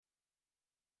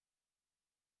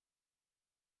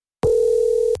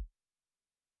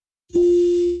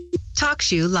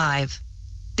TalkShoe Live.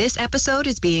 This episode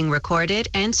is being recorded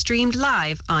and streamed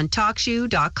live on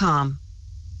TalkShoe.com.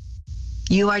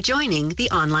 You are joining the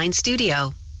online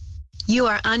studio. You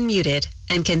are unmuted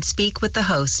and can speak with the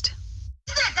host.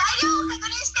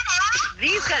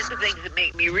 These kinds of things that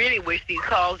make me really wish these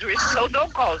calls were so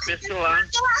don't calls were so long.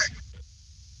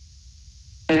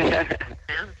 God,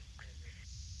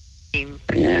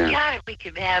 if we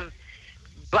could have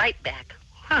Blight back.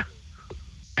 Huh.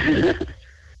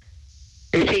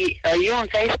 Are you on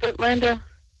Facebook, Linda?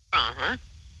 Uh-huh.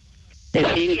 Is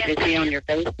he on your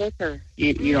Facebook, or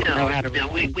you don't know how to read? No,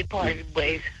 we parted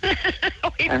ways. We okay.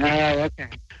 We got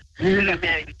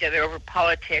mad at each other over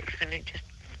politics, and it just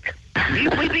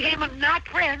we became not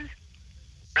friends.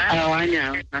 Right? Oh, I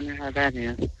know how that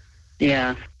is.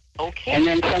 Yeah. Okay. And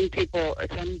then some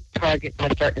targets, I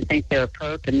start to think they're a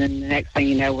perp, and then the next thing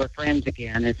you know, we're friends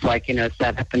again. It's like, it's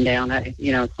that up and down.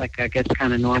 It's like, I guess,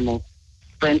 kind of normal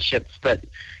friendships, but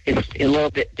it's a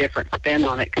little bit different spin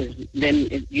on it, because then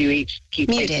you each keep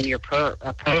thinking you're a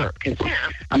perp. Because,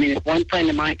 if one friend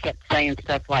of mine kept saying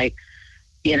stuff like,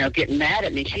 getting mad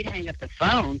at me, she'd hang up the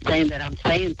phone saying that I'm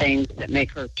saying things that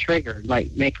make her triggered,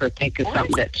 like make her think of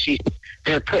something that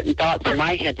they're putting thoughts in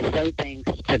my head to say things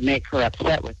to make her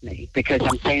upset with me, because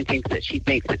I'm saying things that she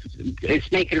thinks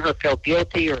it's making her feel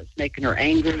guilty, or it's making her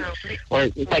angry, or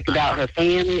it's like about her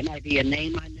family. It might be a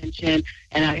name I mentioned,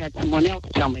 and I had someone else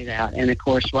tell me that. And of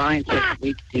course, Ryan said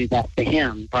we do that to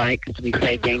him, right? Because we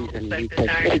say things and we say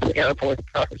Air Force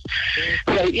first.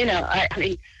 So,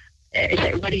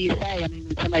 what do you say?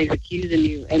 When somebody's accusing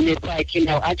you, and it's like,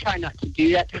 I try not to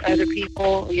do that to other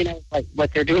people, like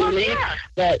what they're doing to me.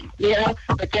 But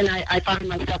then I find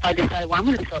myself, I decide, well, I'm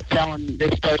going to start telling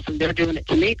this person they're doing it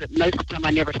to me. But most of the time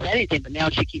I never say anything. But now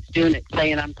she keeps doing it,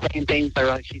 saying I'm saying things, or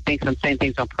like she thinks I'm saying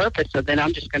things on purpose. So then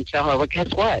I'm just going to tell her, well,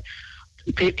 guess what?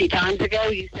 50 times ago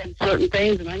you said certain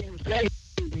things, and I never said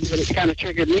anything, but it's kind of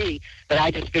triggered me. But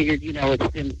I just figured,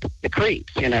 it's in the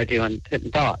creeps,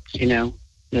 putting thoughts,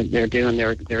 They're doing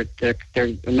their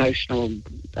emotional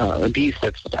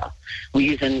abusive stuff.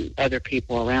 We're using other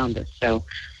people around us. So,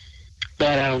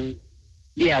 but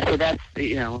so that's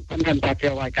sometimes I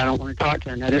feel like I don't want to talk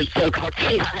to another so-called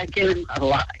like in my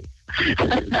life,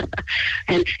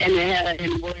 and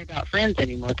worry about friends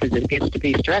anymore, because it gets to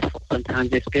be stressful.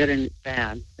 Sometimes it's good and it's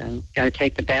bad. So, got to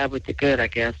take the bad with the good, I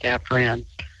guess, to have friends.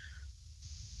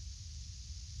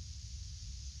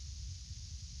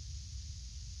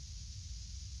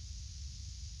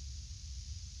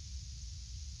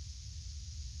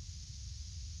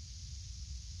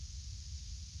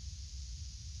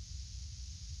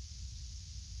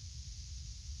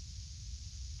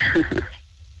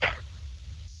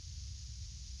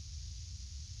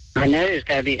 I know there's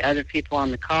got to be other people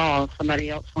on the call. Somebody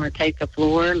else want to take the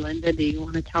floor? Linda, do you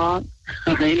want to talk?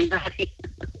 Or anybody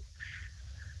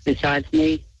besides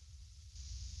me?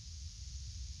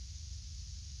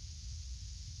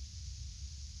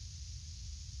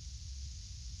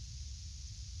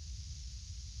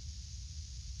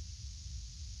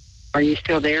 Are you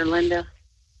still there, Linda?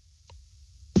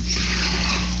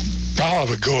 I'll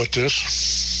have a go at this.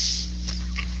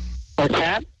 What's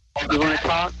that? You want to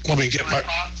talk? Let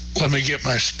me get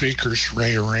my speakers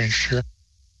rearranged here.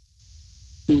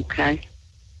 Okay.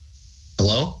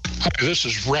 Hello? Hi, this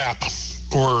is Rap,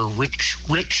 or Rich.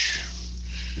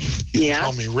 Yeah.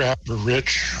 Call me Rap or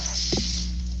Rich.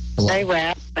 Hello? Hey,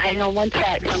 Rap. Hang on one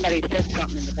sec. Somebody said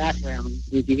something in the background.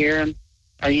 Did you hear him?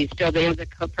 Are you still there, the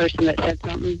person that said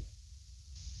something?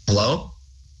 Hello?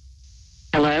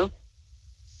 Hello?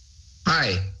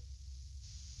 Hi.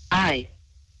 Hi.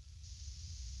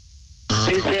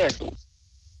 Who's this?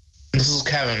 This is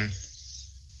Kevin.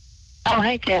 Oh,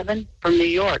 hey, Kevin. From New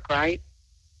York, right?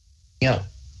 Yeah.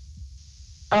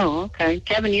 Oh, okay.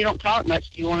 Kevin, you don't talk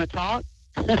much. Do you want to talk?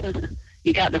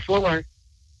 You got the floor.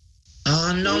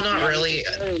 No, not really.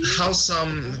 How's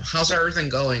everything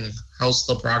going? How's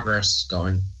the progress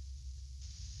going?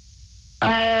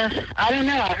 I don't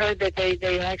know. I heard that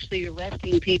they're actually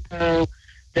arresting people,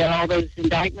 that all those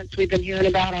indictments we've been hearing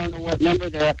about, I don't know what number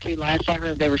they're up to. Last I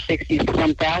heard there were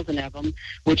 60-some thousand of them,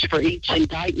 which for each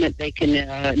indictment they can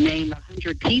name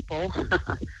 100 people.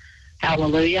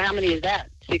 Hallelujah. How many is that?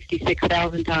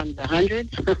 66,000 times 100?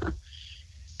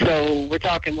 So we're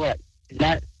talking what is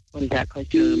that, close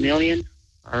to 1 million?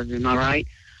 Or am I right?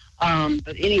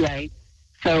 But anyway,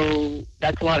 so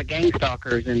that's a lot of gang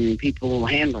stalkers and people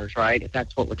handlers, right? If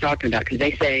that's what we're talking about. Because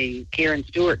they say Karen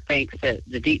Stewart thinks that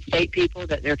the deep state people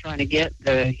that they're trying to get,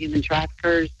 the human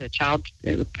traffickers, the child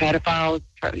pedophiles,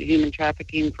 human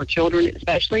trafficking for children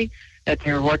especially, that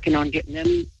they're working on getting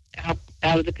them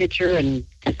out of the picture and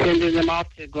sending them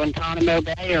off to Guantanamo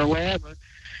Bay or wherever.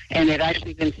 And they've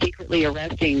actually been secretly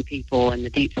arresting people in the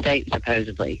deep state,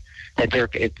 supposedly, that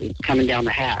it's coming down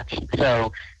the hatch.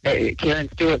 So Karen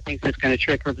Stewart thinks it's going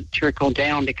to trickle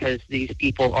down because these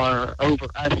people are over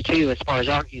us, too, as far as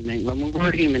our when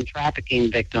we're human trafficking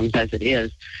victims, as it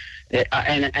is.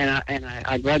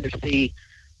 I'd rather see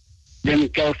them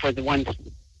go for the ones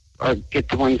or get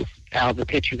the ones out of the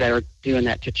picture that are doing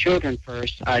that to children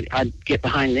first. I'd get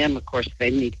behind them, of course, they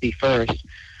need to be first.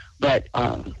 But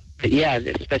yeah,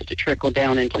 it's supposed to trickle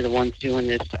down into the ones doing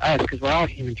this to us because we're all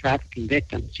human trafficking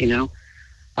victims, you know.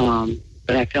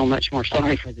 But I feel much more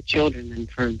sorry for the children than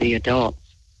for the adults.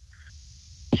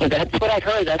 So that's what I've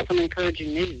heard. That's some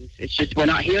encouraging news. It's just we're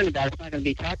not hearing about it. It's not going to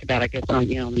be talked about, I guess, on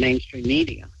the mainstream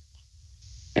media.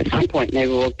 At some point,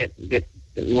 maybe we'll get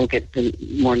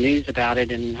more news about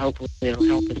it, and hopefully it'll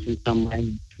help us in some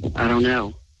way. I don't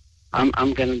know.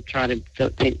 I'm going to try to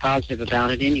think positive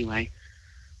about it anyway.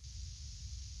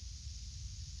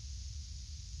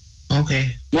 Okay.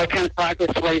 What kind of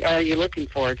progress are you looking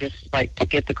for? Just like to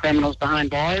get the criminals behind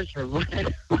bars, or what?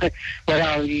 What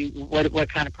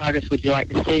kind of progress would you like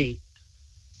to see?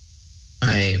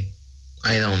 I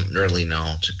don't really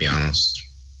know, to be honest.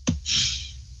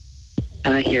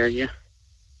 I hear you.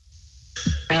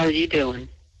 How are you doing?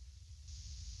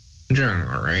 I'm doing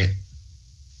all right.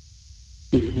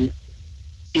 Mm-hmm.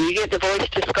 Do you get the voice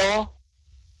to skull?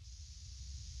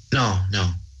 No.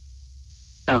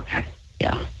 Okay.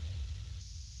 Yeah.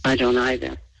 I don't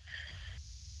either.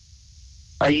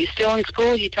 Are you still in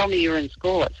school? You told me you were in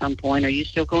school at some point. Are you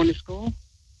still going to school?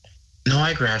 No,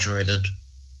 I graduated.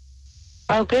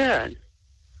 Oh, good.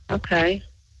 Okay.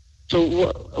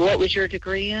 So what was your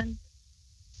degree in?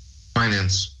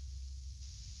 Finance.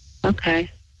 Okay.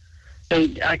 So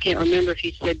I can't remember if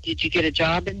you said, did you get a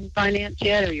job in finance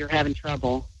yet, or you're having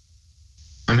trouble?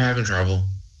 I'm having trouble.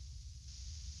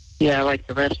 Yeah, like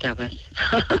the rest of us.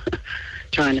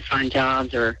 Trying to find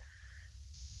jobs or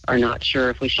not sure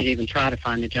if we should even try to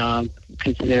find a job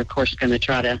because they're, of course, going to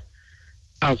try to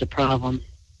cause a problem.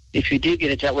 If you do get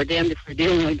a job, we're damned if we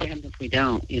do and we're damned if we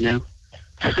don't, you know.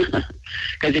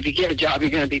 Because if you get a job,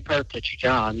 you're going to be perked at your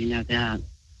job. You know that.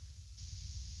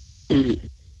 Mm.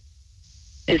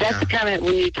 Is that the kind of,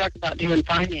 when you talk about doing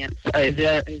finance, is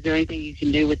there anything you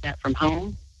can do with that from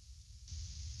home?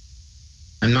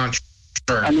 I'm not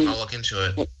sure. I mean, I'll look into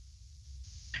it.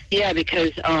 Yeah,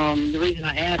 because the reason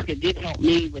I ask, it did help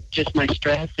me with just my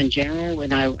stress in general.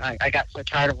 When I got so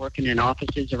tired of working in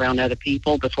offices around other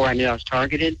people before I knew I was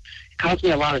targeted. It caused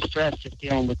me a lot of stress just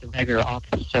dealing with the regular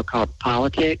office, so-called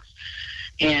politics.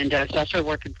 And so I started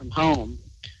working from home,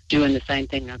 doing the same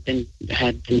thing had been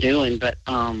doing. But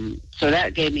so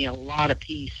that gave me a lot of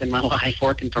peace in my life,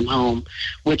 working from home,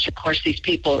 which, of course, these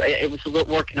people, it was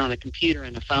working on a computer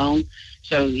and a phone.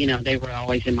 So, you know, they were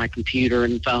always in my computer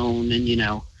and phone and, you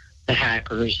know, the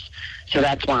hackers. So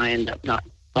that's why I ended up not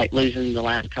like losing the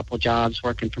last couple of jobs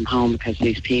working from home because of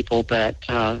these people. But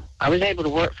I was able to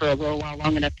work for a little while,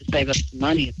 long enough to save up some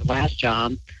money at the last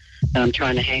job that I'm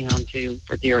trying to hang on to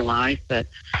for dear life. But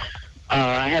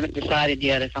I haven't decided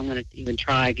yet if I'm going to even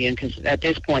try again because at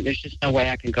this point there's just no way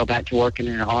I can go back to working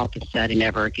in an office setting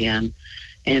ever again.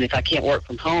 And if I can't work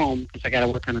from home because I got to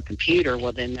work on a computer,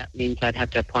 well, then that means I'd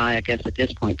have to apply, I guess, at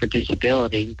this point for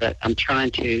disability. But I'm trying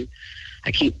to.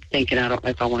 I keep thinking I don't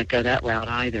know if I want to go that route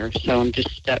either. So I'm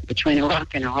just stuck between a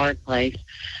rock and a hard place.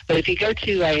 But if you go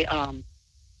to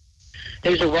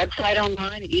there's a website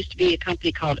online. It used to be a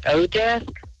company called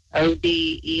Odesk,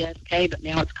 O-D-E-S-K, but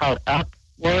now it's called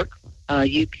Upwork,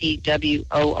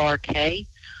 U-P-W-O-R-K.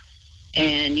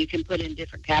 And you can put in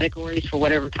different categories for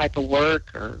whatever type of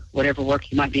work or whatever work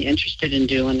you might be interested in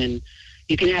doing. And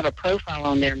you can have a profile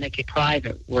on there and make it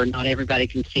private where not everybody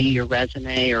can see your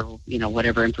resume or, you know,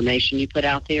 whatever information you put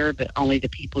out there, but only the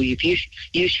people if you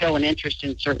show an interest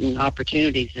in certain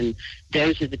opportunities, and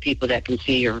those are the people that can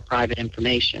see your private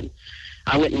information.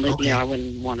 I wouldn't live, I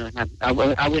wouldn't want to have, I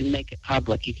wouldn't make it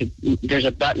public. There's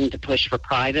a button to push for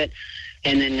private.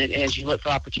 And then as you look for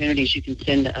opportunities, you can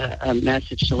send a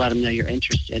message to let them know you're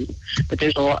interested. But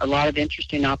there's a lot of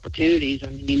interesting opportunities. I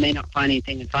mean, you may not find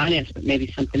anything in finance, but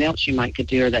maybe something else you could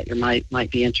do or that you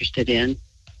might be interested in.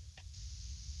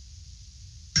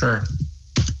 Sure.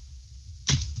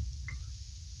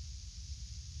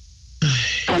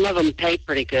 Some of them pay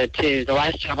pretty good, too. The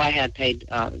last job I had paid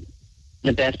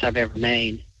the best I've ever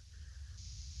made.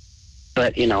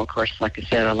 But, you know, of course, like I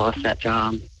said, I lost that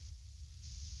job.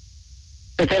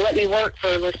 But they let me work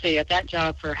for, let's see, at that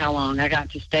job for how long? I got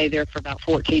to stay there for about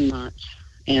 14 months.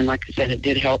 And like I said, it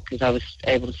did help because I was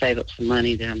able to save up some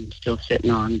money that I'm still sitting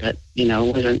on. But, you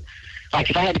know, it Like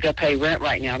if I had to go pay rent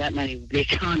right now, that money would be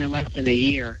gone in less than a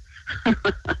year.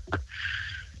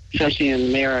 Especially in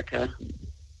America.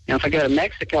 Now, if I go to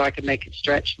Mexico, I could make it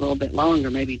stretch a little bit longer,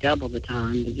 maybe double the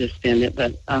time to just spend it,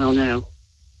 but I don't know,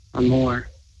 or more.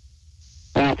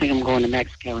 I don't think I'm going to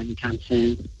Mexico anytime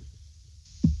soon.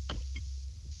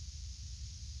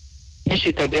 Especially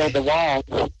if they build the wall.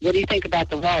 What do you think about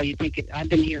the wall? You think I've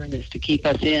been hearing this to keep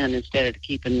us in instead of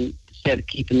keeping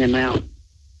them out.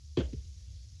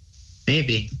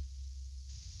 Maybe.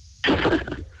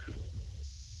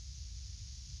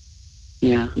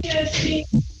 Yeah.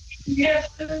 Yes,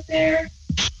 over there.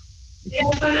 Yeah,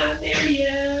 but out there,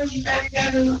 yeah. You gotta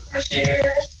got a fresh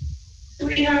air.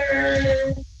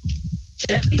 Sweetheart.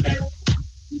 Yeah, you got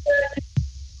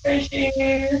fresh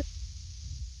air.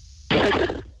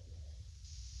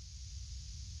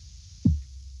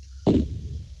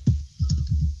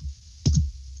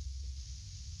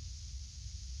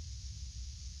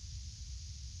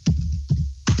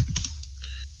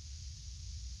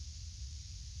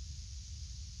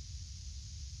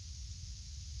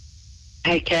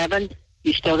 Hey, Kevin,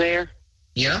 you still there?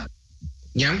 Yeah.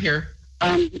 Yeah, I'm here.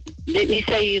 Didn't you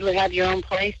say you have your own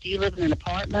place? Do you live in an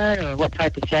apartment, or what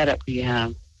type of setup do you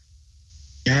have?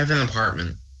 I have an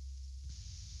apartment.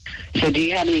 So, do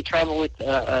you have any trouble with?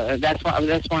 That's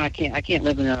why I can't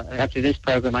live in after this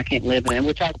program. I can't live in it,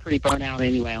 which I was pretty burnt out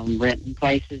anyway on renting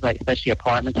places, like especially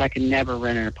apartments. I could never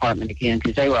rent an apartment again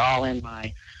because they were all in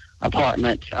my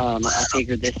apartment. I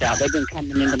figured this out. They've been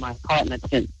coming into my apartment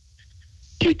since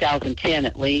 2010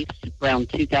 at least, around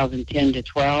 2010 to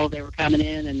 12 they were coming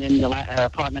in, and then the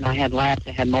apartment I had last,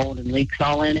 they had mold and leaks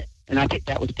all in it, and I think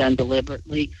that was done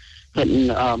deliberately, putting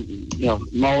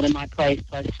mold in my place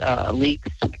plus leaks.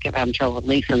 I kept having trouble with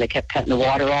leaks, and they kept cutting the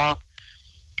water off,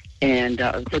 and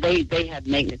so they had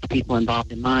maintenance people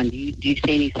involved in mine. Do you see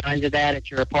any signs of that at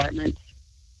your apartments?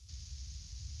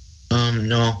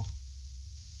 No.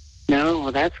 No?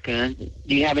 Well, that's good.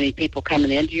 Do you have any people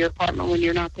coming into your apartment when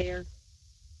you're not there?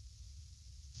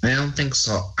 I don't think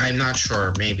so. I'm not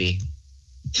sure. Maybe.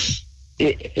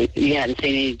 You hadn't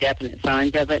seen any definite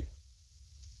signs of it?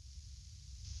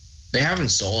 They haven't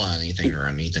stolen anything or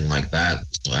anything like that,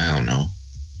 so I don't know.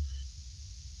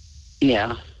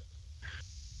 Yeah.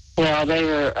 Well, they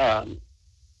were...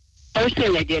 first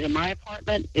thing they did in my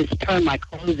apartment is turn my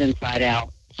clothes inside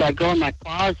out. So I'd go in my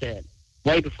closet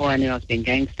way before I knew I was being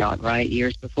gang-stalked, right?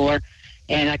 Years before.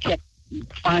 And I kept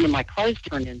finding my clothes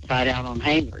turned inside out on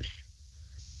hangers.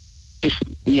 Just,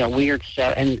 weird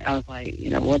stuff. And I was like,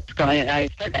 what's going on?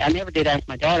 I never did ask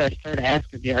my daughter. I started to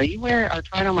ask her, are you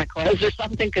trying on my clothes or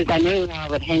something? Because I knew how I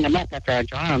would hang them up after I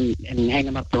dry them and hang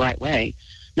them up the right way,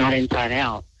 not inside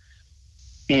out.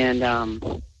 And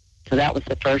so that was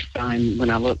the first time when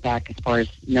I looked back as far as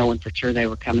knowing for sure they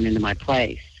were coming into my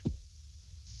place.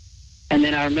 And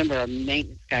then I remember a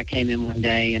maintenance guy came in one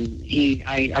day, and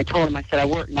I told him, I said, I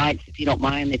work nights. If you don't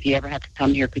mind, if you ever have to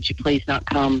come here, could you please not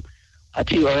come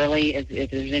too early? If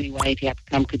there's any way, if you have to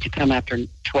come, could you come after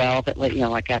 12 at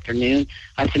like afternoon?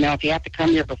 I said, no, if you have to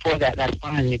come here before that, that's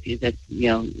fine.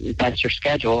 If that's your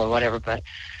schedule or whatever. But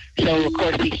so of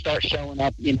course he starts showing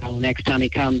up. Next time he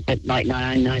comes at like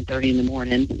 9:30 in the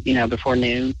morning. Before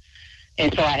noon.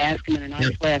 And so I asked him in a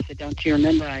nice way. I said, don't you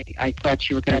remember? I thought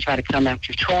you were going to try to come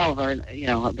after 12, or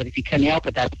but if you couldn't help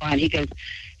it, that's fine. He goes,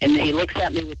 and he looks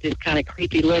at me with this kind of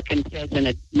creepy look and says in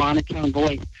a monotone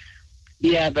voice,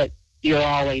 yeah, but you're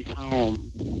always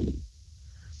home.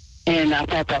 And I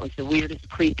thought that was the weirdest,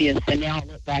 creepiest. And now I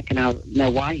look back and I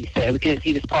know why he said it, because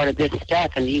he was part of this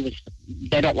stuff, and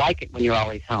they don't like it when you're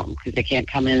always home because they can't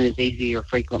come in as easy or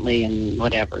frequently and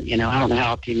whatever. I don't know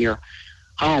how often you're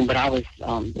home, but I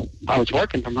was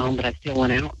working from home, but I still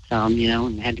went out some,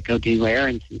 and had to go do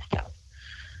errands and stuff.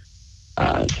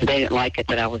 So they didn't like it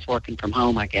that I was working from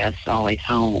home, I guess, always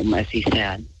home, as he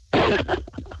said.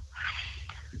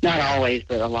 Not always,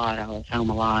 but a lot. I was home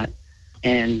a lot.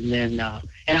 And then,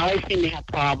 and I always seemed to have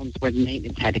problems where the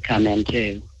maintenance had to come in,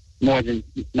 too, more than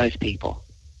most people.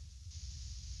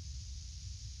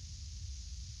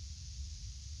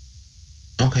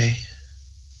 Okay.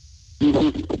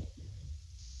 Mm-hmm.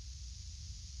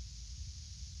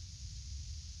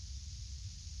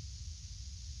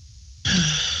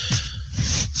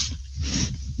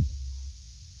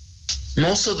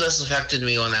 Most of this affected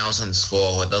me when I was in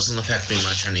school. It doesn't affect me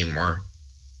much anymore.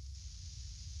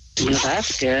 Well,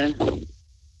 that's good.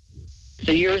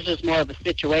 So yours is more of a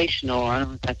situational, I don't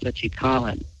know if that's what you call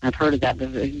it. I've heard of that, but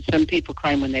some people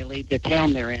claim when they leave the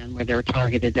town they're in, where they're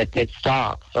targeted, that it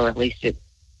stops, or at least it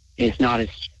is not as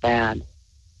bad.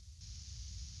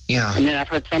 Yeah. And then I've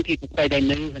heard some people say they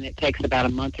move and it takes about a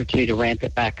month or two to ramp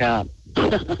it back up.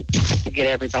 to get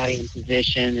everybody in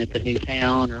position at the new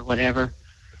town or whatever.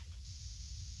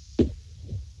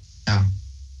 Yeah.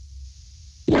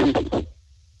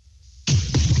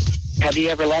 Have you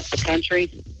ever left the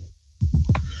country?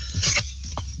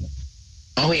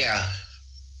 Oh, yeah.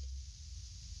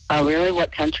 Oh, really?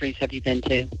 What countries have you been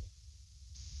to?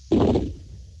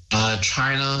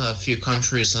 China, a few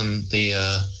countries in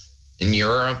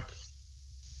Europe.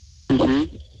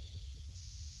 Mm-hmm.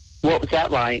 What was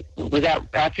that like? Was that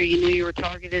after you knew you were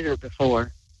targeted or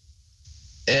before?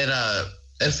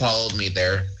 It followed me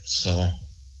there, so.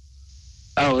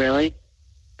 Oh, really?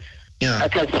 Yeah.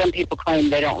 Because some people claim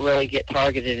they don't really get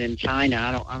targeted in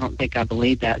China. I don't think I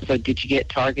believe that. So did you get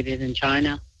targeted in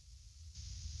China?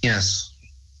 Yes.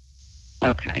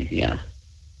 Okay, yeah.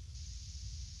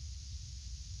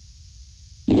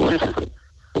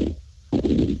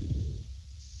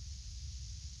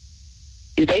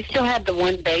 Do they still have the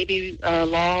one baby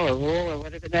law or rule or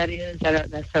whatever that is?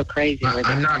 That's so crazy. Where they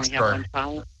I'm not only sure. have one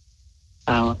child?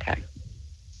 Oh, okay.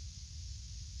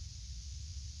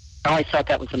 I always thought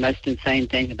that was the most insane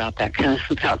thing about that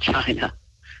about China.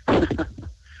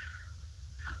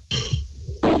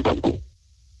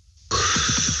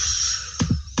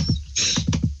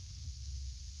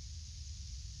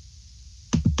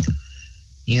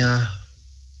 Yeah.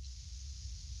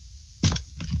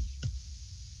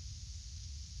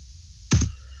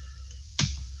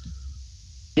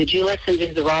 Did you listen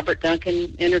to the Robert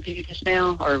Duncan interview just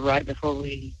now, or right before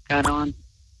we got on?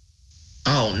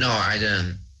 Oh, no, I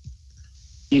didn't.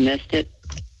 You missed it?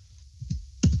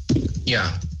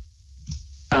 Yeah.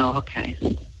 Oh, okay.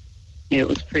 It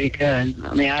was pretty good.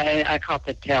 I mean, I caught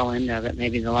the tail end of it,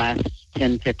 maybe the last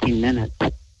 10, 15 minutes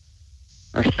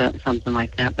or something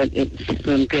like that. But it was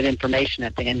some good information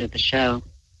at the end of the show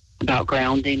about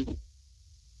grounding.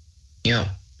 Yeah.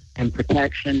 And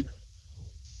protection.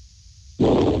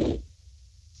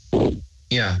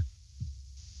 Yeah.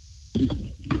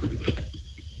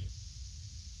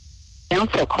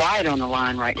 Sounds so quiet on the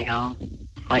line right now.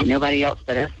 Like nobody else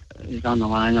but us is on the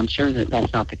line. I'm sure that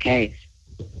that's not the case.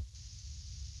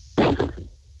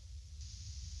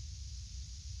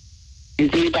 Is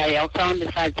anybody else on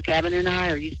besides Kevin and I?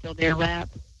 Are you still there, Rap?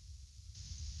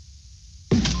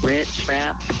 Rich,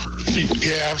 Rap?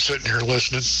 Yeah, I'm sitting here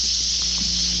listening.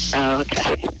 Oh,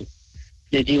 okay.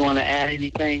 Did you want to add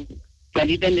anything? Have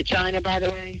you been to China, by the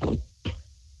way?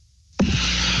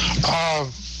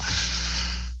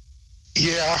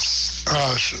 Yeah,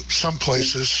 some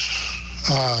places.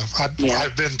 I've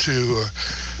been to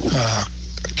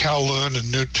Kowloon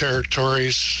and New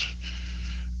Territories.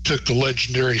 Took the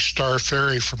legendary Star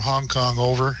Ferry from Hong Kong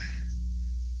over.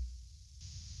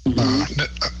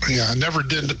 Never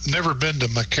been to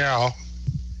Macau.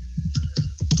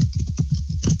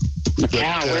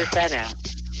 Macau, where's that at?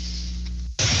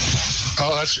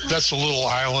 Oh, that's a little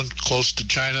island close to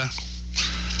China.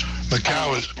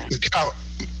 Macau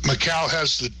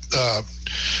has the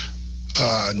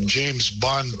James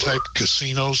Bond type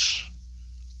casinos.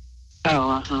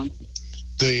 Oh, uh-huh.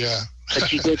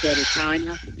 But you did go to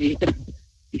China? You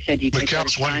said you did go to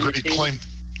Macau's China one great too? claim.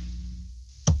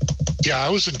 Yeah, I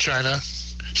was in China,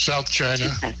 South China,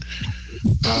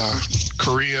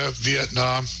 Korea,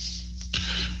 Vietnam,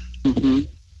 Mm-hmm.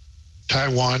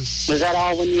 Taiwan. Was that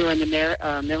all when you were in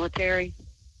the military?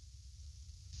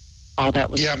 All that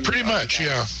was. Yeah, pretty much.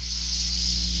 Yeah.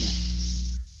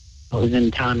 It was in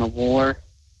time of war.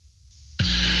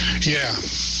 Yeah.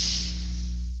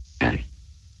 Okay.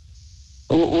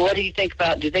 What do you think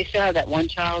about? Do they still have that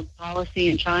one-child policy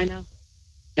in China?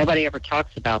 Nobody ever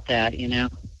talks about that, you know.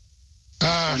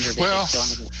 Well,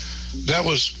 that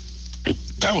was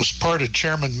part of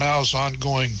Chairman Mao's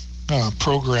ongoing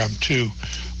program to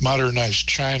modernize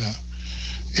China,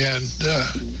 and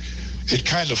it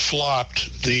kind of flopped.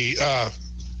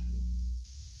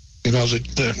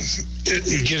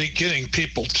 Getting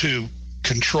people to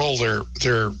control their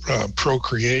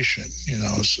procreation,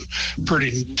 is a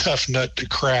pretty tough nut to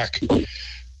crack.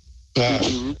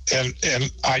 And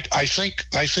I think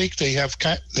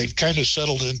they've kind of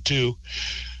settled into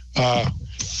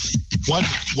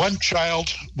one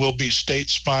child will be state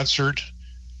sponsored,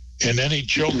 and any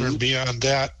children beyond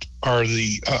that are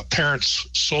the parents'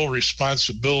 sole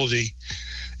responsibility.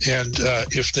 And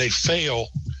if they fail,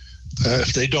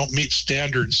 if they don't meet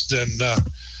standards, then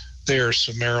they are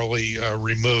summarily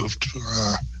removed,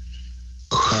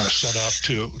 sent off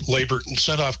to labor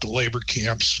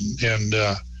camps, and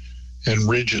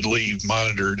rigidly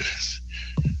monitored.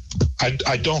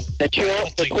 I don't. The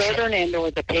children and or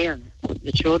the parents.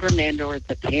 The children and or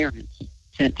the parents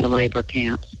sent to labor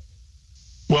camps.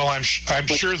 Well, I'm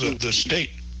sure that the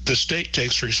state the state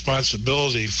takes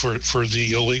responsibility for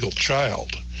the illegal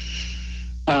child.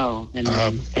 Oh, and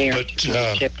they're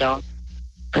shipped off.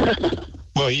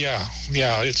 Well, yeah,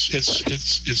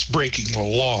 it's breaking the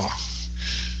law.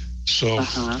 So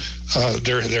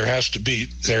there has to be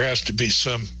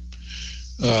some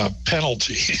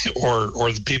penalty,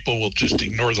 or the people will just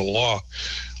ignore the law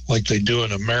like they do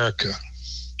in America.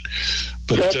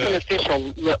 But so it's an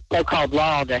official so-called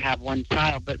law to have one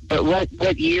child. But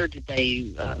what year did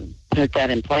they put that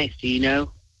in place? Do you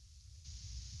know?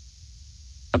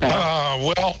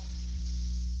 Well,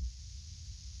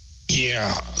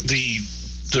 yeah, the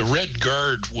Red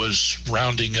Guard was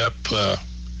rounding up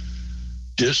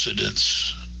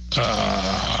dissidents.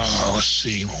 Let's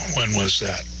see, when was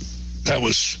that? That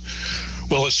was,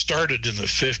 well, it started in the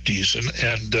 50s,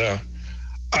 and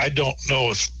I don't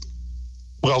know if,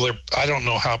 well, I don't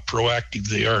know how proactive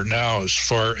they are now as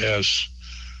far as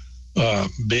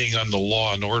being on the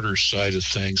law and order side of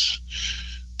things.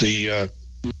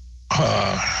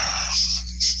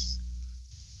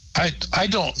 I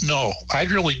don't know. I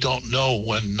really don't know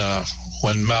when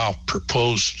Mao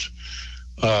proposed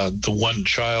the One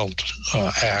Child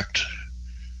Act,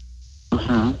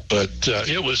 but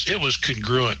it was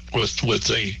congruent with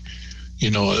a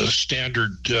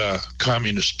standard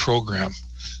communist program.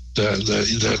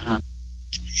 The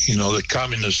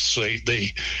communists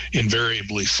they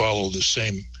invariably follow the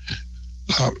same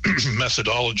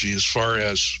methodology as far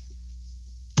as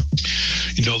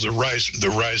the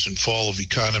rise and fall of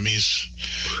economies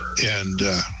and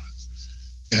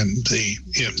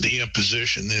the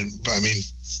imposition. And I mean,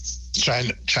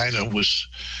 China was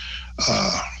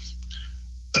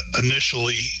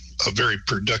initially a very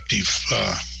productive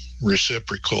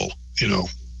reciprocal,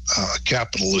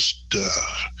 capitalist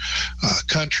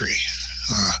country,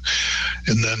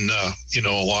 and then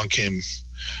along came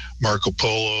Marco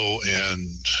Polo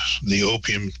and the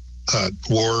Opium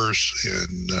Wars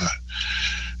and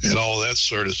all that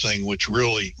sort of thing, which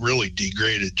really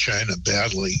degraded China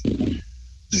badly.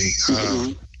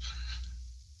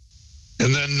 And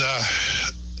then,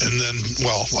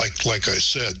 well, like I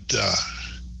said,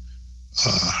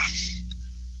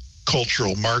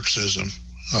 cultural Marxism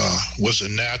was a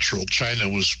natural. China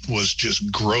was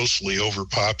just grossly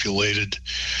overpopulated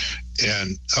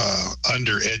and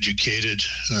undereducated,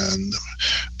 and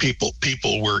people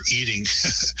were eating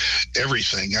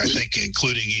everything, I think,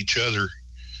 including each other.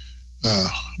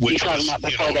 Which you're talking about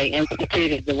before they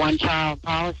instituted the one-child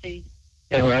policy?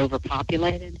 They were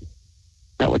overpopulated? Is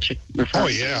that what you're referring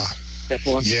to? Oh, yeah.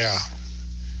 Before? Yeah.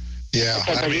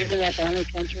 Okay, isn't that the only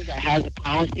country that has a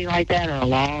policy like that, or a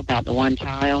law about the one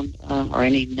child, or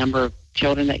any number of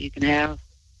children that you can have?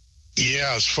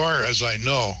 Yeah, as far as I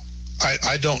know.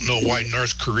 I don't know why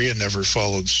North Korea never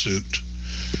followed suit,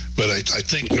 but I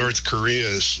think North Korea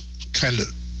is kind of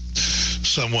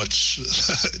somewhat,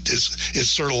 it's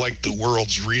sort of like the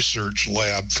world's research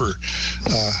lab for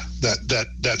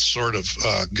that sort of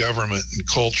government and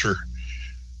culture.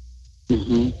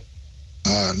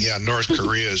 North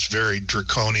Korea is very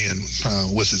draconian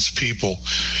with its people.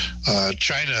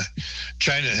 China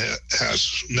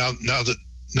has now that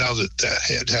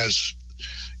it has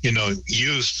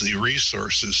used the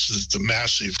resources that the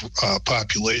massive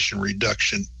population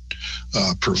reduction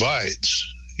provides.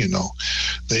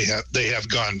 They have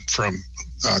gone from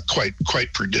quite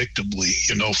predictably,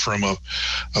 from a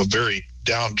very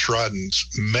downtrodden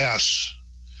mess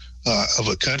of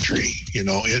a country,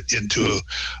 into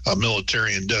a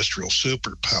military industrial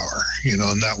superpower, and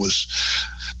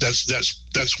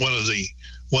that's one of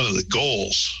the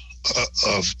goals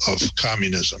of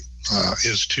communism,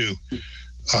 is to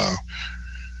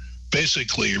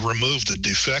basically remove the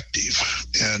defective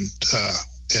and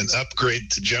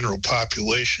upgrade the general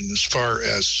population as far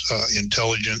as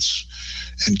intelligence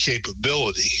and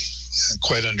capability,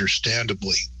 quite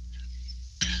understandably.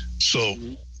 So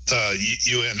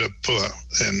you end up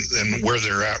and where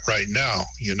they're at right now,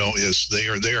 is they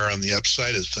are on the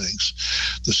upside of things.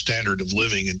 The standard of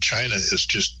living in China is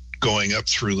just going up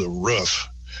through the roof.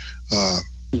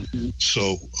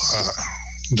 So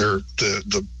they're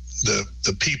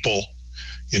the people,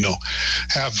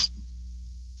 have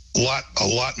a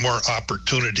lot more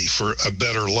opportunity for a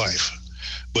better life,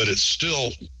 but it's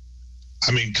still,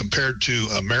 compared to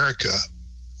America,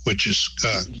 which is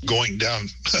going down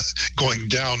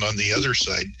on the other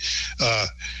side.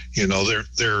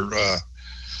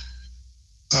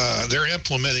 They're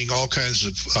implementing all kinds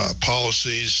of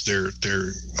policies. They're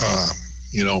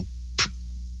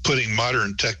putting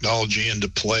modern technology into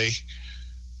play.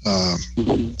 The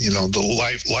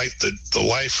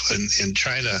life in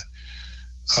China,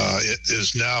 it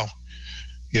is now,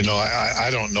 You know, I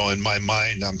don't know. In my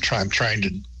mind, I'm trying to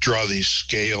draw these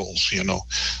scales. You know,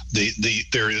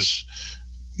 there is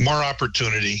more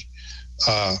opportunity.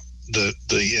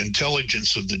 The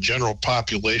intelligence of the general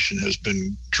population has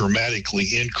been dramatically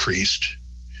increased,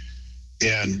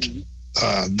 and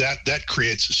that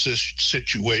creates a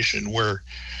situation where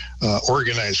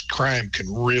organized crime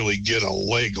can really get a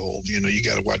leg hold. You know, you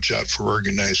got to watch out for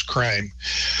organized crime.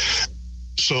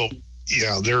 So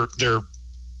yeah, they're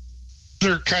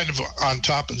kind of on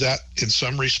top of that in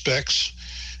some respects.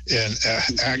 And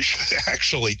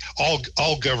actually,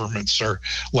 all governments are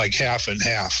like half and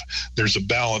half. There's a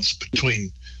balance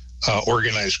between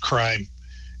organized crime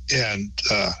and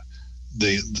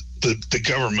the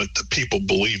government that people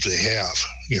believe they have.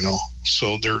 You know,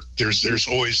 so there's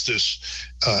always this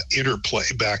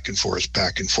interplay back and forth.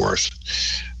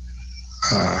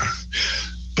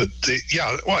 But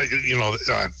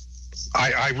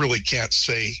I really can't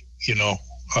say, you know,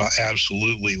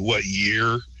 absolutely what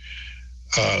year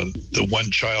the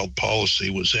one-child policy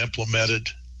was implemented,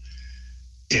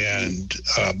 and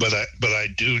but I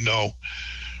do know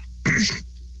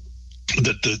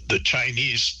that the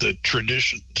Chinese, the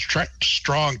tradition,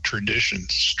 strong tradition,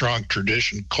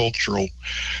 cultural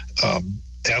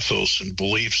ethos and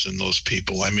beliefs in those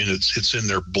people. I mean, it's in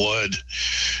their blood,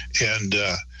 and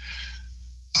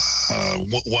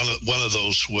one of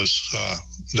those was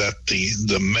that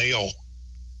the male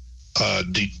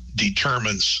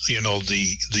determines, you know,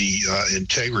 the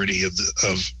integrity of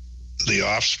the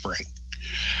offspring.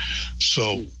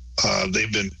 So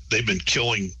they've been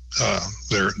killing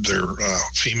their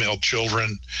female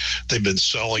children. They've been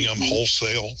selling them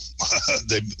wholesale.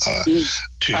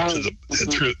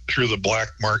 Through the black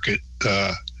market.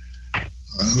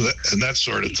 And that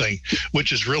sort of thing, which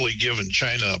has really given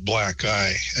China a black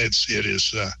eye. It's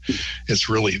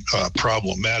really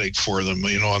problematic for them,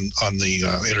 you know, on the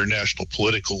international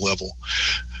political level.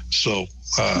 So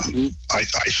I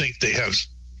think they have.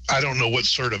 I don't know what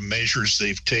sort of measures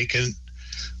they've taken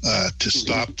to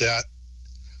stop that,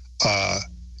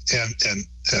 and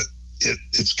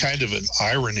it's kind of an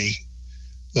irony.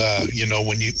 You know,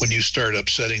 when you start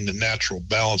upsetting the natural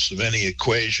balance of any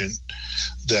equation,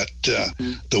 that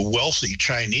the wealthy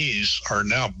Chinese are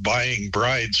now buying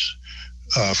brides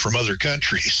from other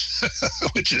countries,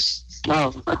 which is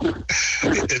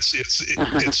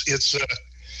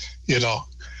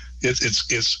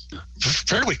it's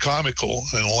fairly comical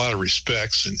in a lot of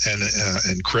respects, and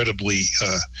incredibly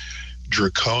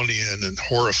draconian and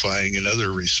horrifying in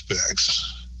other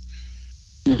respects.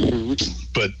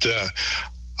 But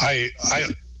I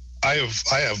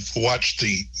have watched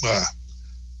the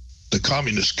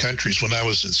communist countries. When I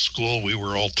was in school, we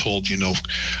were all told, you know,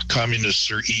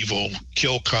 communists are evil,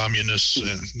 kill communists,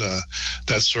 and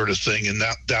that sort of thing. And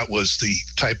that was the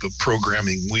type of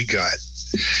programming we got.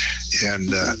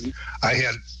 And I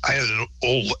had an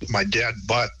old. My dad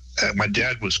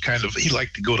was kind of, he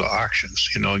liked to go to auctions,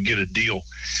 you know, and get a deal.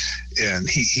 And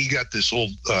he got this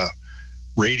old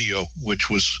radio, which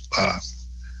was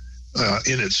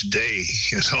in its day,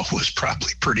 you know, was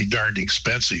probably pretty darned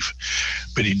expensive.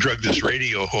 But he drugged this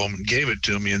radio home and gave it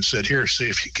to me and said, "Here, see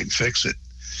if you can fix it."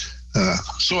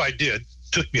 So I did.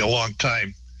 Took me a long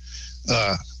time,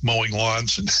 mowing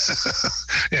lawns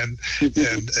and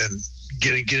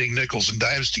getting nickels and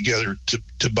dimes together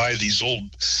to buy these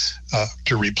old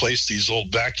to replace these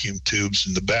old vacuum tubes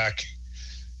in the back.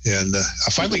 And I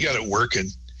finally got it working,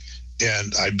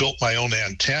 and I built my own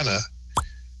antenna.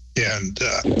 And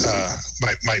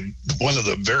my one of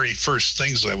the very first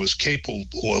things I was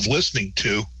capable of listening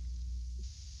to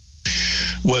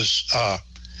was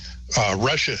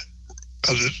Russia.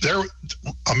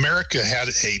 America had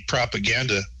a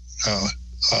propaganda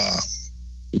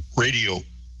radio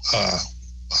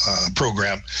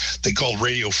program they called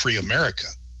Radio Free America,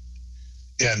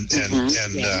 and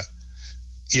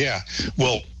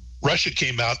well, Russia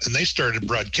came out and they started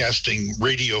broadcasting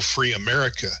Radio Free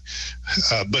America,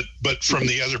 but from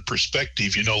the other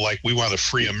perspective, you know, like we want to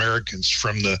free Americans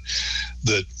from the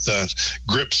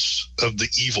grips of the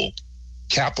evil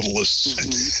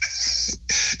capitalists.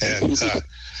 And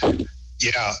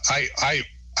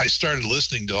I started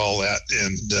listening to all that,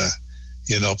 and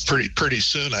you know, pretty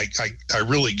soon I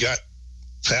really got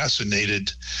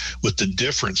fascinated with the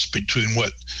difference between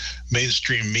what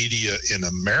mainstream media in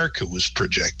America was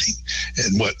projecting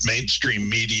and what mainstream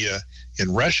media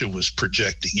in Russia was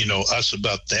projecting, you know, us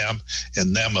about them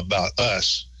and them about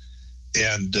us.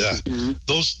 And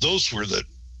those were the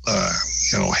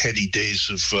you know, heady days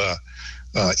of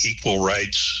equal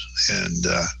rights, and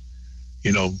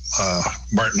you know,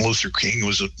 Martin Luther King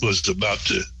was about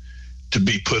to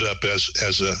be put up as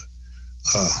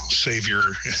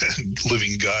savior and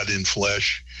living God in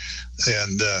flesh.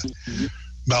 And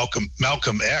Malcolm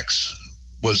X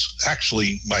was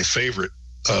actually my favorite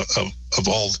of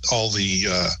all the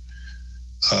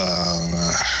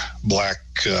black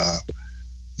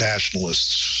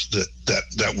nationalists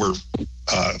that were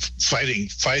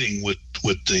fighting with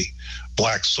the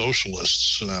black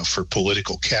socialists for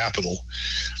political capital.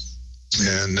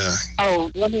 And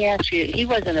let me ask you, he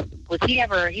wasn't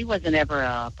ever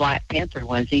a Black Panther,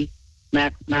 was he?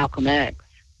 Malcolm X.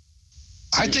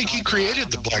 I think he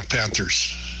created the Black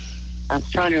Panthers. I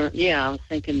was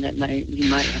thinking that he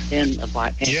might have been a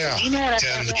Black Panther. Yeah. You know what I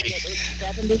found out? It was the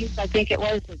 70s, I think it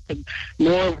was. That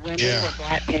more women were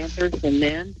Black Panthers than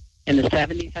men in the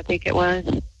 70s, I think it was.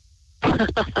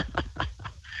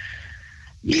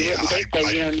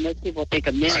 Most people think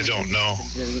of men. I don't know.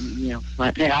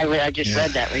 I just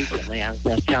read that recently. I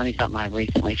was telling you something I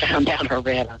recently found out or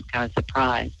read. I was kind of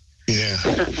surprised. Yeah.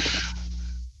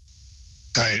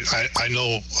 I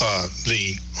know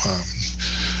the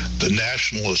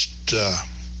nationalist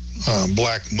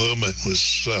black movement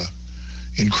was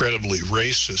incredibly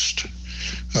racist.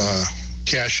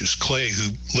 Cassius Clay,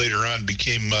 who later on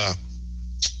became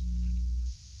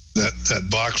that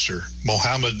boxer,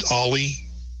 Muhammad Ali.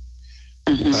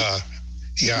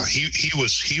 He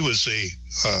was a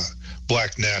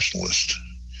black nationalist.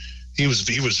 He was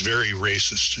very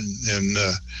racist, and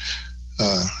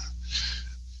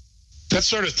that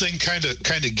sort of thing kind of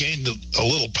gained a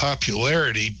little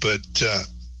popularity, but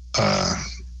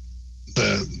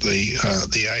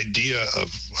the idea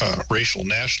of racial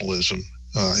nationalism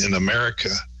in America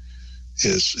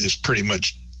is pretty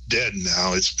much dead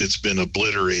now. It's been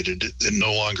obliterated. It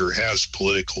no longer has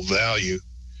political value.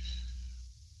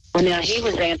 Well, now he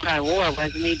was anti-war,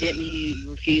 wasn't he? Didn't he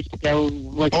refuse to go?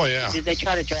 Did they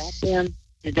try to draft him?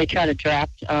 Did they try to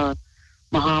draft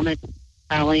Muhammad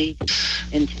Ali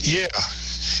into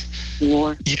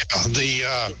war? Yeah.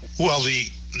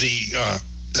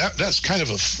 That's kind of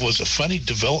was a funny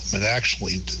development,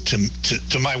 actually,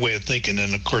 to my way of thinking.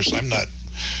 And of course, I'm not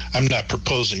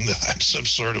proposing that I'm some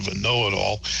sort of a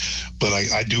know-it-all, but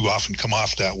I do often come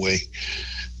off that way.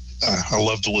 I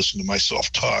love to listen to myself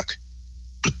talk.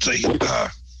 But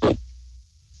let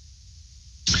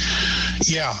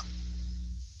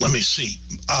me see.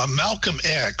 Malcolm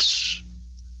X,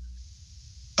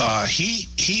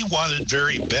 he wanted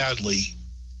very badly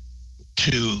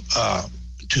to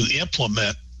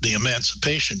implement the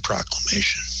Emancipation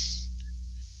Proclamation.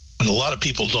 What a lot of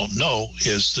people don't know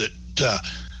is that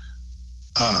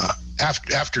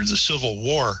after the Civil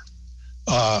War,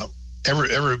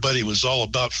 everybody was all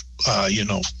about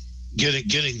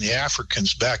getting the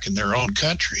Africans back in their own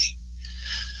country,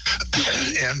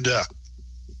 and the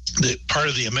part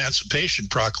of the Emancipation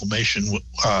Proclamation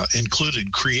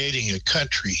included creating a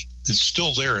country that's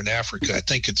still there in Africa. I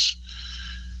think it's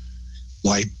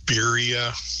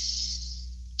Liberia,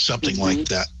 something like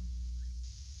that.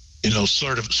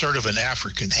 Sort of an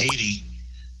African Haiti,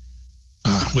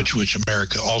 which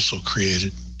America also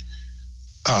created,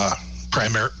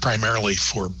 primarily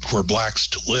for blacks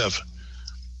to live.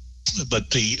 But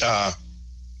the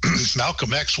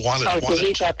Malcolm X wanted. So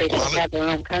he thought they should have their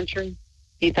own country.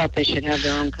 He thought they should have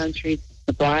their own country,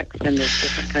 the blacks, and a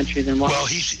different country than whites. Well,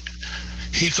 he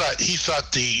thought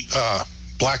the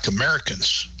black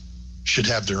Americans should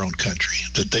have their own country.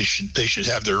 That they should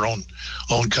have their own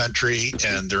country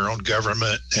and their own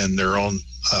government and their own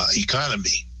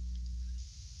economy,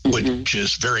 which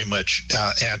is very much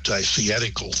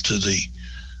antithetical to the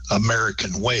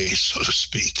American way, so to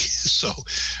speak. So,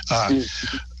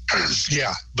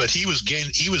 but he was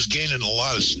gaining a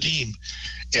lot of steam,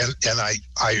 and I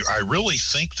really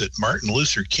think that Martin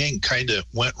Luther King kind of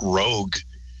went rogue.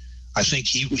 I think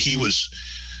he was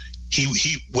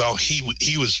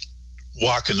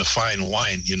walking the fine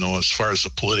line, as far as a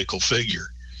political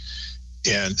figure.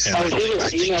 And he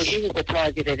was a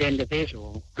targeted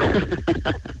individual.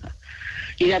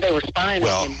 They were spying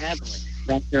on him heavily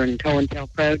back during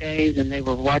COINTELPRO days, and they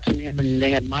were watching him, and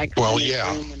they had mics in his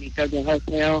room when he go to the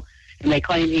hotel, and they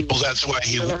claimed he was. Well,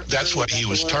 that's why he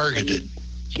was targeted.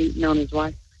 Cheating on his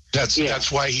wife.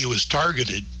 That's why he was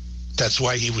targeted. That's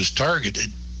why he was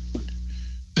targeted.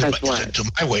 That's what?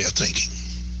 To my way of thinking.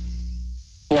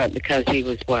 What? Because he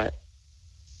was what?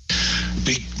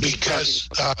 Because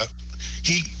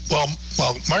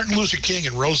Martin Luther King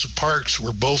and Rosa Parks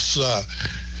were both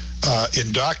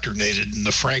indoctrinated in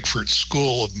the Frankfurt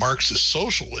School of Marxist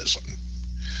Socialism,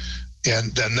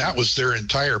 and then that was their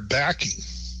entire backing.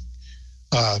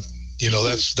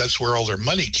 That's where all their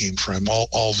money came from.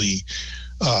 All the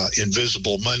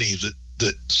invisible money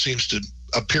that seems to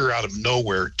appear out of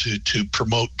nowhere to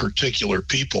promote particular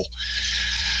people.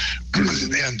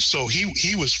 And so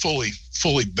he was fully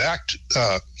backed,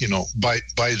 by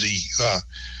the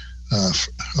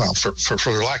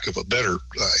for lack of a better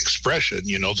expression,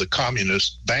 the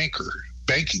communist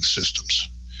banking systems.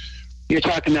 You're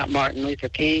talking about Martin Luther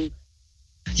King?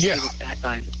 Yeah.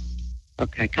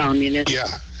 Okay, communist.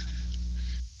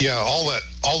 Yeah, all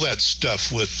that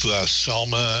stuff with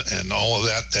Selma and all of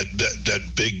that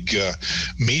big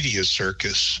media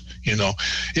circus.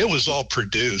 It was all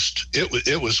produced.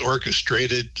 It was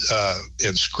orchestrated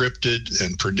and scripted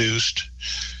and produced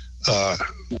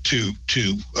to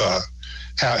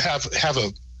have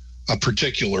a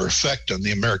particular effect on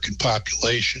the American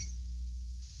population.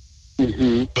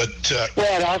 Mm-hmm. But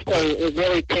it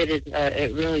really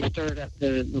it really stirred up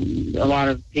a lot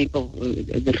of people.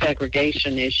 The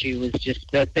segregation issue was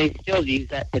just that they still use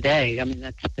that today. I mean,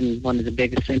 that's been one of the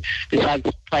biggest things.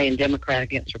 Besides playing Democrat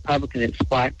against Republican, it's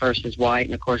black versus white,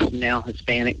 and of course now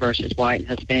Hispanic versus white and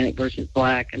Hispanic versus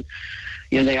black, and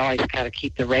they always kind of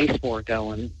keep the race war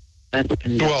going. That's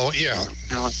been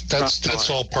that's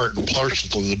all part and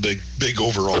parcel of the big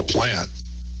overall plan.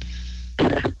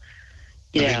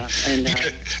 Yeah,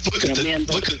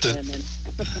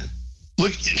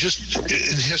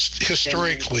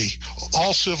 Historically,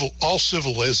 all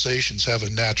civilizations have a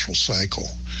natural cycle,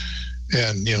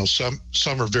 and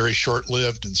some are very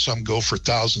short-lived and some go for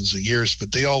thousands of years,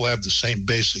 but they all have the same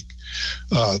basic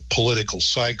political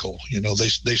cycle.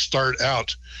 They start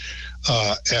out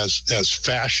as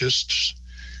fascists,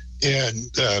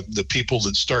 and the people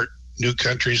that start new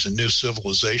countries and new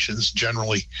civilizations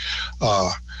generally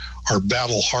are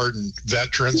battle-hardened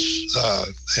veterans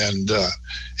and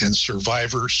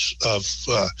survivors of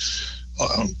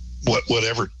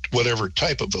whatever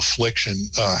type of affliction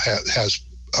has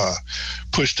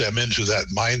pushed them into that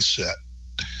mindset.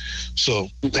 So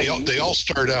they all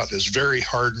start out as very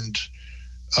hardened,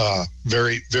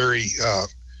 very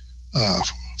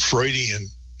Freudian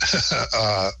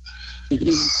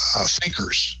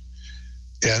thinkers,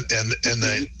 and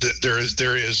there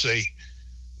is a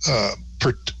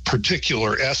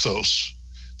particular ethos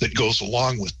that goes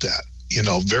along with that.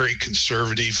 Very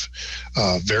conservative,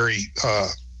 very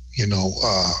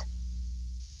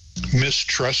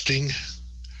mistrusting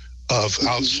of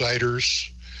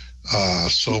outsiders,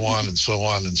 so on and so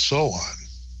on and so on.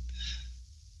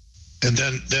 And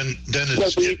then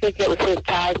it's. So do you think it was his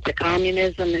ties to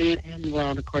communism and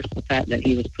well, of course, the fact that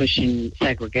he was pushing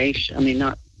segregation? I mean,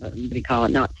 not what do you call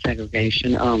it? Not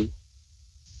segregation.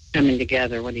 Coming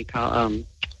together. What do you call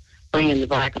bringing the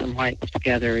blacks and whites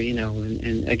together?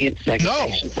 And against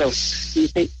segregation. No. So do you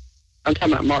think? I'm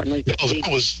talking about Martin Luther King.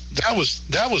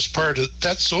 That was part of.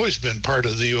 That's always been part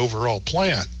of the overall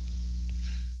plan.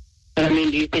 But, I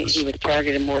mean, do you think he was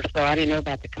targeted more so? I didn't know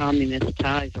about the communist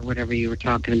ties or whatever you were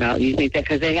talking about. Do you think that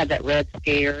because they had that Red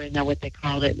Scare, isn't that what they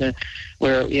called it?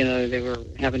 Where they were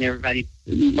having everybody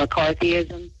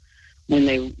McCarthyism when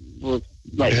they were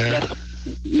not just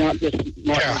Martin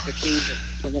Luther King, but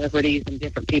celebrities and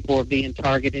different people were being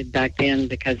targeted back then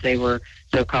because they were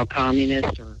so-called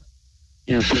communists or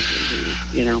Yeah.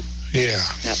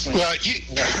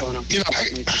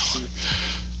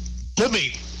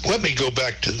 Let me go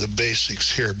back to the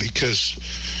basics here, because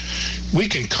we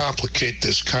can complicate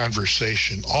this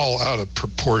conversation all out of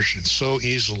proportion so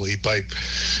easily by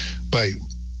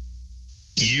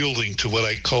yielding to what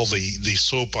I call the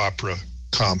soap opera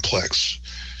complex.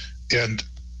 And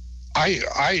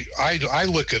I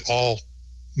look at all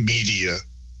media,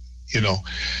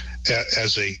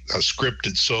 as a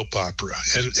scripted soap opera,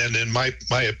 and in my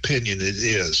opinion, it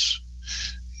is.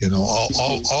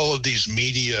 All of these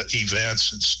media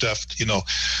events and stuff,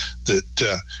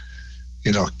 that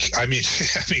I mean,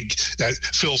 that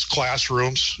fills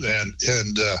classrooms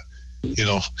and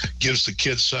gives the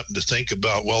kids something to think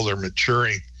about while they're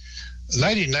maturing.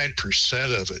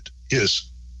 99% of it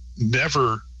is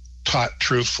never taught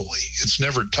truthfully. It's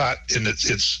never taught in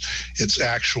its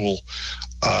actual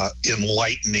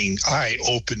enlightening,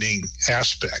 eye-opening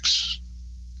aspects.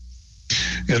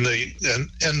 And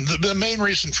the main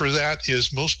reason for that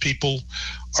is most people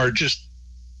are just,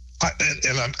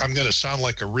 and I'm going to sound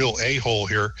like a real a-hole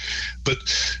here, but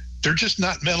they're just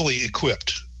not mentally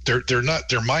equipped. They're not.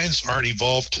 Their minds aren't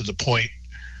evolved to the point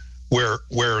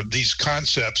where these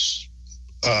concepts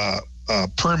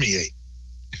permeate,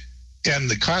 and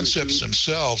the concepts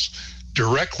themselves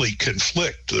directly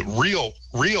conflict. The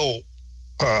real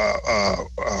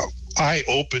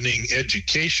eye-opening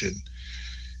education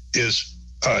is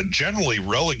generally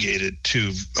relegated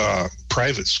to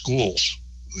private schools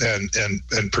and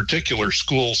particular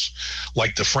schools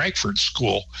like the Frankfurt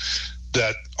School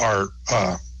that are,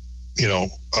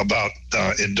 about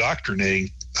indoctrinating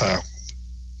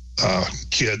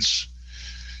kids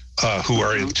who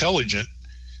are intelligent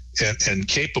and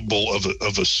capable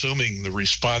of assuming the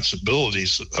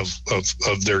responsibilities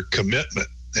of their commitment.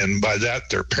 And by that,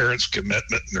 their parents'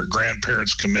 commitment and their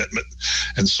grandparents' commitment,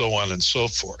 and so on and so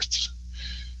forth.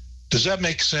 Does that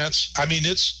make sense? I mean,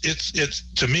 it's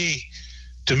to me,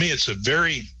 it's a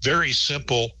very, very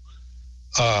simple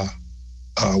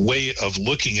way of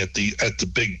looking at the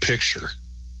big picture.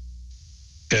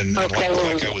 And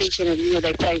okay, speaking of,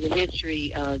 they say the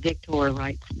history, Victor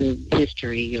writes the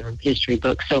history or history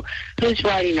books. So who's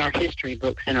writing our history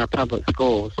books in our public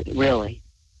schools, really?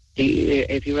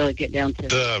 If you really get down to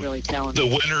really telling the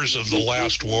winners of the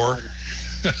last war.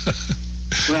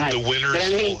 Right. The winners. But I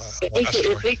mean,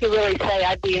 if we could really say,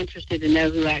 I'd be interested to know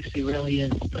who actually really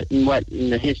is putting what in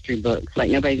the history books. Like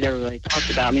nobody's ever really talked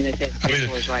about. I mean, they said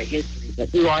Victor's write history, but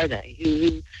who are they?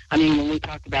 Who? I mean, when we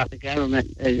talk about the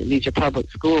government, these are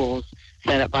public schools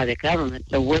set up by the government.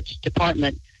 So which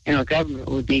department in our government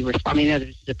would be responsible? I mean,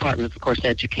 there's the Department of course,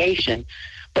 Education.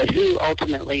 But who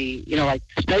ultimately, like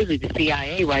supposedly the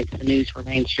CIA writes the news for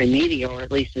mainstream media, or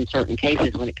at least in certain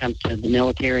cases when it comes to the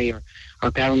military or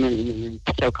government and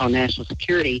so-called national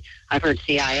security. I've heard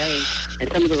CIA, and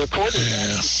some of the reporters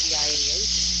at CIA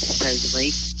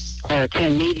supposedly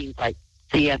attend meetings like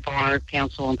CFR,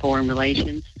 Council on Foreign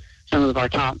Relations. Some of our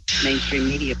top mainstream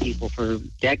media people for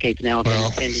decades now have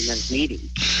been attending those meetings.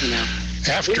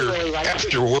 After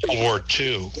World War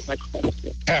II,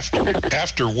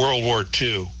 after World War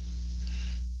II,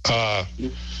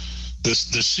 the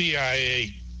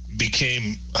CIA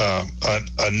became a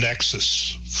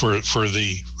nexus for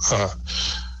the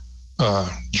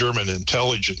German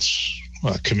intelligence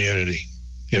community.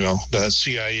 The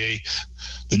CIA,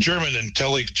 the German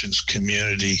intelligence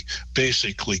community,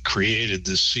 basically created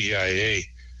the CIA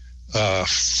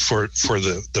for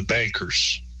the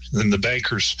bankers. And the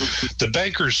bankers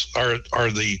are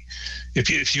the,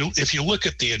 if you look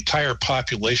at the entire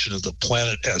population of the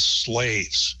planet as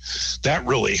slaves, that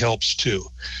really helps too,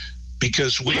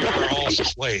 because we are all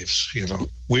slaves.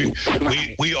 We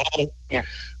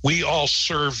all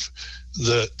serve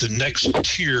the next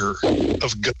tier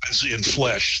of gods in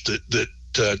flesh that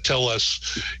tell us,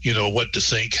 what to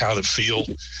think, how to feel,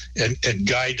 and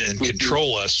guide and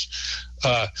control us.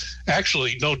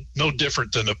 Actually, no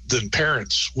different than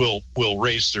parents will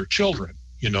raise their children.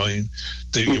 You want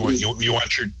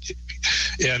your,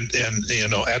 and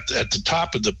at the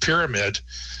top of the pyramid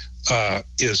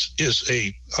is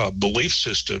a belief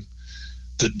system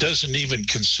that doesn't even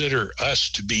consider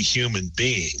us to be human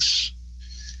beings.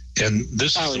 And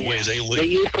this is the way they live. The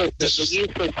useless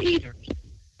eaters.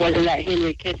 Wasn't that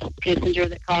Henry Kissinger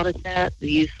that called us that? The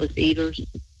useless eaters?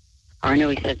 Or I know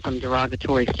he said some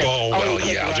derogatory stuff. Oh, well,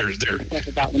 yeah. They're stuff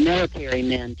about the military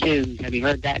men, too. Have you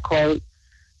heard that quote?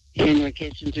 Henry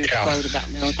Kissinger's quote about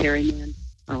military men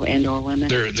or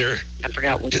women? I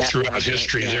forgot what that throughout was.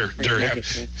 history, there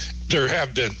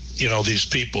have been, these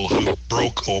people who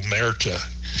broke omerta.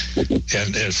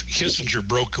 And if Kissinger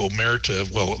broke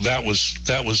omerta, well, that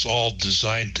was all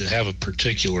designed to have a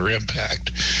particular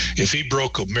impact. If he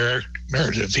broke omerta,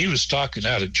 if he was talking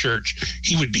out of church,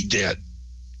 he would be dead,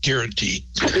 guaranteed.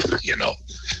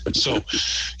 So,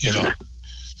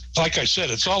 like I said,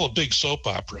 it's all a big soap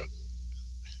opera.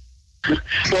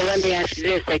 Well, let me ask you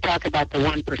this: they talk about the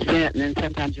 1%, and then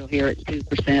sometimes you'll hear it's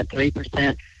 2%,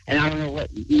 3%. And I don't know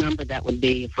what number that would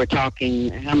be if we're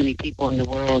talking how many people in the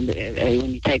world,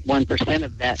 when you take 1%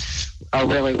 of that, are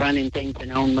really running things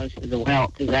and own most of the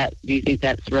wealth. Do you think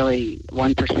that's really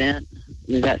 1%?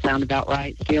 Does that sound about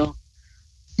right still?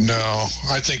 No,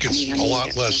 I think it's a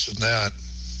lot less than that.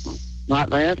 A lot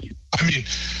less? I mean,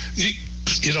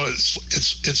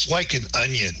 it's like an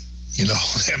onion.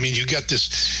 I mean, you got this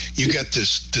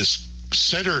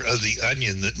center of the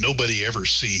onion that nobody ever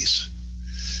sees.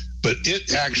 But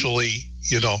it actually,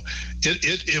 is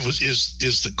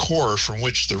the core from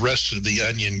which the rest of the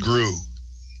onion grew.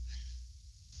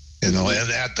 And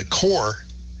at the core,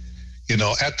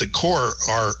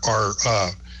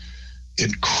 are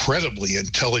incredibly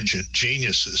intelligent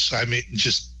geniuses. I mean,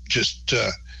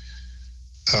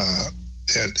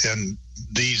 and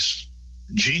these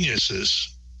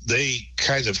geniuses, they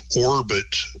kind of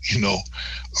orbit,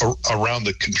 around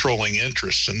the controlling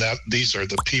interests, and that these are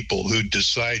the people who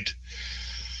decide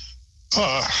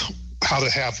how to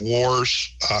have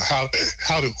wars, how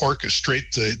to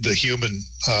orchestrate the human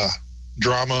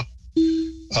drama,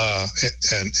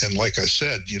 and like I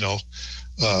said,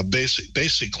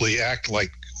 basically act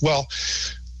like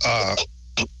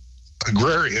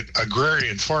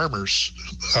agrarian farmers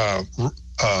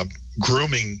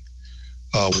grooming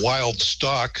wild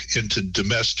stock into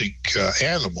domestic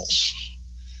animals.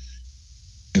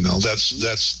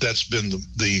 That's been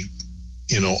the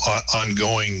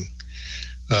ongoing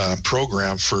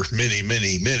program for many,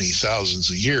 many, many thousands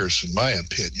of years, in my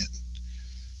opinion.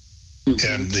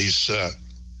 Mm-hmm. And these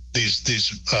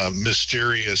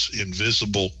mysterious,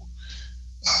 invisible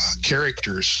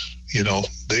characters,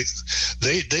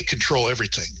 they control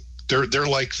everything. They're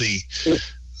like the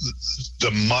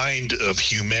mind of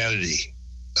humanity,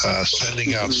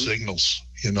 sending out signals,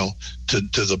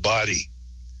 to the body.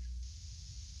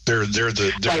 They reminds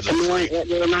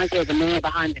me of the man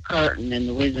behind the curtain in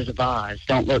The Wizard of Oz.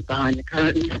 Don't look behind the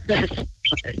curtain.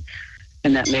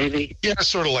 In that movie. Yeah,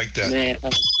 sort of like that. Yeah.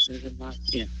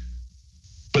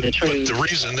 But the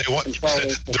reason they want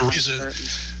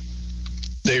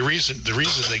the reason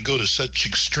they go to such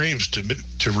extremes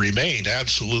to remain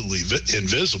absolutely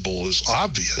invisible is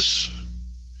obvious.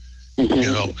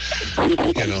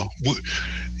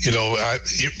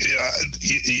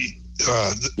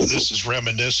 This is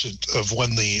reminiscent of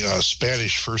when the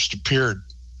Spanish first appeared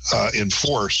in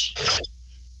force,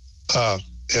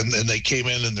 and they came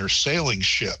in their sailing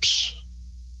ships.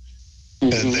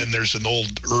 And then there's an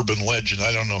old urban legend.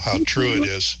 I don't know how true it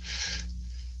is,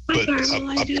 but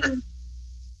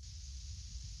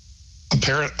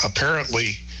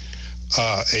apparently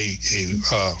a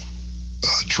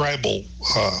tribal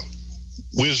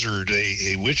wizard,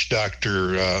 a witch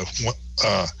doctor,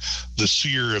 the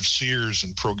seer of seers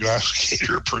and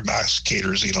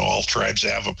prognosticators, all tribes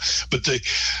have them. But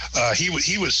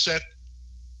he was set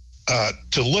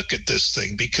to look at this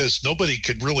thing because nobody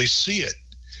could really see it.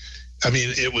 I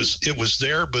mean, it was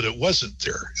there, but it wasn't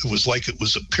there. It was like it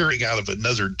was appearing out of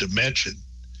another dimension.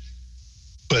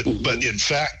 But in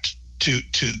fact, to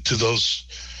those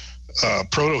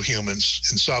proto-humans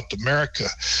in South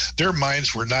America, their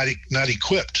minds were not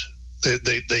equipped.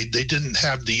 They didn't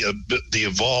have the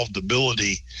evolved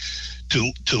ability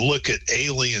to look at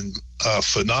alien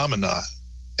phenomena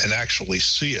and actually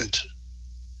see it.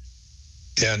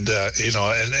 And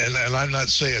and I'm not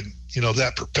saying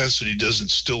that propensity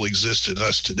doesn't still exist in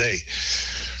us today,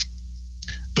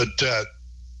 but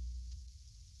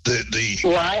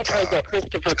I've heard that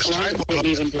Christopher Columbus didn't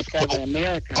even discover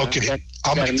America. Okay,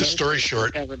 I'll make the story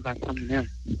short.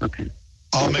 Okay.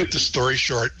 I'll make the story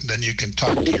short, and then you can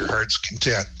talk to your heart's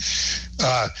content.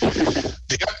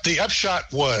 The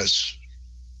upshot was,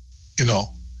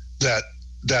 that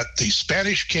the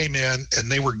Spanish came in and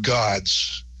they were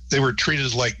gods. They were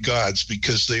treated like gods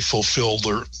because they fulfilled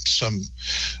some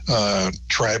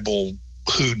tribal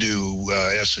hoodoo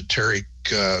esoteric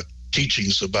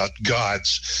teachings about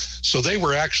gods. So they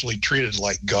were actually treated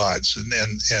like gods. And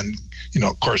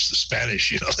of course, the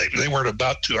Spanish, they weren't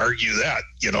about to argue that,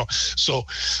 So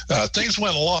things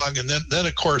went along. And then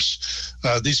of course,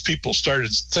 these people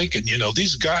started thinking,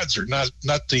 these gods are not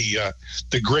the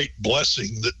great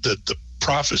blessing that the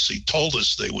prophecy told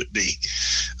us they would be.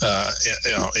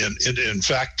 In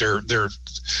fact, the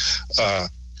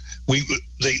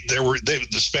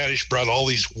Spanish brought all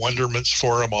these wonderments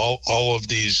for them, all of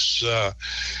these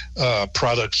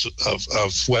products of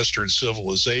Western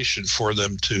civilization for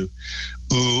them to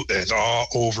ooh and ah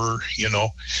over,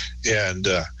 and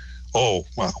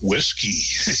whiskey,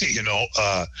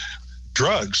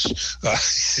 drugs, the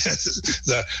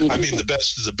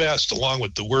best of the best along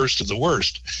with the worst of the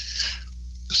worst.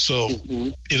 So,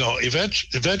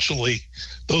 eventually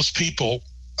those people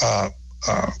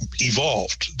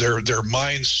evolved. Their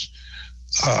minds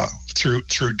through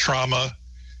trauma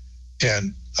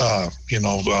and all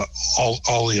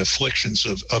the afflictions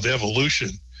of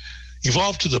evolution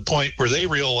evolved to the point where they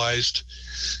realized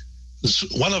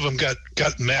one of them got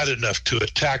mad enough to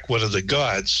attack one of the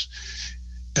gods,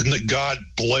 and the god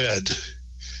bled,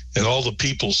 and all the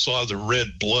people saw the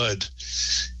red blood.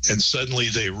 And suddenly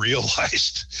they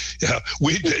realized,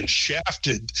 we've been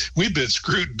shafted, we've been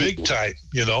screwed big time.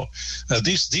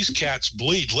 These cats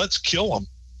bleed. Let's kill them.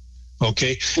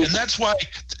 Okay, and that's why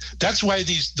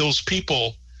those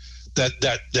people,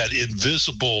 that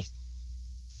invisible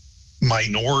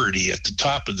minority at the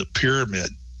top of the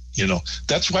pyramid,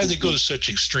 that's why they go to such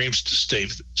extremes to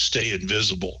stay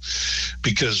invisible,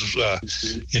 because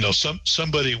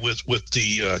somebody with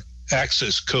the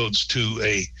access codes to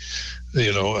a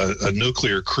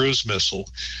nuclear cruise missile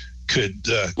could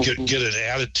get an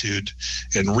attitude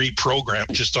and reprogram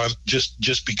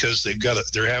just because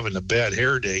they're having a bad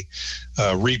hair day,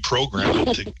 reprogram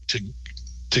it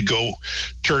to go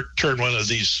turn one of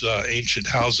these ancient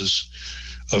houses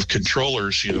of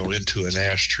controllers, into an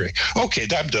ashtray. Okay,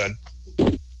 I'm done.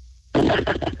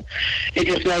 It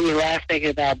just made me laugh thinking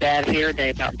about Bad Hair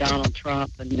Day, about Donald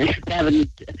Trump and having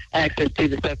access to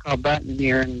the so-called button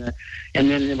here, and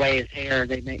then the way his hair,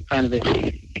 they make fun of his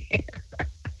hair.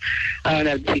 I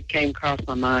don't know, it came across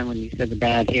my mind when you said the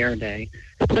Bad Hair Day.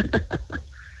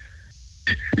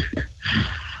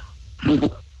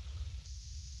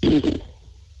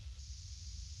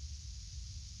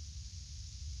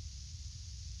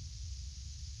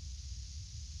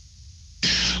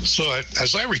 So,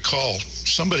 as I recall,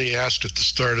 somebody asked at the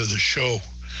start of the show,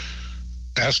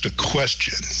 asked a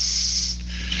question,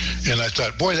 and I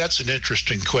thought, boy, that's an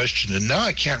interesting question, and now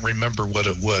I can't remember what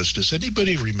it was. Does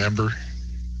anybody remember?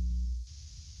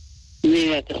 You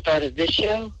mean at the start of this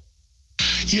show?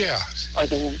 Yeah. Or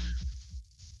the one?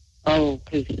 Oh,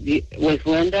 because was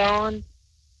Linda on?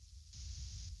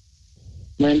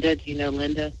 Linda, do you know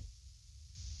Linda?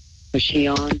 Was she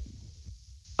on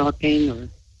talking, or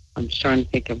I'm just trying to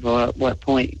think of what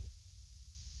point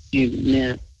you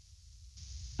meant.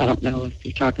 I don't know if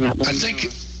you're talking about Linda. I think,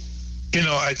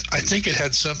 I think it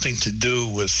had something to do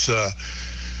with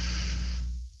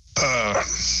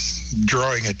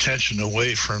drawing attention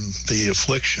away from the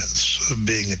afflictions of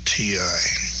being a TI.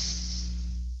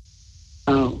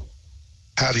 Oh.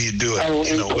 How do you do it? Oh,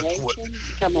 insulation?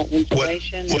 You're talking about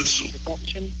insulation and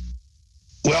protection?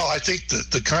 Well, I think that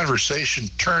the conversation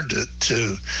turned it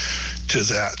to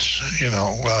that,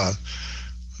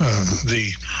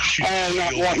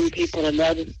 not wanting people to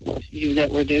notice you that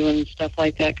we're doing stuff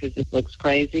like that because it looks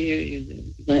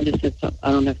crazy. Linda said something.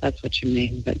 I don't know if that's what you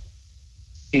mean, but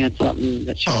you had something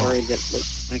that she worried that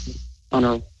looked like on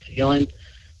her feeling.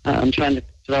 I'm trying to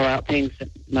throw out things that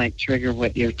might trigger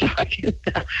what you're talking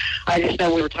about. I just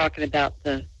know we were talking about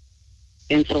the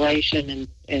insulation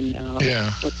and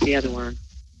what's the other word?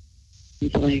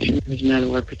 Insulation. There's another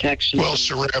word. Protection. Well,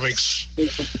 ceramics,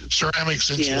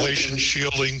 insulation,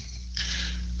 shielding.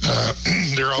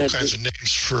 There are all kinds of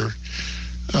names for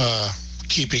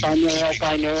keeping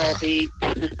binaural beat.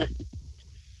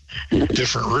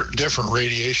 different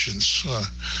radiations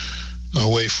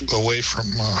away from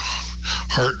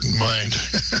heart and mind.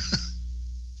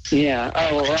 Yeah.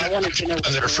 Oh, well, I wanted to know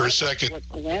for a second what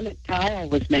ceramic tile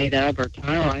was made of, or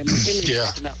tile. I'm assuming you're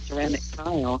talking about ceramic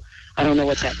tile. I don't know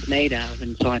what that's made of,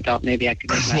 and so I thought maybe I could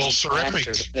make ceramic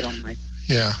to fit on my.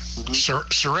 Yeah,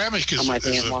 ceramic is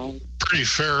a pretty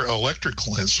fair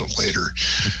electrical insulator,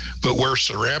 but where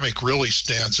ceramic really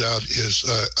stands out is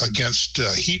against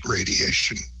heat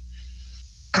radiation.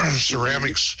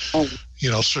 Ceramics,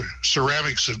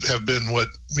 ceramics have been what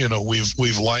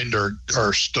we've lined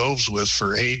our stoves with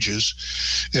for ages,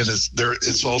 and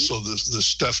it's also the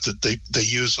stuff that they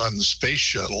use on the space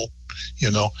shuttle,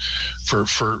 for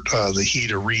the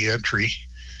heat of re-entry.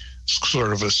 It's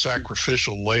sort of a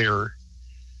sacrificial layer.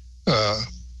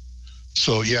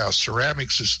 So yeah,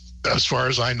 ceramics is, as far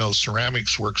as I know,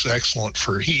 ceramics works excellent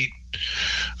for heat.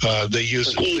 They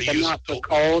use it, not for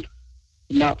cold.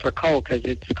 Not for cold, because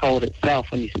it's cold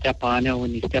itself when you step on. I know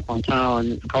when you step on tile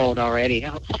and it's cold already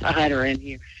outside or in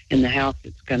here in the house,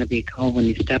 it's going to be cold when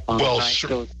you step on. Well,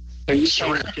 so are you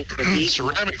saying it's just for heat?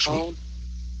 Ceramics, cold?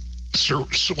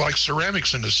 Like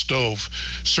ceramics in a stove,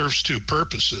 serves two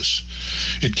purposes.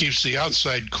 It keeps the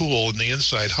outside cool and the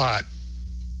inside hot.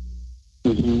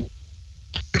 Mm-hmm.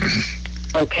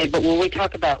 Okay, but when we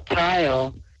talk about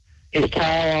tile, is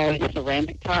tile always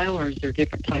ceramic tile, or is there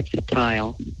different types of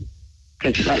tile?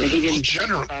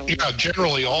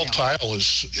 Generally, all tile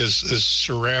is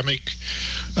ceramic.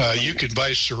 You can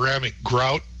buy ceramic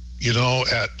grout,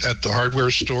 at the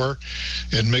hardware store,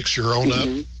 and mix your own up.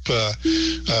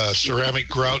 Ceramic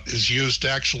grout is used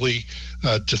actually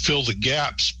to fill the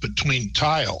gaps between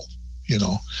tile. That's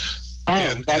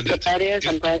what that is.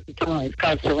 I'm glad you told me. It's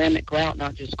called ceramic grout,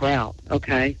 not just grout.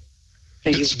 Okay. So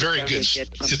it's very good.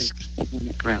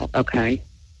 Ceramic grout. Okay.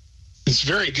 It's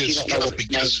very good stuff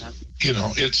because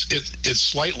it's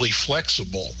slightly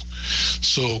flexible.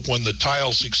 So when the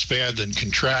tiles expand and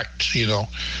contract,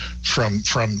 from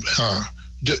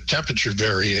temperature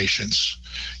variations,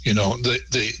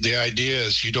 the idea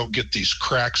is you don't get these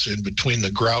cracks in between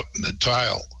the grout and the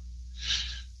tile,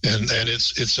 and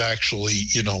it's actually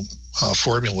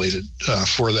formulated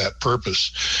for that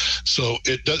purpose. So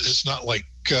it's not like.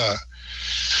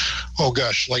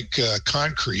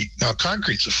 Concrete. Now,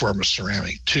 concrete's a form of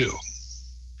ceramic too,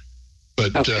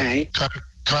 but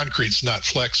concrete's not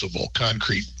flexible.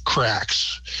 Concrete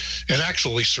cracks, and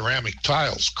actually, ceramic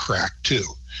tiles crack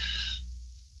too.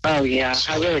 Oh yeah,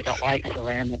 I really don't like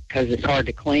ceramic because it's hard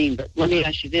to clean. But let me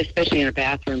ask you this: especially in a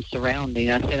bathroom surrounding,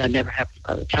 I said I'd never have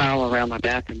a tile around my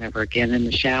bathroom ever again. In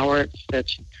the shower, it's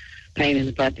such a pain in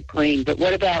the butt to clean. But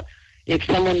what about if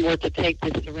someone were to take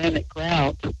this ceramic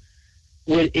grout, does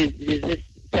this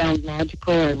sound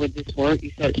logical, or would this work?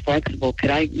 You said it's flexible. Could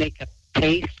I make a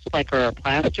paste, like, or a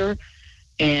plaster?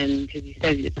 And because you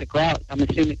said it's a grout, I'm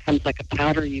assuming it comes like a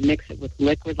powder. You mix it with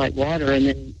liquid like water, and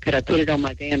then could I put it on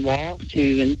my van wall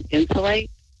to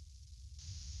insulate?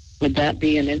 Would that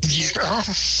be an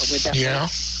insulation? Yeah.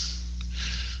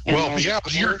 Well, yeah,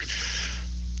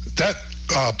 that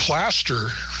plaster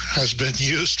has been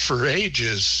used for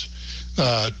ages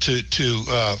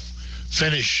to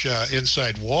finish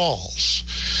inside walls.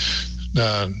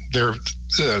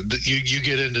 You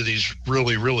get into these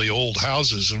really, really old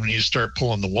houses, and when you start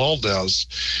pulling the wall down,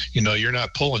 you're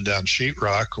not pulling down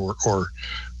sheetrock or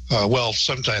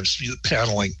sometimes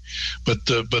paneling, but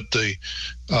the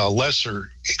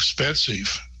lesser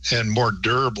expensive and more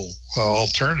durable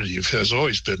alternative has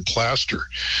always been plaster.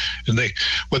 And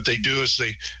what they do is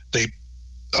you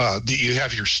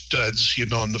have your studs,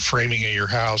 in the framing of your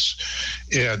house,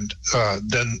 and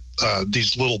then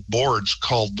these little boards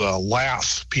called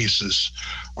lath pieces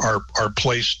are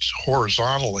placed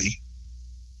horizontally.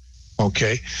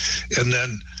 Okay, and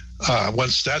then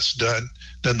once that's done,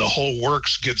 then the whole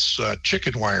works gets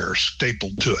chicken wire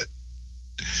stapled to it.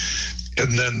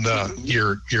 And then it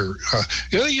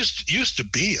used to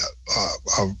be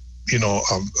a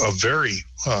very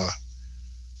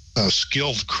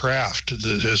skilled craft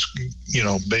that has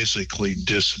basically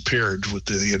disappeared with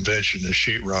the invention of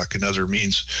sheetrock and other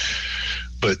means.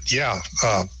 But yeah,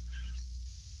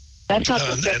 that's not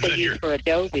the stuff they use for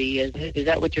Adobe, is it? Is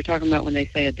that what you're talking about when they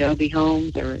say Adobe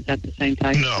homes, or is that the same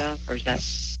type of stuff, or is that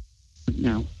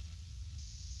no?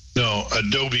 No,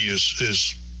 Adobe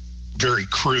is very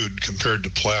crude compared to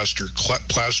plaster.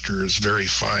 Plaster is very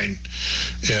fine,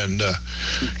 and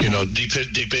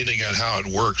depending on how it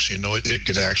works, it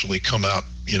could actually come out,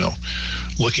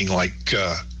 looking like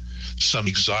some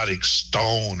exotic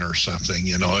stone or something.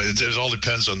 It all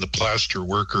depends on the plaster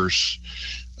worker's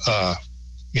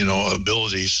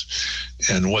abilities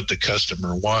and what the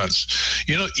customer wants.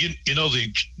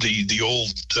 The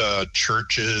old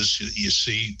churches you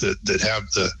see that have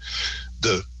the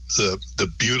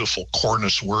beautiful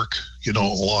cornice work,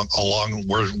 along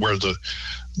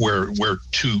where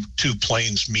two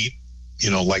planes meet,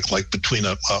 like between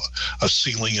a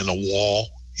ceiling and a wall,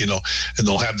 and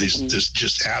they'll have this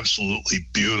just absolutely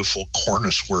beautiful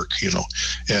cornice work, and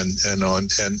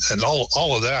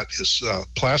all of that is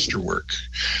plaster work.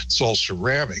 It's all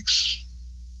ceramics.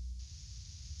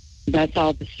 That's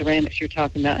all the ceramics you're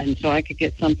talking about. And so I could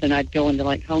get something, I'd go into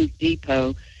like Home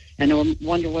Depot, and I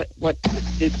wonder what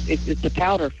it's a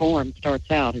powder form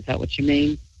starts out. Is that what you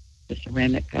mean? The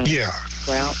ceramic grout? Yeah.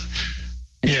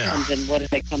 And what do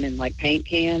they come in, like paint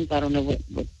cans? I don't know what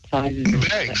sizes.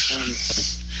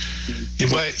 Bags. You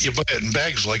buy it in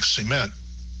bags like cement.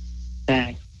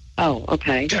 Bag. Oh,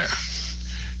 okay. Yeah.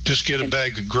 Just get a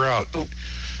bag of grout.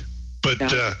 But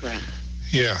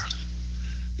yeah.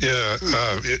 Yeah,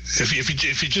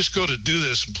 if you just go to do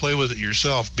this and play with it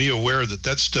yourself, be aware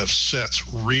that stuff sets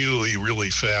really,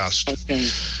 really fast. Okay.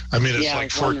 I mean, it's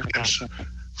like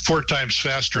four times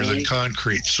faster than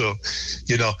concrete. So,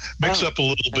 mix up a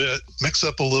little bit,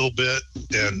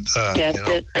 and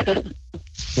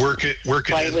work it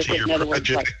into your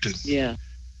project. Yeah.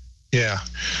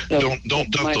 So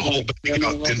don't dump the whole bag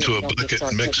out into a bucket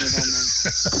and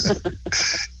mix it.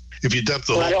 If you dump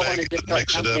the whole bag and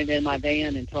mix it up, it in my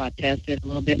van until I test it a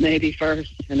little bit, maybe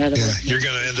first. In other words, you're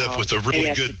going to end up with a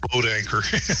really good boat anchor.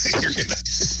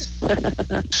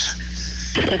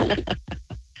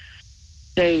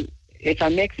 So if I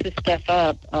mix this stuff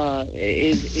up,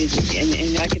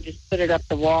 and I could just put it up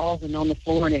the walls and on the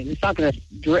floor, and it's not going to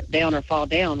drip down or fall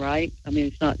down, right? I mean,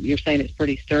 it's not. You're saying it's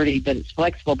pretty sturdy, but it's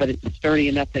flexible, but it's sturdy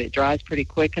enough that it dries pretty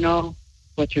quick and all.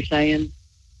 What you're saying?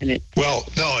 Well,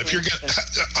 no. If you're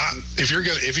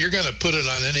gonna put it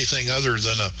on anything other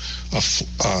than a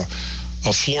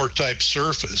floor type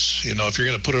surface, if you're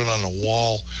gonna put it on a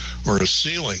wall or a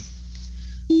ceiling,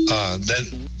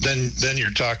 then you're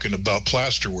talking about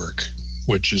plaster work,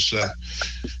 which is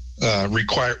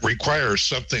requires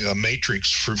something, a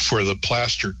matrix for the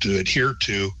plaster to adhere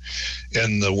to,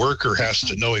 and the worker has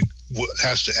to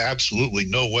absolutely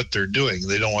know what they're doing.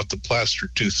 They don't want the plaster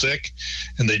too thick,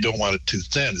 and they don't want it too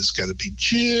thin. It's got to be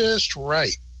just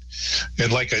right.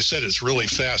 And like I said, it's really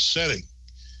fast setting.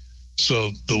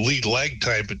 So the lead lag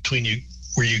time between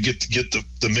where you get to get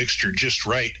the mixture just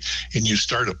right and you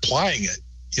start applying it,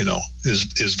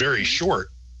 is very short.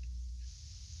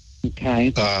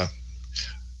 Okay.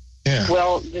 Yeah.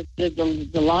 Well,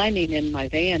 the lining in my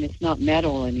van, it's not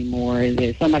metal anymore.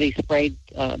 Somebody sprayed,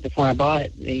 before I bought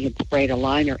it, they had sprayed a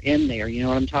liner in there. You know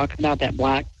what I'm talking about? That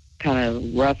black kind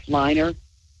of rough liner.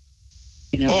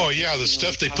 You know, oh yeah, the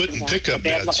stuff they put in pickup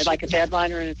beds, like a bed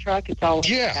liner in a truck. It's all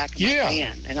in the back of my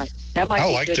van, and that might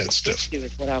be like good that stuff. Too,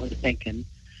 is what I was thinking.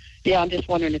 Yeah, I'm just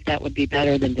wondering if that would be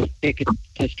better than to stick it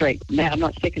to straight metal. I'm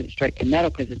not sticking it straight to metal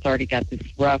because it's already got this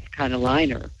rough kind of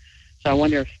liner. So I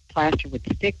wonder if plaster would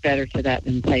stick better to that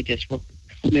than say just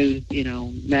smooth,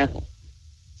 metal.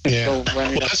 Yeah, go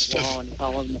run it up the stuff, wall and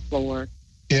fall on the floor.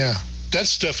 Yeah, that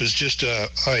stuff is just a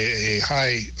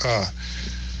high.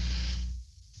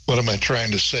 What am I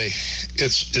trying to say?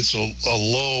 It's a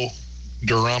low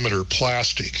durometer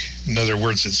plastic. In other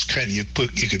words, it's kind of you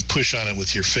could push on it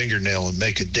with your fingernail and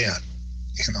make a dent.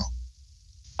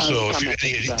 So if you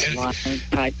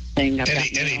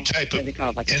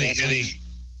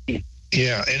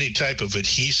any type of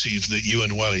adhesive that you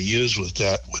would want to use with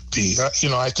that would be,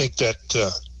 I think that.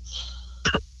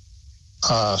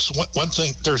 So one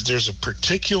thing, there's a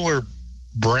particular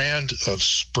brand of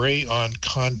spray-on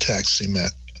contact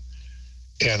cement.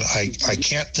 And I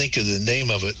can't think of the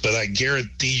name of it, but I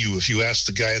guarantee you, if you ask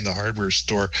the guy in the hardware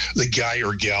store, the guy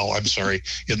or gal, I'm sorry,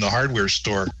 in the hardware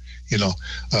store,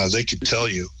 they could tell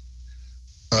you.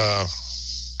 A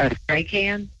spray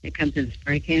can? It comes in a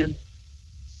spray can?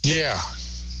 Yeah.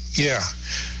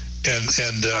 And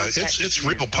it's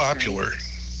real popular.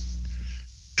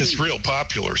 It's real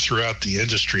popular throughout the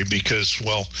industry because,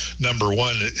 well, number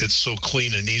one, it's so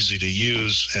clean and easy to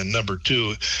use, and number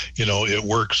two, it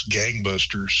works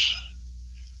gangbusters.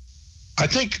 I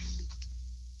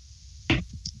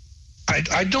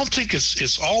don't think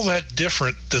it's all that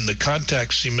different than the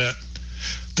contact cement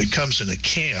that comes in a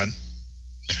can,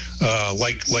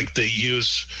 like they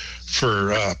use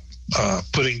for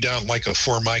putting down like a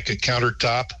Formica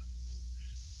countertop.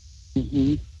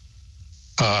 Mm-hmm.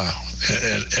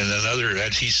 And other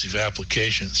adhesive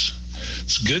applications.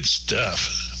 It's good stuff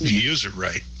if you use it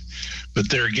right. But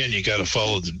there again, you got to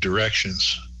follow the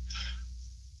directions.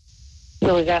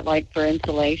 So is that like for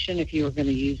insulation, if you were going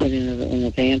to use it in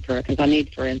a van because I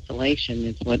need for insulation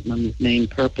is what my main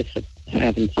purpose of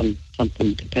having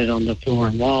something to put on the floor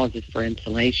and walls is for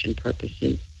insulation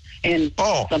purposes. And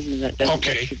something that doesn't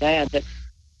look too bad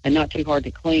and not too hard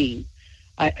to clean.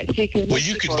 I think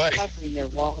you could buy covering their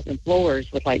walls and floors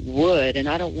with like wood, and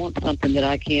I don't want something that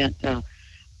I can't.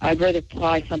 I'd rather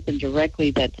apply something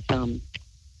directly that's.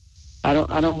 I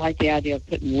don't like the idea of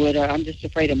putting wood. I'm just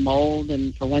afraid of mold,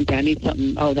 and for one thing, I need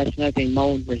something. Oh, that's another thing,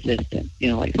 mold resistant.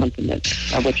 Like something that,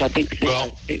 which I think.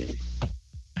 Well,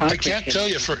 I can't tell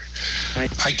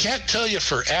you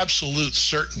for absolute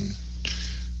certain,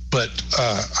 but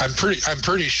I'm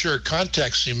pretty sure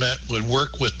contact cement would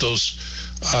work with those.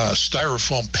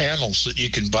 Styrofoam panels that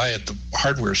you can buy at the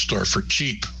hardware store for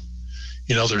cheap.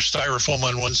 They're styrofoam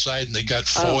on one side and they got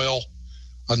foil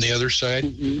on the other side.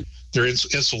 Mm-hmm. They're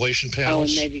insulation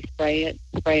panels. And maybe spray it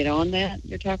on that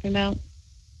you're talking about?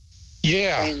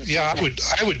 Yeah.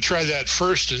 I would try that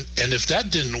first, and if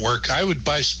that didn't work, I would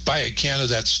buy a can of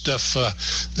that stuff.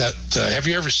 Have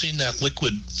you ever seen that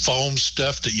liquid foam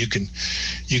stuff that you can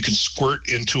squirt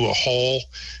into a hole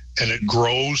and it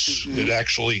grows? Mm-hmm. It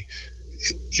actually.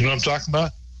 You know what I'm talking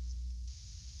about?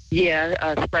 Yeah,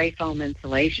 spray foam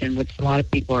insulation, which a lot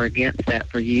of people are against that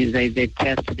for use. They've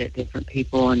tested it, different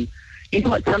people, and you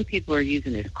know what some people are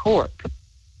using is cork.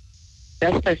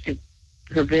 That's supposed to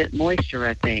prevent moisture,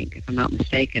 I think, if I'm not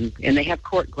mistaken. And they have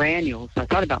cork granules. So I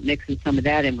thought about mixing some of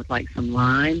that in with like some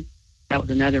lime. That was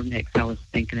another mix I was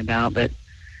thinking about, but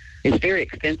it's very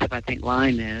expensive, I think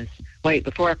lime is. Wait,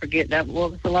 before I forget that, what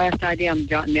was the last idea? I'm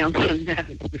jotting down some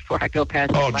notes before I go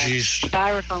past. Oh, geez.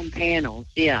 Styrofoam panels,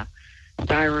 yeah.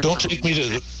 Styrofoam. Don't take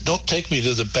me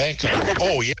to the bank.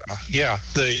 Oh yeah.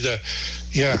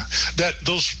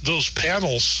 Those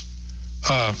panels.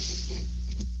 Kind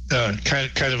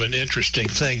of an interesting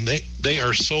thing. They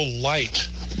are so light,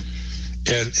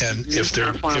 and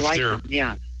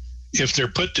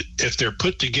if they're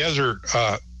put together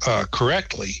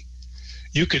correctly,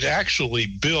 you could actually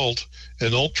build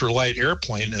an ultralight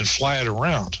airplane and fly it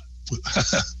around.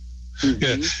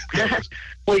 Mm-hmm. Yeah.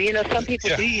 Well, some people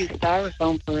do use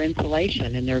styrofoam for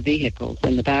insulation in their vehicles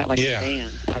in the back, like the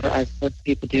vans. I've heard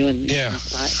people doing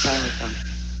styrofoam.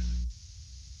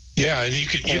 Yeah, and you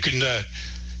can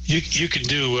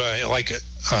do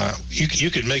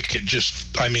you can make it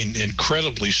just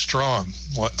incredibly strong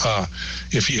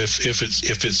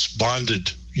if it's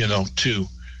bonded to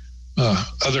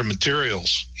other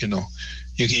materials.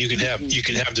 You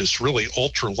can have this really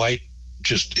ultralight,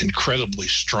 just incredibly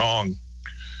strong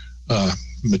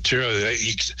material.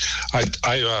 I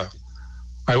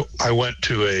went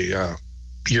to a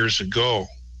years ago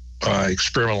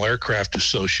Experimental Aircraft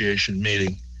Association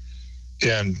meeting,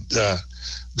 and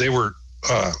they were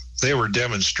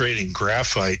demonstrating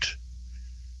graphite,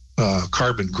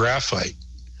 carbon graphite,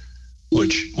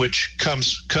 which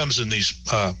comes in these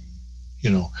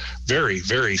very,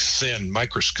 very thin,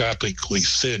 microscopically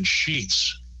thin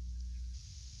sheets,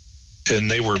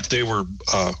 and they were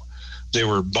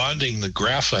bonding the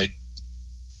graphite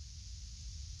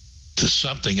to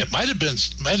something. It might have been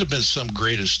some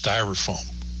grade of styrofoam,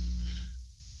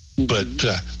 but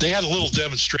they had a little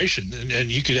demonstration, and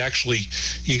you could actually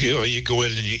you go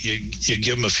in and you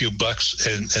give them a few bucks,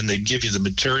 and they'd give you the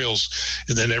materials,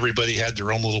 and then everybody had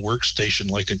their own little workstation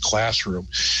like a classroom,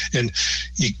 and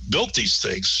you built these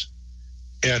things,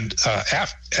 and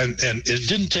it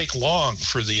didn't take long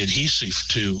for the adhesive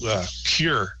to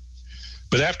cure,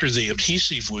 but after the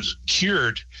adhesive was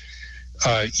cured,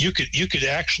 you could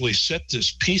actually set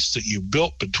this piece that you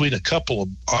built on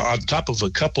top of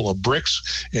a couple of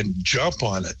bricks and jump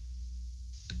on it.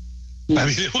 I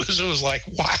mean, it was like,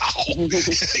 wow.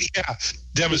 Yeah,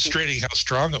 demonstrating how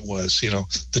strong it was,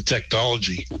 the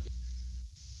technology.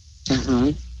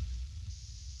 Mm-hmm.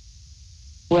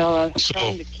 Well, I was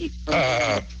trying to keep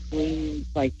glue,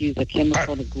 like use a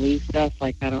chemical to glue stuff.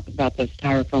 Like about those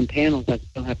styrofoam panels, I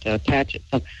still have to attach it.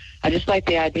 So I just like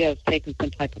the idea of taking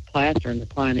some type of plaster and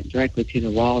applying it directly to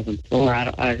the walls and floor.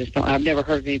 I've never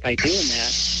heard of anybody doing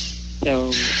that.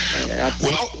 So I've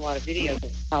watched a lot of videos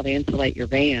of how to insulate your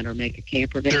van or make a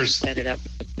camper van and set it up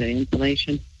with the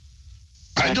insulation.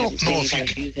 I don't know if you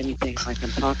can use anything like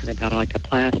I'm talking about, like a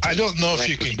plastic. I don't know if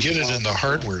you can get it in the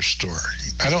hardware store.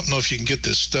 I don't know if you can get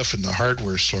this stuff in the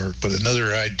hardware store, but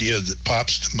another idea that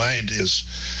pops to mind is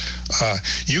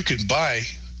you can buy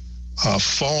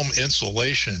foam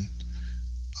insulation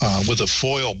with a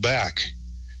foil back,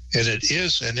 and it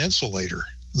is an insulator.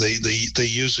 They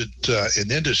use it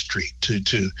in industry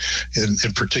in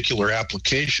particular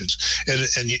applications, and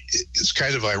it's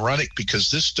kind of ironic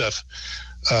because this stuff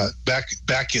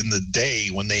back in the day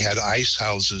when they had ice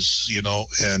houses,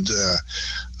 and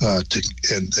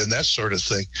that sort of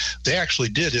thing, they actually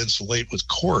did insulate with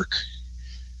cork.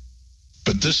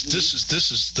 But this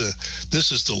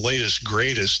is the latest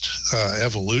greatest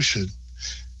evolution,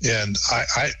 and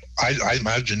I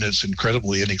imagine it's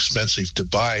incredibly inexpensive to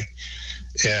buy,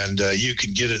 and you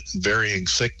can get it in varying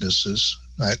thicknesses.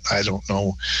 I don't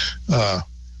know, how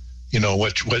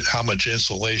much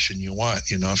insulation you want.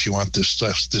 If you want this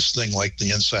thing like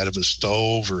the inside of a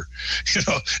stove, or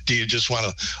do you just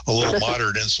want a little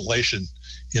moderate insulation,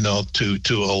 to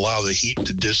allow the heat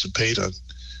to dissipate on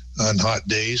hot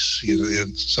days.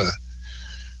 It's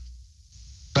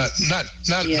not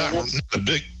a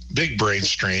big brain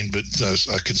strain, but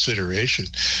a consideration.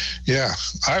 Yeah,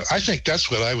 I think that's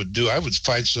what I would do. I would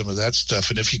find some of that stuff,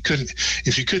 and if you couldn't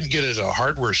get it at a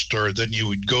hardware store, then you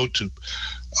would go to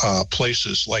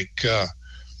places like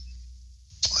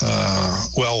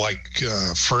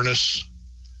furnace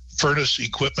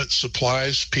equipment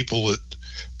supplies, people that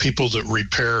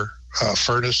repair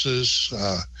furnaces.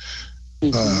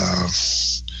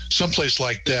 Someplace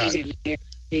like that.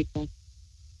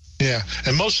 Yeah,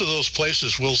 and most of those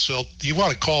places will sell. You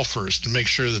want to call first and make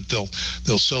sure that they'll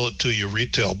sell it to you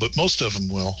retail, but most of them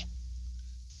will.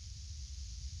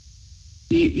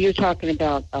 You're talking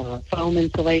about foam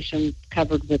insulation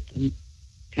covered with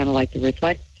kind of like the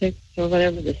reflective or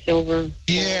whatever, the silver.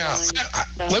 Yeah,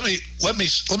 let me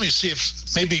see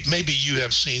if maybe you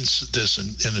have seen this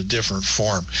in a different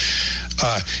form.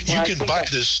 You can buy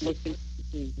this.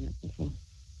 You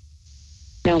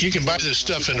can buy this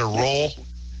stuff in a roll.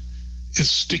 It's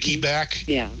sticky back.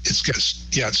 Yeah.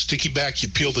 It's sticky back. You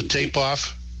peel the tape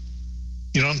off.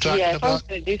 You know what I'm talking about? Yeah, if I was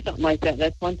going to do something like that,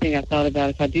 that's one thing I thought about.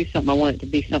 If I do something, I want it to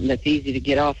be something that's easy to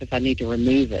get off if I need to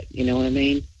remove it. You know what I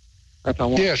mean? Or if I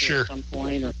want to at some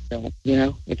point, or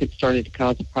if it started to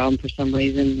cause a problem for some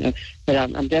reason. But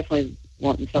I'm definitely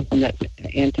wanting something that's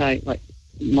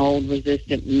mold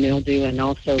resistant, mildew, and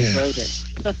also rodent.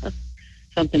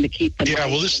 Something to keep them. Yeah,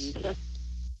 well, this.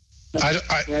 I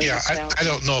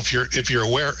don't know if you're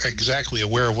exactly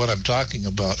aware of what I'm talking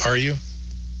about. Are you?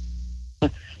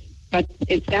 But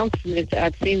it sounds.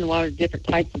 I've seen a lot of different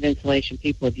types of insulation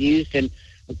people have used, and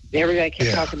everybody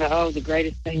kept talking about, the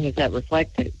greatest thing is that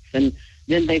reflective, and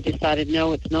then they decided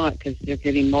no, it's not, because they're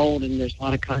getting mold and there's a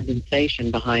lot of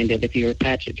condensation behind it if you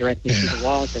attach it directly to the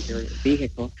walls of your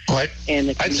vehicle. Well, I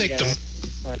think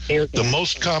the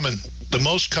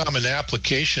most common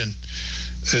application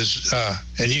is,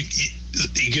 and you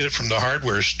get it from the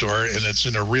hardware store, and it's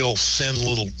in a real thin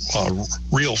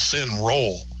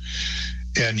roll,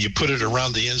 and you put it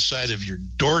around the inside of your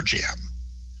door jamb,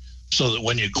 so that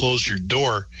when you close your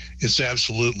door, it's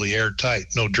absolutely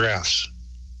airtight, no drafts.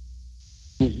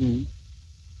 Mm-hmm.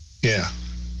 Yeah.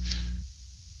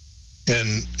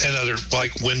 And other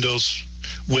like Windows,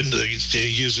 they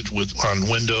use it on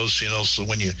Windows, so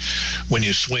when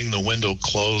you swing the window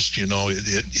closed, you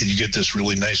get this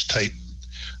really nice tight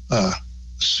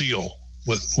seal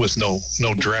with no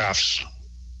drafts.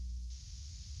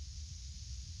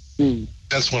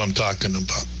 That's what I'm talking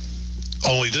about.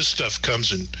 Only this stuff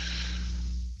comes in.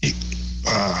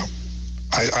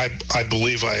 I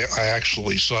believe I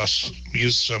actually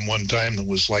used some one time that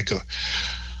was like a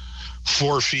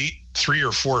 3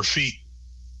 or 4 feet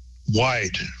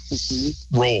wide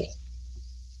roll.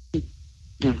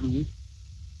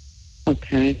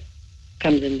 Okay.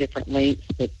 Comes in different lengths,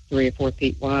 but 3 or 4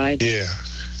 feet wide. Yeah.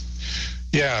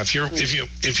 If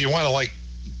you want to like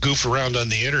goof around on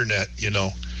the internet, you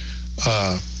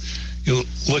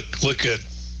look at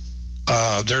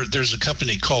there's a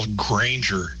company called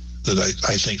Granger that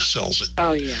I think sells it.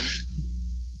 Oh yeah.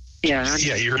 Yeah.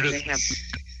 You heard it?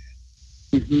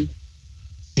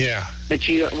 Yeah. But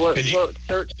what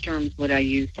search terms would I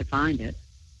use to find it?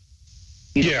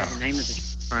 You don't know the name of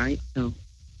it, right? So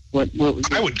what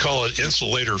would I would call it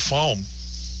insulator foam.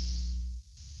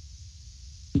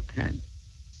 Okay.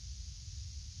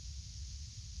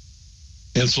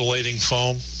 Insulating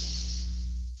foam.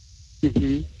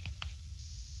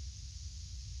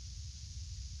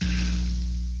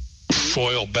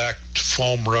 Foil backed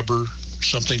foam rubber,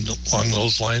 something along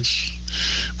those lines,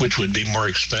 which would be more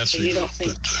expensive. So you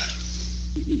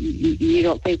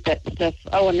don't think that stuff?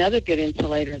 Oh, another good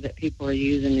insulator that people are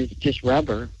using is just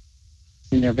rubber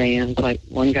in their vans. Like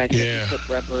one guy said he put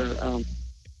rubber.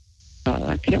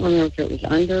 I can't remember if it was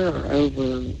under or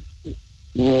over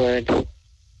wood. It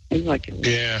seems like it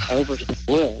was over some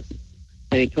wood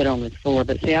that he put on his floor.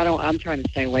 But see, I'm trying to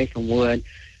stay away from wood.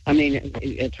 I mean,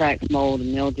 it attracts mold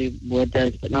and mildew, wood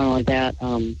does, but not only that,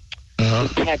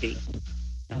 it's heavy.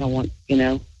 I don't want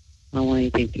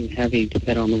anything too heavy to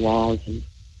fit on the walls and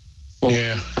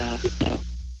stuff. So.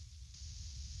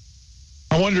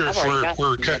 I wonder if I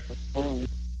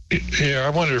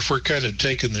wonder if we're kind of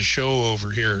taking the show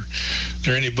over here. Is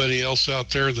there anybody else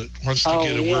out there that wants to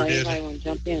get a word in? Anybody want to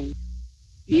jump in?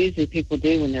 Usually people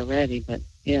do when they're ready, but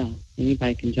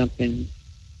anybody can jump in.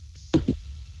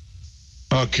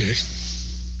 Okay.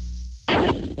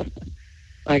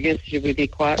 I guess, should we be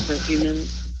quiet for a few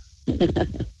minutes?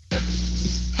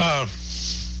 Well,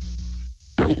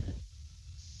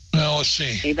 let's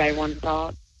see. Anybody want to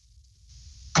talk?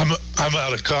 I'm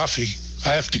out of coffee.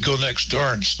 I have to go next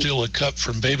door and steal a cup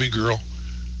from baby girl,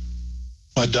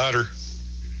 my daughter.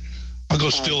 I'll go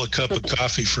steal a cup of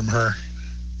coffee from her.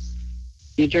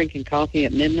 You drinking coffee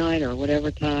at midnight or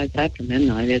whatever time? It's after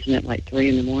midnight, isn't it? Like 3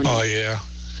 in the morning? Oh, yeah.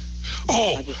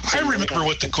 Oh, I remember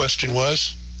what the question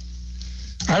was.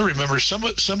 I remember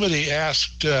somebody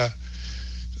asked,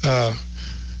 what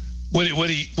do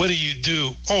you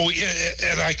do? Oh, yeah,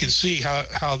 and I can see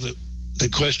how the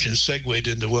question segued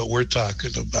into what we're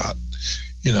talking about.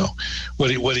 What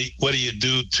do you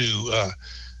do to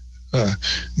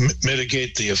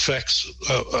mitigate the effects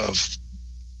of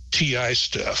TI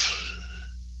stuff?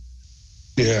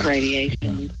 Yeah,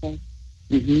 radiation.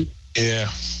 Yeah,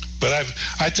 but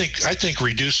I think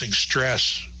reducing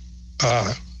stress,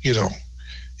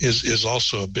 is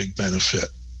also a big benefit,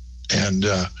 and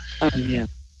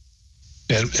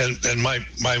and my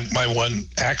one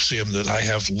axiom that I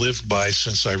have lived by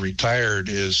since I retired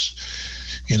is,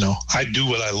 I do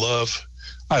what I love.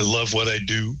 I love what I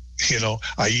do.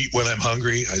 I eat when I'm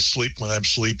hungry. I sleep when I'm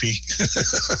sleepy.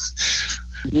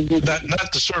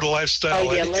 Not the sort of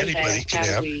lifestyle anybody can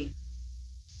have.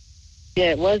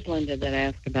 It was Linda that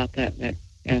asked about that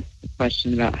asked the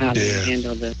question about how to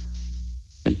handle the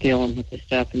dealing with the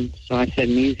stuff. And so I said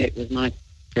music was my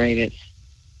greatest,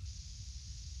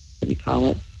 what do you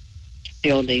call it,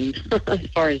 shielding. As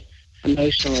far as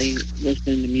emotionally,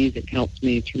 listening to music helps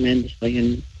me tremendously.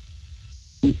 And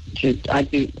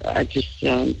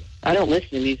I don't listen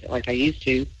to music like I used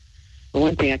to. For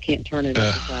one thing, I can't turn it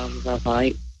up as loud as I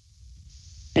like.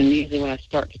 And usually when I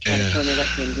start to try to turn it up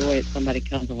to enjoy it, somebody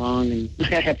comes along and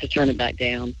I have to turn it back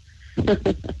down.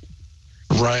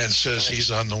 Ryan says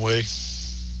he's on the way.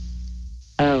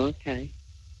 Oh, okay.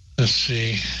 Let's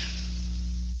see.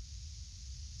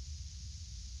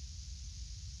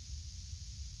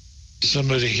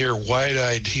 Somebody here,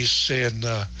 wide-eyed, he's saying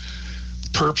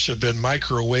perps have been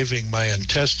microwaving my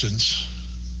intestines.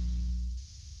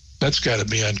 That's got to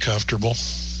be uncomfortable.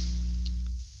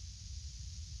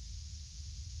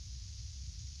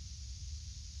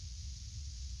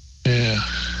 Yeah.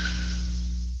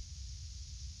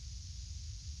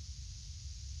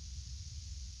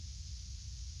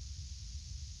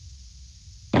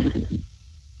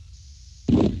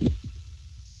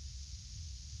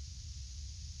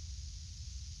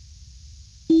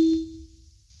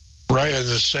 Brian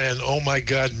is saying, "Oh my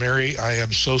God, Mary, I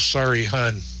am so sorry,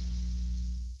 hun."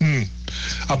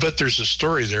 I'll bet there's a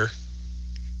story there.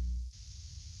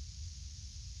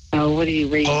 Oh, what do you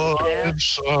read? Oh, I'm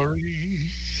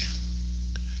sorry.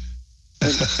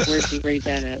 Where'd you read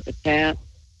that at? The chat?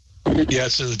 Yeah,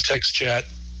 it's in the text chat.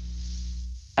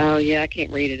 Oh, yeah, I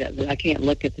can't read it. I can't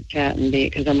look at the chat and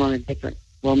because I'm on a different.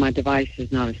 Well, my device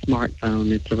is not a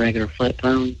smartphone; it's a regular flip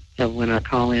phone. So when I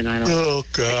call in, I don't. Oh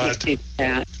God! I can't see the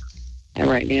chat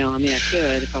right now. I mean, I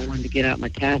could if I wanted to get out my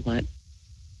tablet.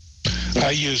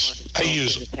 I use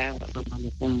the tablet on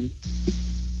the phone.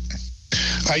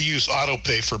 I use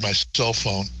autopay for my cell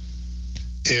phone,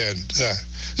 and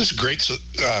this is great.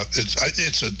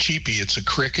 It's a cheapie. It's a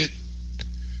Cricket,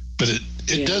 but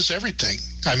it does everything.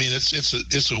 I mean,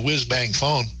 it's a whiz bang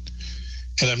phone,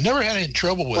 and I've never had any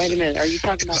trouble with it. Wait a minute, are you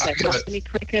talking about that company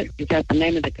Cricket? Is that the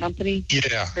name of the company?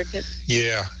 Yeah. Cricket.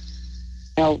 Yeah.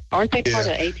 Now, aren't they part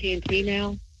of AT&T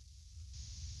now?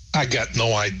 I got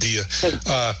no idea.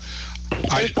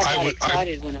 I got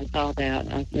excited when I saw that.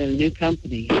 I said, a new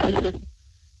company.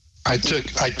 I took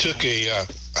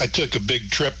a big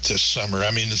trip this summer.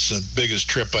 I mean, it's the biggest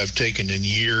trip I've taken in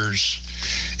years,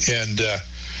 and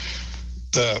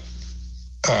the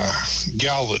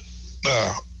gal that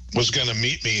was going to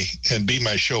meet me and be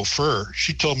my chauffeur,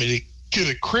 she told me to get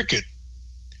a Cricket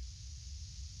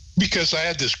because I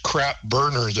had this crap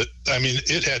burner that,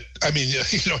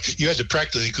 you had to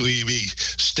practically be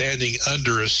standing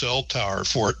under a cell tower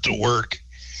for it to work.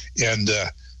 And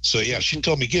so, yeah, she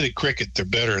told me, get a Cricket, they're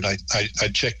better. And I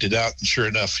checked it out, and sure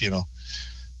enough,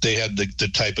 they had the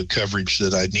type of coverage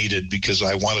that I needed because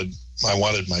I wanted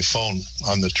my phone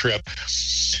on the trip.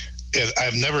 And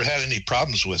I've never had any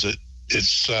problems with it.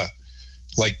 It's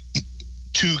like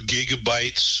 2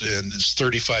 gigabytes, and it's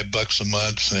 $35 a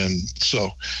month, and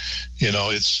so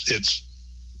it's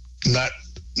not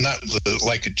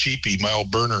like a cheapie. My old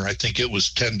burner, I think it was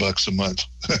 $10 a month,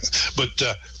 but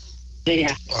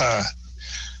yeah.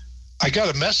 I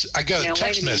got a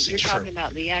text message. You're talking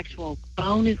about the actual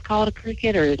phone is called a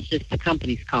Cricket, or it's just the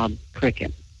company's called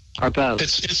Cricket, or both?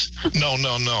 It's no.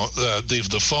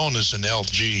 The phone is an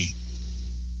LG.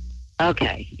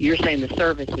 Okay, you're saying the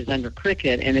service is under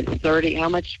Cricket, and it's 30. How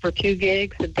much for 2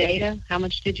 gigs of data? How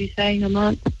much did you say a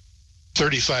month?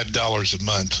 $35 a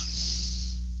month.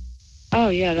 Oh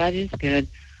yeah, that is good.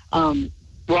 Well,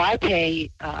 I pay.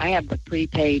 I have the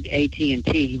prepaid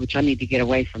AT&T, which I need to get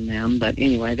away from them. But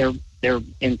anyway, they're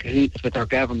in cahoots with our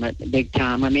government big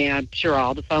time. I mean, I'm sure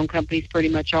all the phone companies pretty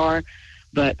much are,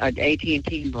 but AT&T and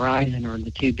Verizon are the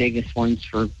 2 biggest ones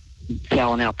for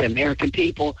selling out the American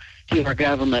people to our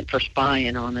government for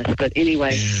spying on us. But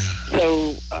anyway,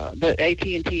 so but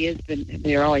AT&T has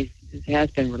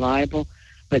been reliable.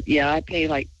 But yeah, I pay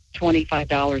like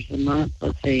 $25 a month.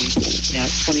 Let's see, yeah,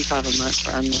 $25 a month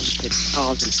for unlimited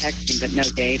calls and texting, but no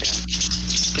data.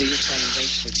 So you're saying they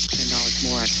should $10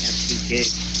 more. I can have 2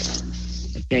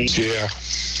 gigs of data. Yeah.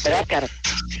 But I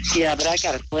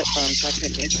got a flip phone, so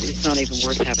it's not even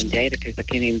worth having data because I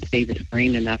can't even see the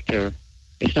screen enough to.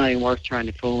 It's not even worth trying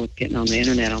to fool with getting on the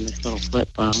internet on this little flip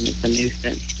phone. It's a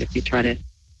nuisance if you try to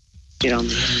get on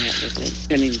the internet with it.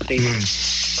 Couldn't even see the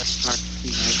so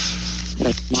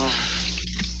small.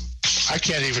 I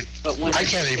can't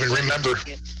even remember.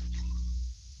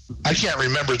 I can't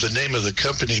remember the name of the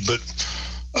company, but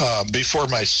before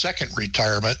my second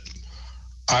retirement,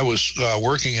 I was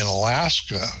working in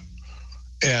Alaska,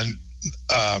 and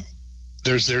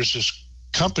there's this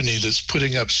company that's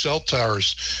putting up cell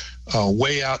towers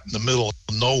way out in the middle of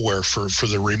nowhere for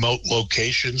the remote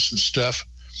locations and stuff.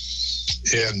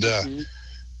 And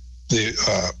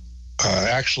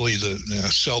actually the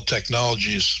cell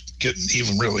technology is getting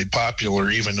even really popular,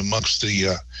 even amongst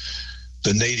the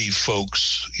native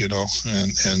folks, and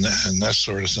that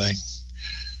sort of thing.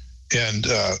 And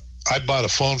I bought a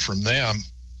phone from them,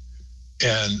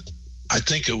 and I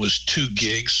think it was 2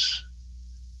 gigs,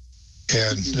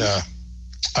 and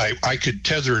I could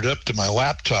tether it up to my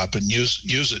laptop and use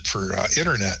it for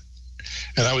internet.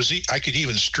 And I could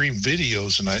even stream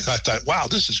videos, and I thought, wow,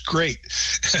 this is great.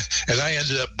 And I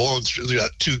ended up blowing through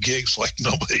that 2 gigs like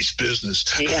nobody's business.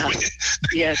 Yeah.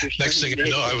 Next thing I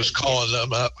know, I was calling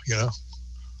them up,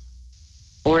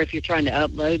 Or if you're trying to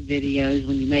upload videos,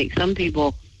 when you make, some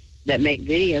people that make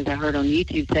videos, I heard on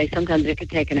YouTube say sometimes it could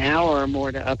take an hour or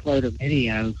more to upload a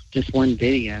video, just one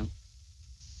video.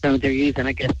 So they're using,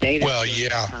 I guess, data. Well,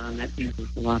 yeah. That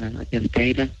uses a lot of, I guess,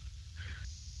 data.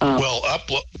 Well,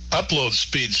 upload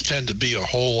speeds tend to be a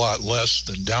whole lot less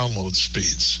than download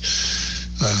speeds.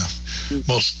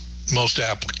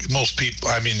 Most people,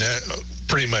 I mean,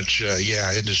 pretty much,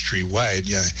 industry wide.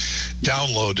 Yeah,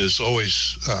 download is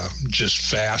always just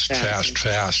fast, and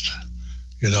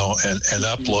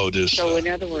upload is. So, in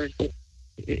other words,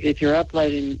 if you're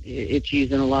uploading, it's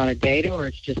using a lot of data, or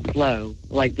it's just slow.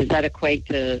 Like, does that equate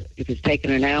to if it's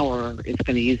taking an hour, it's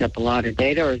going to use up a lot of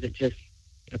data, or is it just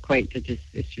equate to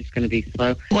it's just going to be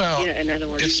slow? Well, in other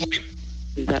words,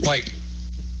 it's like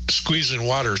squeezing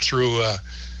water through a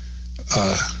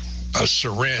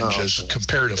syringe as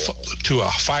compared to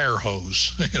a fire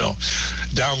hose.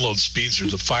 Download speeds are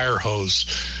the fire hose,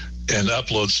 and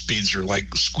upload speeds are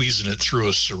like squeezing it through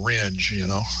a syringe.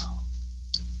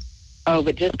 Oh,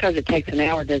 but just because it takes an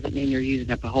hour doesn't mean you're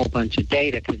using up a whole bunch of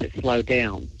data because it's slowed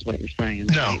down, is what you're saying.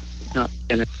 No. Right? It's not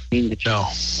going to mean that No.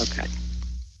 Okay.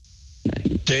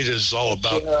 Data is all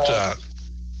about...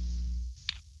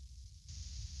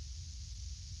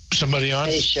 somebody on?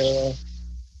 Hey, Cheryl.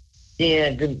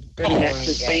 Yeah, good morning,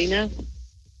 Christina?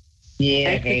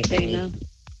 Yeah, hey, Christina.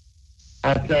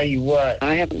 I'll tell you what.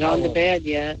 I haven't gone to bed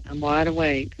yet. I'm wide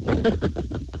awake.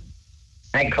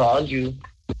 I called you.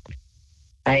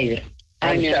 I'm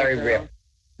sorry, Rip.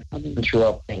 I'm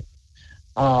interrupting.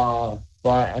 But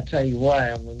I'll tell you what,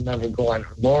 I will never go on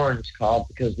Lauren's call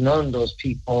because none of those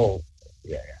people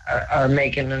are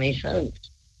making any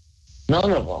sense.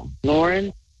 None of them.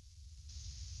 Lauren,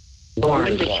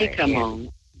 when did she come on?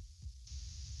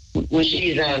 When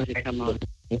she's on,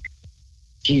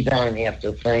 she's on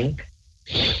after Frank.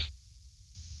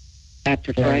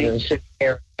 After Frank?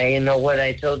 You know what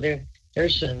I told her? They're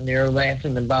sitting there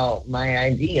laughing about my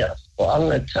ideas. Well, I'm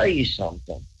going to tell you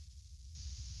something.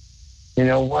 You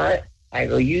know what? I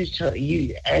go,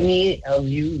 any of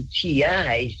you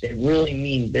TIs that really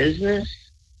mean business,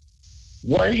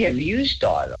 what have you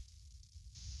started?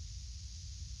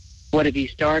 What have you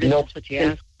started? That's what you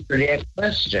asked? For that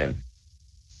question.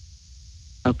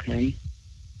 Okay.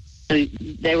 So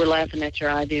they were laughing at your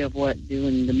idea of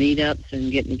doing the meetups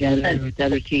and getting together with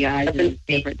other TIs in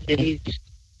different cities?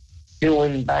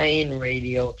 Buying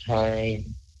radio time,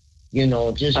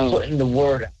 just putting the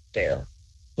word out there.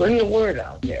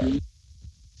 Mm-hmm.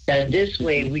 And this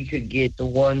way we could get the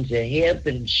ones that have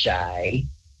been shy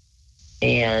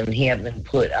and haven't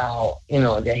put out,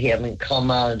 that haven't come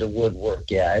out of the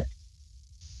woodwork yet,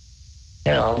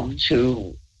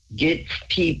 to get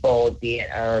people that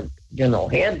are,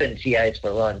 have been TIs for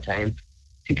a long time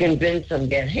to convince them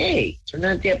that, hey, they're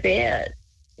not that bad,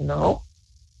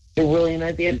 They're really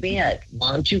not that bad.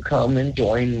 Why don't you come and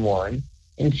join one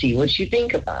and see what you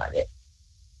think about it?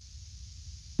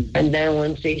 And then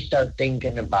once they start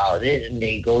thinking about it and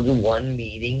they go to one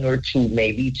meeting or two,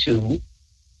 maybe two,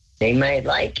 they might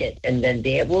like it. And then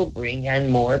that will bring on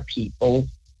more people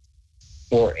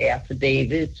for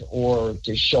affidavits or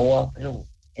to show up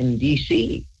in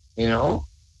D.C.,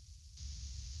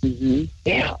 Mm-hmm.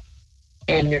 Yeah.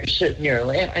 And they're sitting there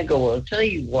laughing. I go, well, I'll tell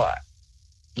you what.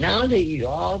 Now that you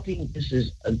all think this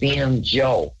is a damn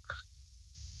joke,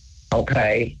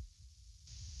 okay,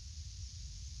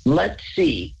 let's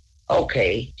see.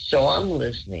 Okay, so I'm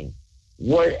listening.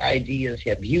 What ideas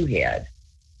have you had?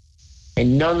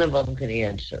 And none of them can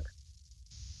answer.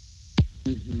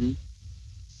 Mm-hmm.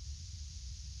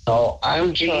 So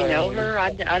I'm Do you know her?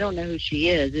 I don't know who she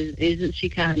is. Isn't she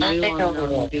kind of new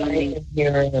on doing? I'm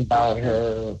hearing about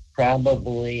her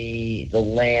probably the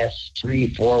last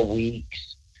 3-4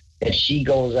 weeks. That she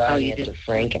goes out after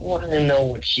Frank. I want to know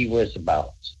what she was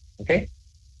about. Okay?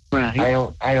 Right.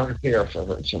 I don't care for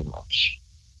her too much.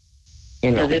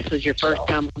 So this was your first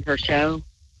time on her show?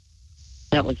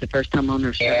 That was the first time on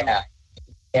her show? Yeah.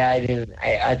 Yeah, I didn't.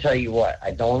 I tell you what,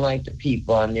 I don't like the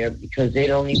people on there because they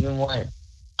don't even want.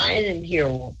 I didn't hear.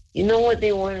 You know what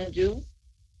they want to do?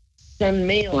 Send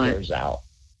mailers out.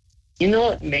 You know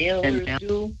what mailers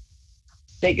do?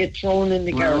 They get thrown in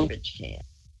the garbage can.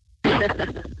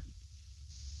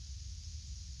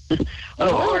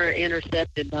 Or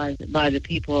intercepted by the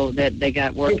people that they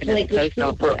got working at the post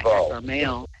office for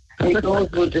mail. It goes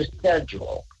with the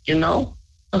schedule, Yeah.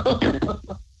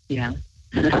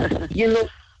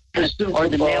 The or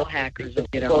the mail hackers will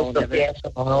get a hold of it.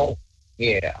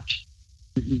 Yeah.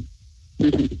 Mm-hmm.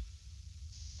 Mm-hmm.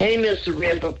 Hey, Mr.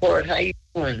 Rappaport, how you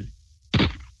doing?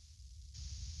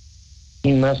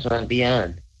 He must not be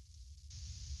on.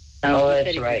 Oh,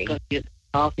 that's right. He was going to get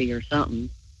coffee or something.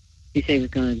 He said he was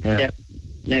going to step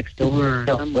next door or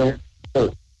somewhere.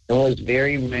 It was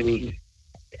very rude.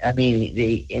 I mean,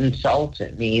 they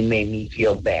insulted me and made me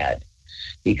feel bad.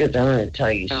 Because I'm going to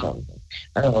tell you something.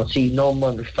 I don't see no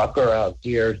motherfucker out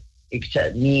there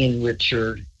except me and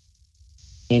Richard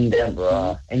and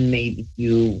Deborah and maybe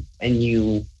you and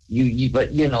you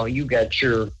but you got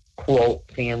your quote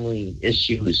family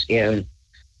issues and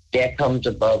That comes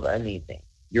above anything.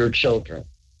 Your children,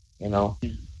 you know.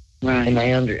 Right. And I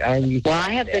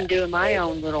have been doing my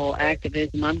own little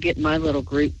activism. I'm getting my little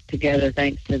group together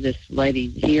thanks to this lady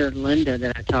here, Linda,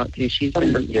 that I talked to. She's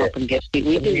been helping get me.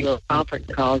 We do little conference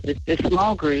calls. It's a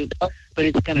small group, but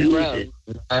it's going to grow.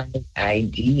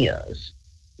 Ideas.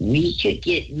 We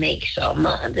could make some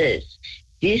of this.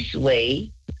 This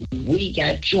way, we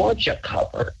got Georgia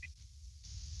covered.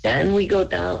 Then we go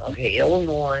down, okay,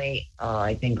 Illinois,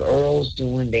 I think Earl's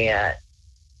doing that.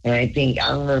 And I think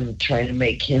I'm going to try to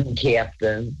make him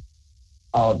captain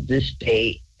of this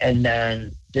state. And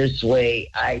then this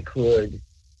way I could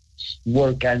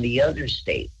work on the other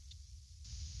state.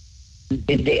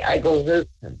 I go,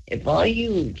 listen, if all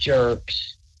you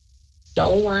jerks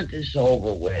don't want this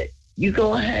over with, you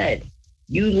go ahead.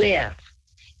 You laugh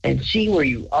and see where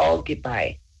you all get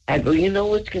by. I go, you know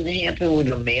what's going to happen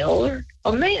with a mailer?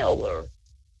 A mailer.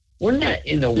 We're not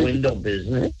in the window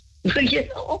business, you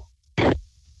know.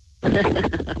 I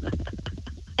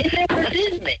never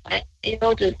did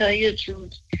to tell you the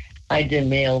truth, I did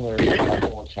mailers a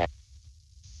couple of times.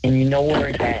 And you know where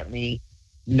it got me?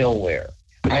 Nowhere.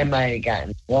 I might have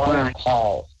gotten one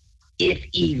call, if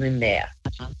even that.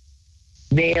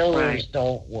 Mailers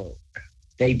don't work.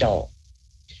 They don't.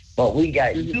 But we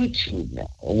got YouTube now,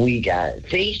 and we got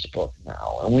Facebook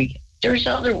now, and there's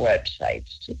other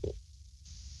websites too.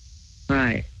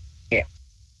 Right.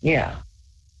 Yeah.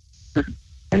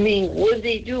 I mean, what are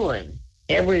they doing?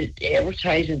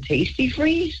 Advertising Tasty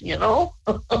Freeze, you know?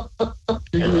 But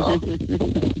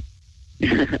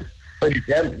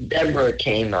Deborah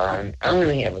came on. I'm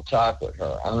going to have a talk with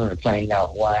her. I'm going to find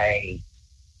out why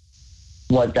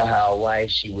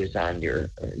she was on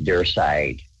their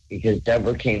side. Because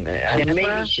Deborah came in.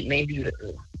 Deborah? Maybe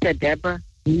said Deborah?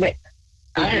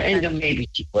 I know maybe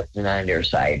she wasn't on their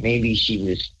side. Maybe she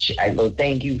was. I go,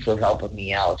 thank you for helping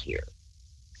me out here.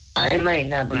 I might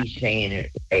not be saying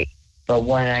it right, but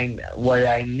what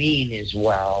I mean is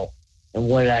well, and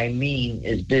what I mean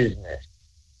is business.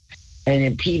 And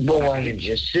if people want to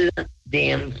just sit on the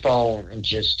damn phone and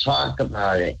just talk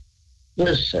about it,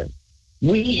 listen,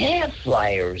 we have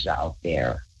flyers out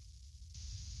there.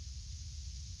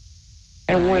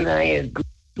 And when I agreed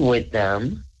with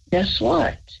them, guess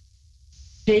what?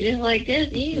 They didn't like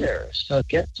that either. So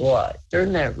guess what? They're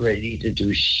not ready to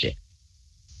do shit.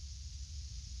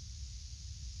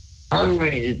 I'm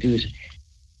ready to do.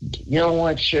 You know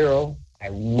what, Cheryl? I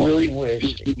really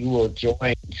wish that you will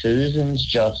join Citizens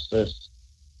Justice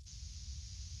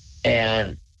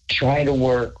and try to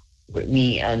work with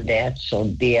me on that so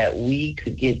that we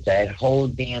could get that whole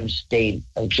damn state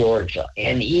of Georgia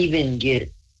and even get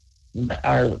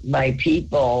my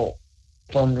people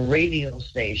from the radio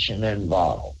station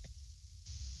involved.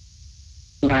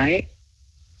 Right.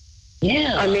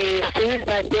 Yeah. I mean, as soon as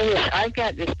I finish, I've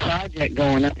got this project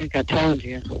going, I think I told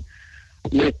you,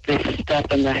 with this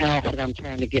stuff in the house that I'm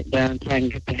trying to get done so I can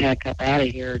get the heck up out of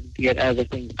here and get other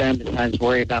things done besides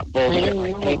worry about bullshit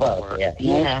like paperwork.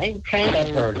 Yeah, I kind of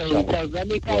heard so let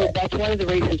me tell you, that's one of the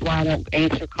reasons why I don't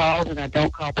answer calls and I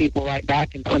don't call people right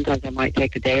back, and sometimes I might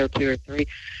take a day or two or three,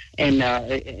 and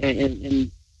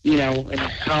you know, and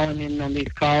calling in on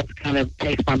these calls kind of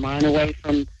takes my mind away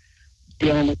from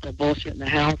dealing with the bullshit in the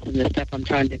house and the stuff I'm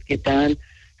trying to get done,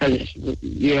 because,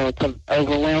 you know, it's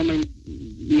overwhelming.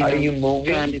 Are you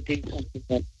moving? Trying to do something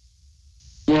that,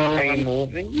 well, are you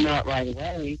moving? Not right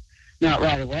away. Not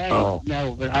right away. Oh.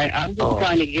 No, but I'm just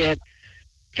trying to get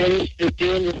finished just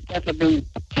doing this stuff I've been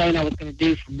saying I was going to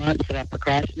do for months that I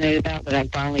procrastinated about, but I'm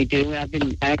finally doing. I've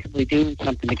been actively doing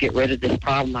something to get rid of this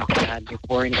problem I've had, just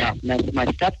worrying about my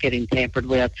stuff getting tampered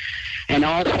with. And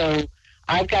also,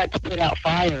 I've got to put out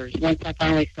fires. Once I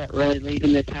finally start really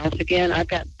leaving this house again, I've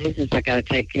got business I got to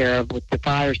take care of with the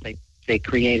fires they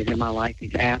created in my life,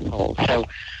 these assholes. So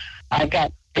I've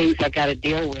got things I got to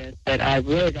deal with that I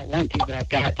really don't want to, but I've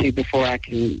got to before I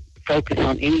can focus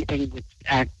on anything with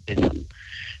activism.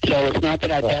 So it's not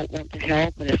that I don't want to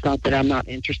help, and it's not that I'm not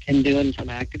interested in doing some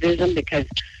activism, because,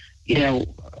 you know,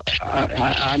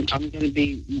 I'm going to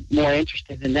be more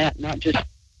interested in that, not just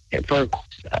not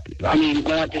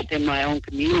just in my own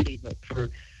community, but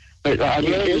I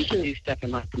really need to do stuff in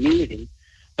my community.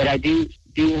 But I do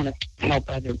want to help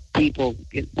other people.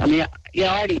 I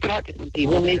already talked to some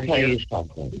people. Let me tell you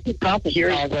something. We conference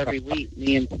calls every week,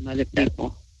 me and some other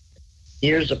people.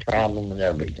 Here's the problem with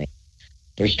everything.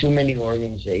 There's too many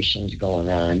organizations going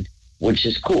on, which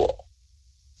is cool.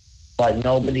 But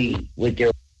nobody with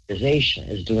their organization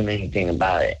is doing anything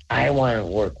about it. I want to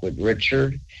work with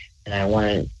Richard, and I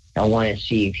want to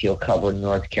see if he'll cover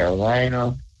North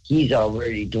Carolina. He's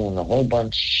already doing a whole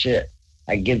bunch of shit.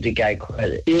 I give the guy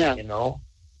credit, you know.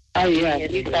 Oh, yeah,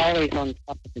 he's always on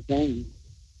top of the game.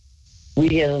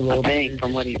 We had a little bit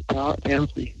from what he's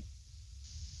tells me.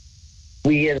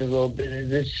 We had a little bit of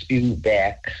dispute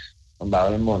back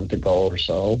about a month ago or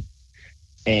so.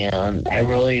 And I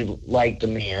really like the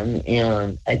man,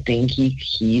 and I think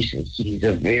he's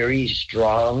a very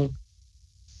strong,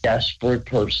 desperate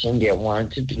person that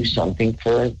wants to do something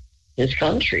for his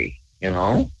country, you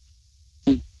know?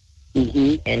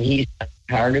 Mm-hmm. And he's a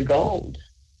heart of gold.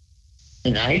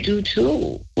 And I do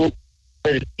too. But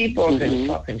if people are going to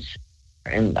fucking sit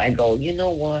there and I go, you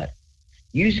know what?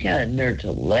 You's got a nerve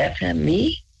to laugh at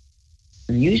me,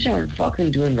 and you aren't fucking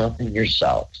doing nothing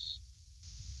yourselves.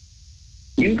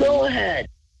 You go ahead.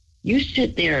 You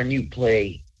sit there and you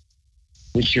play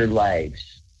with your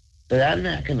lives. But I'm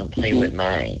not going to play with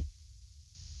mine.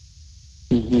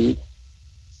 Mm-hmm.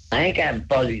 I got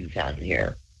buddies out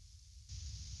here.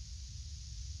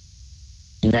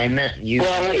 And I met you.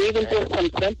 Well, even just some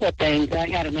simple things. I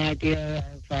had an idea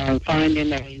of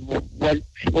finding what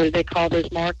do they call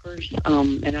those markers?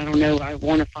 And I don't know. I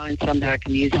want to find some that I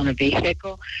can use on a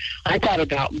vehicle. I thought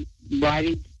about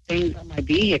writing things on my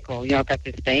vehicle. You know, I've got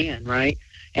this van, right?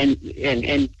 And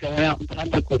going out in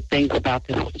public with things about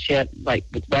this shit, like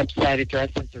with website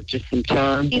addresses or just some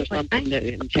terms or something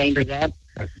that changes up.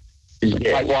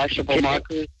 Like washable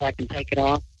markers, so I can take it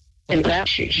off. And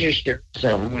that's just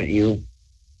something with you.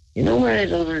 You know what I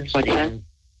don't understand?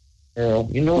 Girl,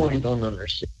 you know what I don't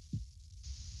understand?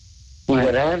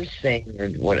 What I'm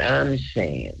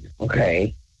saying,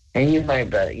 okay? And you're my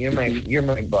buddy. You're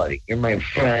my buddy. You're my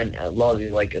friend. I love you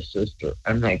like a sister.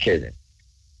 I'm not kidding.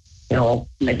 You know,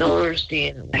 I don't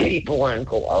understand why people want to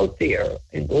go out there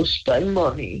and go spend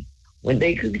money when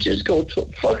they could just go to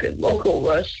a fucking local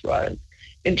restaurant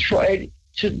and try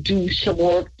to do some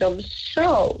work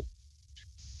themselves.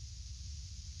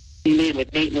 You mean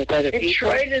with meeting with other people?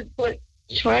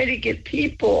 Try to get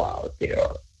people out there.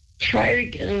 Try to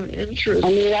get them interested. I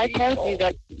mean, I told you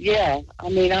that, yeah. I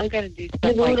mean, I'm going to do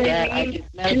stuff like that. I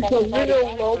just a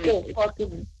little local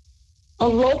fucking, a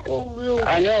local little.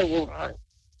 I know.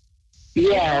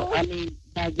 Yeah, I mean,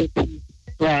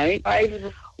 right.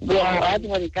 I've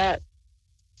already got.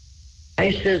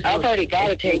 I've already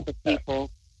got a team of people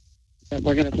that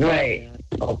we're going to right.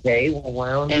 Okay, well,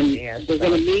 why don't you ask we're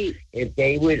going to meet if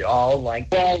they would all like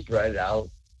to spread out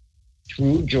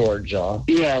through Georgia,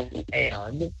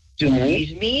 and do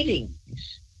these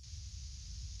meetings.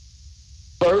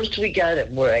 First, we got it.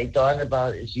 What I thought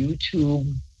about is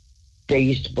YouTube,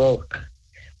 Facebook.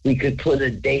 We could put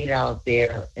a date out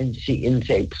there and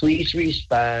say, please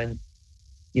respond,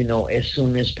 you know, as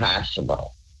soon as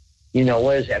possible. You know,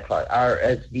 what is that called?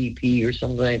 RSVP or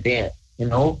something like that, you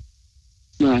know?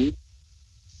 Right.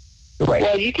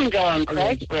 Well, you can go on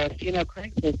Craigslist. You know,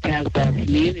 Craigslist has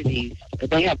communities.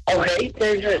 They have...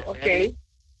 Okay.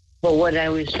 But what I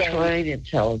was trying to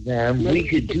tell them, we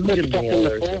could do the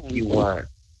mailers if you want.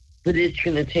 But it's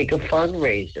going to take a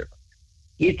fundraiser.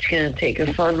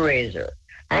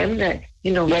 I'm not,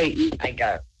 you know, maybe I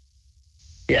got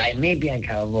a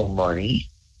little money,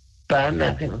 but I'm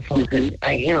not going to fucking,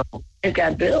 I've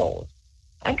got bills.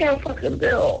 I got a fucking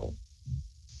bill.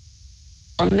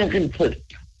 I'm not going to put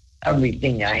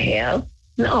everything I have.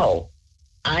 No.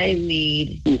 I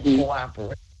need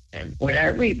cooperation with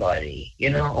everybody,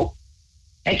 you know.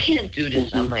 I can't do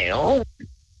this on my own.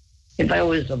 If I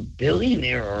was a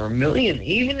billionaire or a millionaire,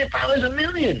 even if I was a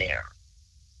millionaire,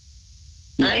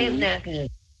 I am not going to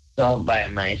go by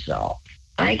myself.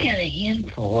 I got a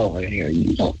handful over here.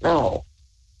 You don't know.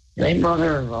 My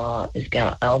mother-in-law has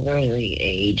got elderly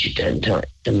age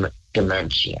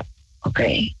dementia,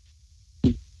 okay?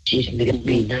 She's going to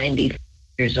be 90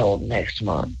 years old next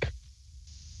month.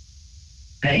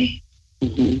 Okay?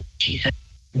 She's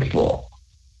full.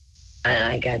 And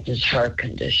I got this heart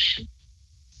condition.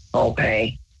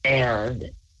 Okay?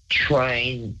 And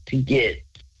trying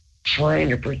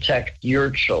to protect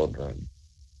your children,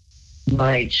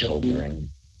 my children,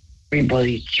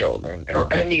 everybody's children,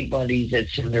 or anybody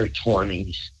that's in their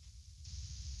 20s.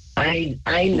 I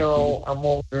know I'm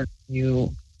older than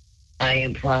you. I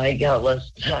have probably got less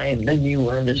time than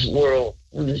you on this world,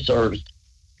 on this earth.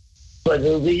 But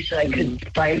at least I could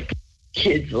fight for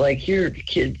kids like your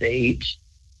kids' age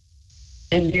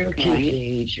and their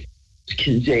kids'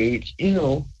 age. You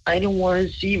know, I don't want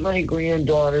to see my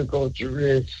granddaughter go through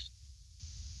this.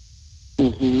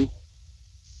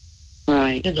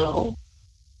 Right. You know?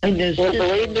 Well,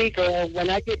 believe me, girl, when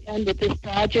I get done with this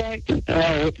project, it's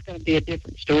going to be a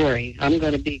different story. I'm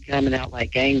going to be coming out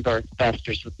like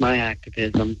gangbusters with my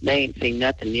activism. They ain't seen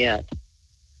nothing yet.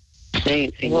 They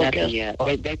think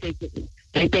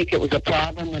they think it was a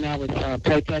problem when I was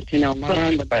protesting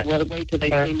online, but wait till they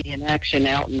see me in action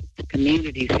out in the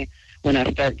communities when I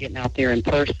start getting out there in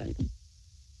person.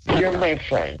 You're my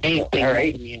friend. All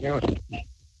right?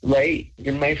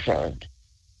 You're my friend.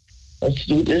 Let's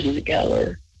do this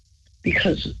together.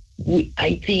 Because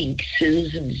I think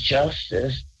citizens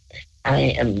justice, I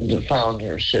am the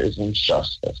founder of Citizens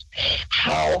Justice.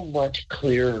 How much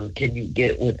clearer can you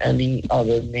get with any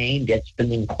other name that's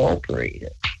been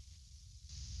incorporated?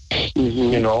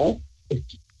 You know?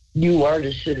 You are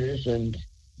the citizen.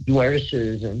 You are the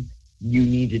citizen. You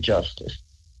need the justice.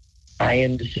 I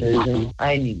am the citizen.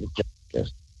 I need the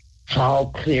justice. How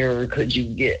clear could you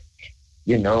get?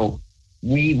 You know,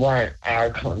 we want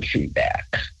our country back.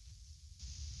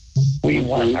 We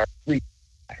want our freedom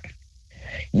back.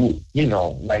 You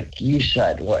know, like you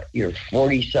said, what, you're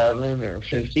 47 or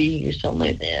 50 or something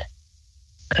like that?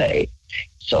 Okay.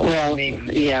 So maybe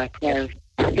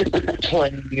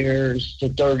 20 years to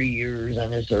 30 years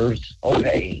on this earth.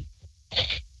 Okay.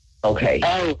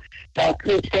 Oh,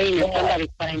 Christine, somebody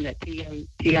claimed that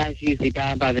TIs usually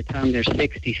die by the time they're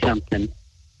 60-something.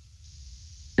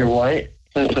 You're what?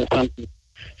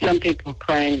 Some people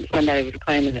claim, somebody was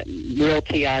claiming that real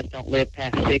TIs don't live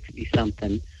past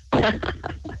 60-something.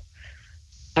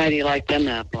 How do you like them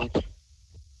apples?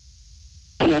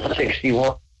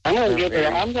 61. I'm gonna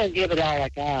give it all I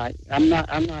got. I'm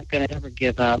not gonna ever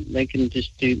give up. They can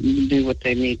just do what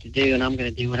they need to do, and I'm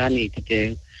gonna do what I need to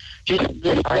do. Just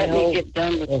let me get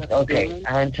done with what I'm doing.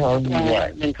 I'm telling you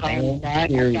what. Then call back.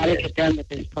 I gotta get done with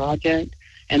this project,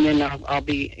 and then I'll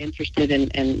be interested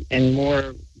in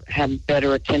more, have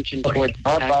better attention towards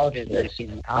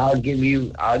activism. I'll give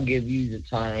you the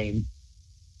time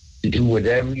to do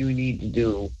whatever you need to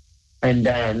do, and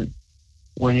then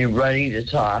when you're ready to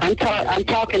talk, I'm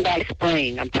talking by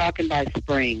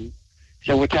spring.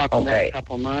 So we're talking about a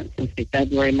couple months, let's see,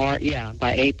 February, March,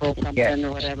 by April something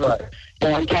or whatever.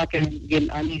 So I'm talking,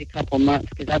 I need a couple months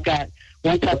because I've got,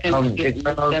 once I finish getting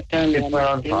stuff done,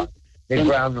 the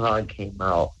groundhog came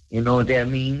out. You know what that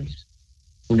means?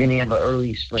 We're going to have an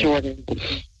early spring. Jordan.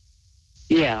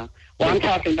 Yeah. Well, I'm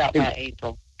talking about by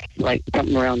April, like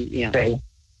something around, Okay.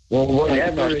 Well,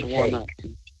 whatever it takes,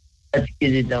 let's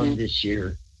get it done this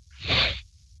year.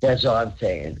 That's all I'm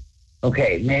saying.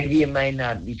 Okay, maybe it might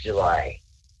not be July.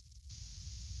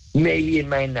 Maybe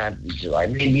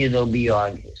it'll be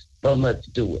August. But let's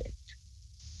do it.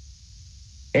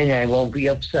 And I won't be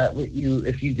upset with you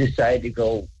if you decide to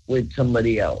go with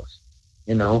somebody else,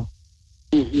 you know?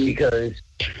 Mm-hmm. Because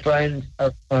friends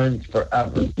are friends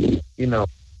forever, you know?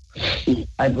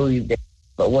 I believe that.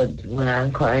 But what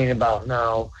I'm crying about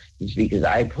now is because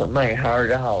I put my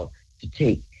heart out to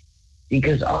take,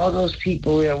 because all those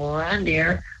people that were on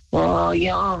there were all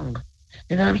young.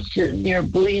 And I'm sitting there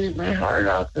bleeding my heart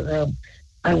out to them.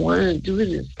 I want to do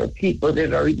this for people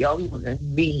that are younger than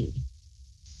me.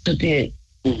 So that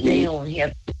they don't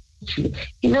have to.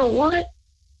 You know what?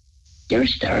 They're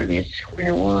starting at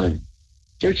square one.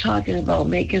 They're talking about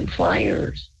making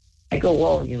flyers. I go,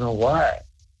 well, you know what?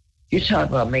 You're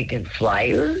talking about making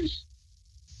flyers?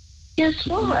 Guess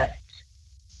what?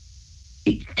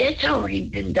 That's already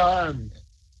been done.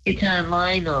 It's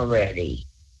online already.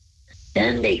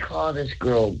 Then they call this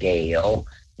girl Gail,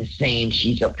 saying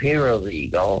she's a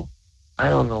paralegal. I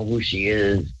don't know who she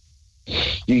is.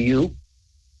 Do you?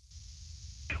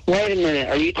 Wait a minute.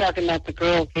 Are you talking about the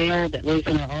girl Gail that lives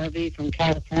in an RV from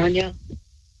California?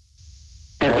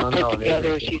 No.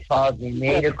 They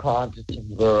made a call to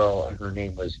some girl, and her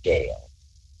name was Gail.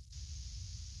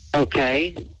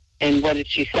 Okay. And what did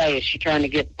she say? Is she trying to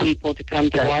get people to come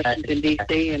to Washington,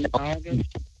 D.C. in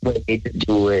August? The way to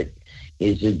do it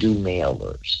is to do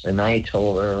mailers. And I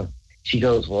told her, she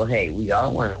goes, well, hey, we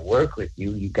all want to work with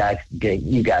you. You got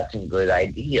some good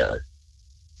ideas.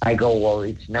 I go, well,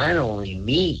 it's not only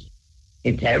me.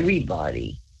 It's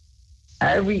everybody.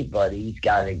 Everybody's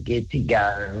got to get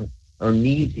together or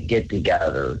needs to get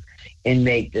together and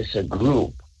make this a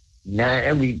group. Not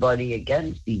everybody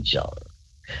against each other.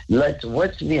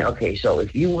 Okay, so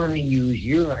if you want to use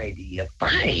your idea,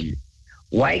 fine.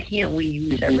 Why can't we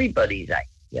use everybody's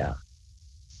idea?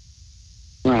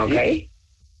 Okay?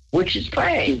 Which is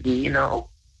fine, you know?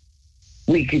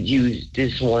 We could use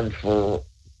this one for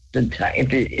the time.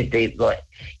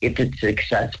 If it's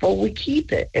successful, we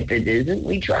keep it. If it isn't,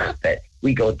 we drop it.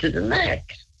 We go to the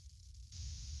next.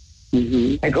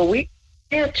 I go,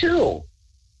 too.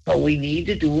 But we need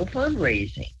to do a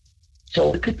fundraising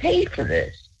so we could pay for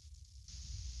this.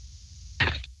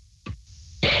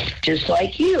 Just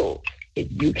like you. If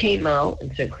you came out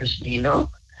and said, Christina,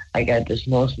 I got this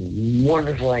most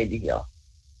wonderful idea.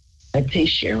 I'd say,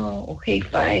 Cheryl, okay,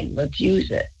 fine, let's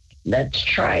use it. Let's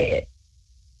try it.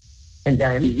 And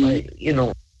then, you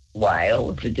know,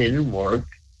 while if it didn't work,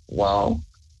 well,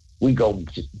 we go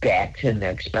back to the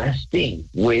next best thing,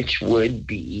 which would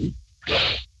be,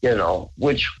 you know,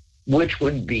 which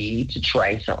would be to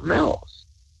try something else.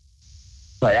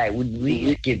 But I would at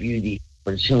least give you the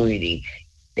opportunity.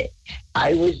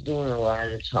 I was doing a lot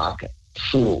of talking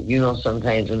through. You know,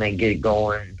 sometimes when I get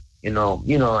going,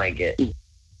 I get,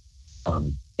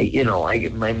 I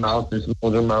get my mouth is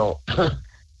motor mouth.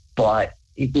 But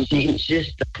it's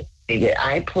just the way that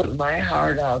I put my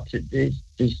heart out to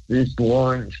this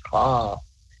Lawrence call,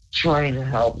 trying to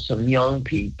help some young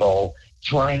people,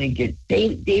 trying to get,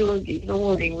 they were, you know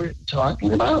what they were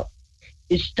talking about?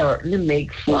 Is starting to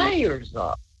make flyers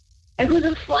up. And when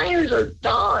the flyers are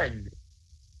done,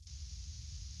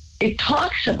 it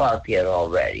talks about that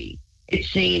already. It's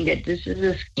saying that this is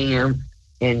a scam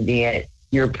and that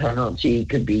your penalty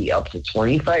could be up to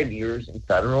 25 years in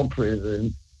federal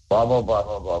prison, blah, blah, blah,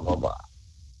 blah, blah, blah, blah.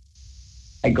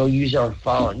 I go use our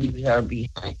phone, use our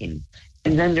behind.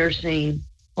 And then they're saying,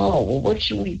 oh, well, what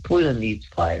should we put in these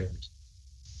flyers?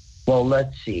 Well,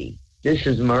 let's see. This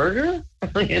is murder?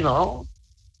 You know?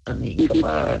 I mean, come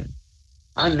on.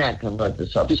 I'm not going to let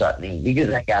this upset me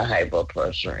because I got high blood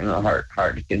pressure and a heart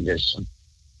condition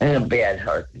and a bad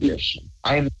heart condition.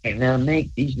 I'm going to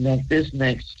make this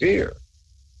next year.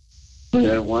 But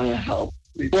I want to help.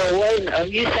 Well, wait, are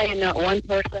you saying that one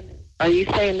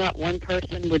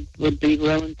person would be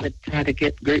willing to try to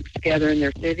get groups together in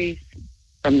their cities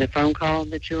from the phone call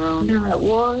that you're on? Not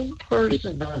one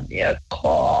person on that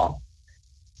call.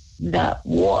 Not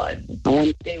one.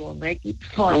 They were making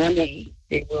fun of me.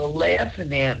 They were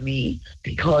laughing at me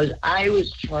because I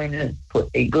was trying to put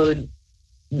a good...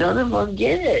 None of them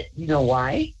get it. You know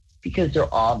why? Because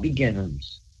they're all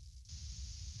beginners.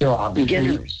 They're all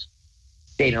beginners.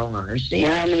 They don't understand.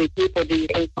 Well, how many people do you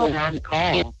think were on the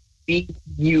call?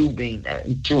 You being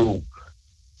true.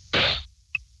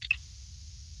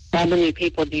 How many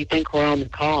people do you think were on the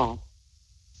call?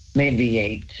 Maybe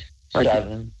 8,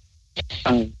 7.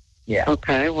 Yeah.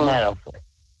 Okay, well... Not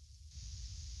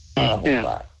a whole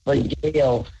lot. But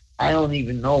Gail, I don't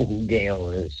even know who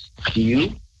Gail is. Do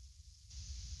you?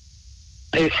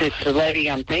 It's the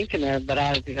lady I'm thinking of, but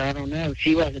I don't know.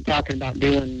 She wasn't talking about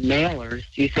doing mailers.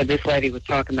 You said this lady was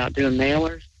talking about doing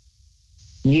mailers?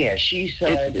 Yeah, she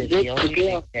said that the only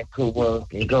thing that could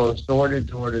work, it goes door to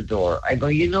door to door. I go,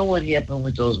 you know what happened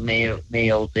with those mail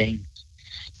things?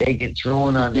 They get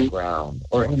thrown on the ground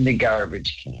or in the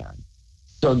garbage can.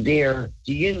 So do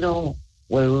you know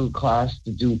what it would cost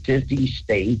to do 50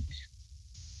 states?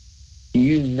 Do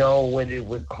you know what it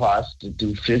would cost to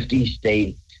do 50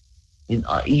 states in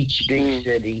each big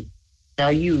city? Now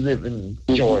you live in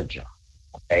Georgia,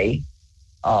 okay?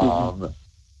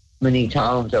 Many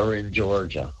towns are in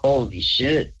Georgia. Holy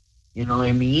shit. You know what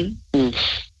I mean?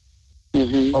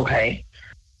 Okay.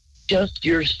 Just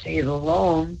your state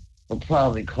alone will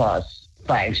probably cost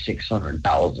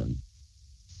 $500,000-$600,000.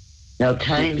 Now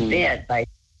times that by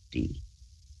 50.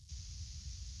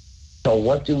 So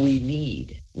what do we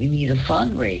need? We need a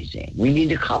fundraising. We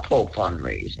need a couple of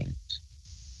fundraisings.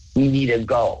 We need a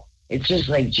goal. It's just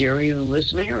like Jerry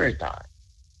Lewis Marathon.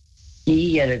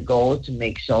 He had a goal to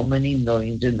make so many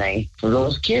millions a night for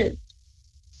those kids,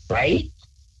 right?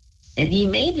 And he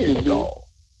made his goal.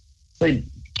 But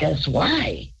guess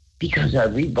why? Because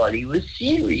everybody was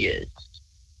serious.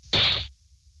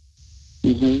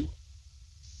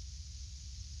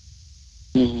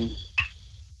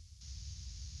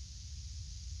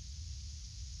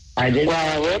 I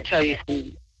will tell you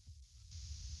something.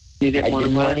 I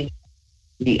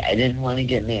didn't want to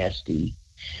get nasty.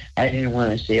 I didn't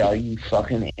want to say, oh, you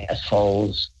fucking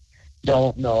assholes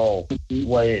don't know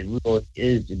what it really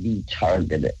is to be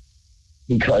targeted.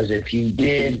 Because if you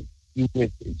did, you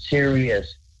would get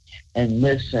serious and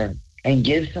listen and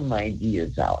give some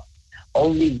ideas out.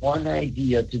 Only one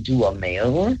idea to do a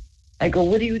mailer? I go,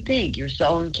 what do you think? You're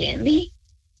selling candy?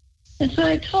 That's what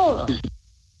I told them.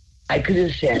 I could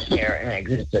have sat there and I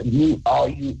could have said, all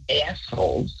you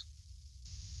assholes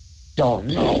don't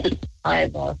know. I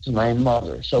lost my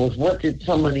mother. So what did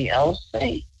somebody else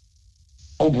say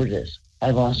over this?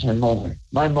 I lost my mother.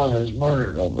 My mother was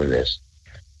murdered over this.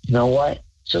 You know what?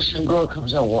 So some girl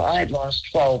comes out, well, I lost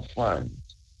 12 friends.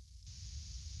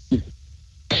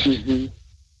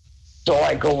 So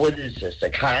I go, what is this, a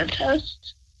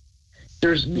contest?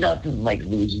 There's nothing like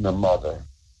losing a mother.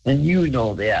 And you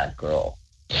know that, girl.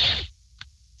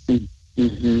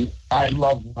 I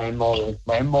love my mother.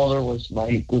 My mother was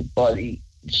my good buddy.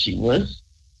 She was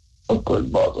a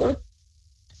good mother.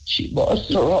 She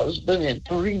lost her husband at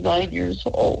 39 years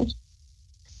old.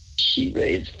 She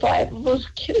raised 5 of us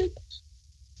kids.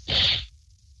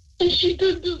 And she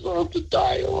didn't deserve to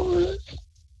die over it.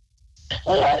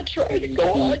 And I tried to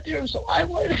go out there so I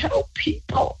would help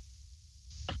people.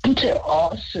 And they're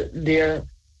all sitting there.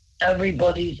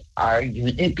 Everybody's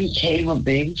arguing. It became a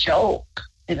big joke.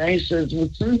 And I said, well,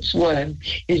 since when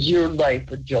is your life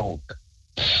a joke?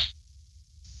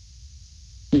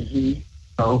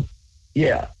 Oh,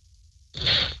 yeah.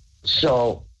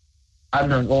 So I'm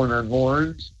not going on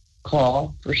Lauren's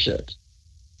call for shit.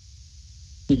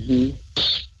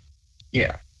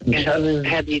 Yeah.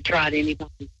 Have you tried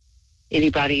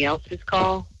anybody else's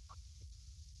call?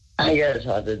 I gotta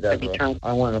talk to Deborah.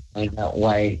 I want to find out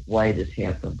why this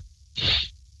happened.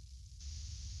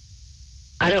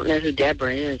 I don't know who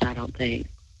Deborah is, I don't think.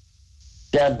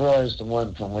 Deborah is the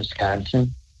one from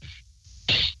Wisconsin.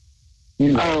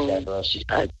 You know Deborah. She's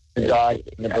the dog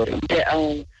in the book.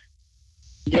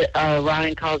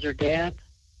 Ryan calls her Deb.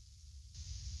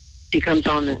 She comes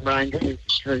on and Ryan says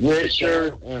her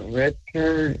Richard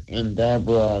and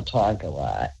Deborah talk a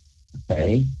lot.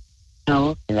 Okay?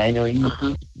 No. And I know you.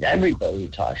 Everybody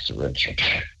talks to Richard.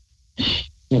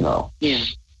 You know. Yeah.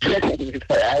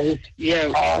 But I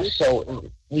was also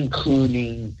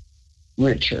including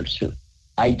Richard too.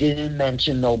 I didn't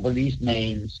mention nobody's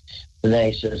names, but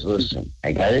I says, listen,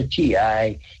 I got a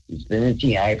TI. He's been a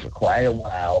TI for quite a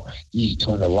while. He's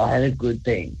doing a lot of good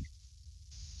things.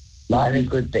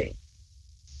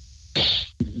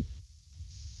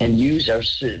 And yous are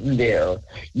sitting there.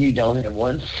 You don't have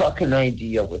one fucking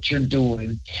idea what you're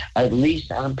doing. At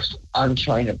least I'm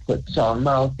trying to put something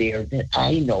out there that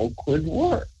I know could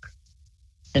work.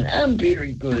 And I'm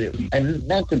very good at it. And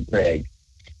not to brag,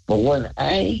 but when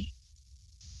I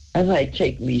might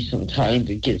take me some time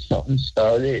to get something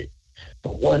started,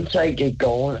 but once I get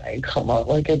going, I come out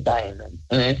like a diamond.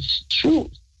 And it's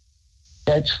true.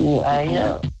 That's who I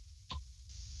am.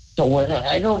 So when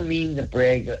I don't mean to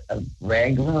brag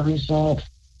about myself,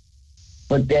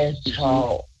 but that's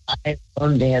how I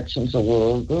learned that since a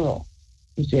little girl.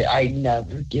 He said, I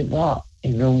never give up.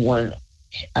 And then when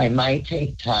I might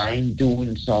take time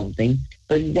doing something,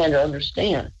 but you got to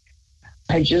understand,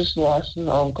 I just lost an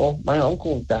uncle. My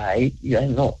uncle died.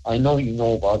 I know you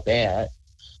know about that.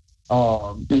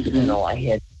 You know,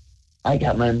 I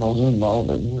got my mother-in-law.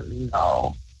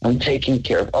 No, I'm taking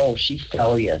care of. Oh, she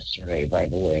fell yesterday, by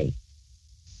the way.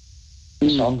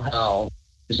 Somehow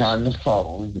was on the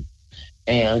phone,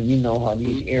 and you know how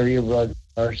these area roads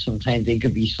are. Sometimes they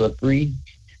could be slippery.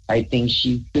 I think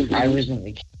I was in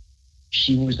the.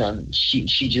 She was on. She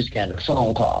just got a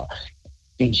phone call. I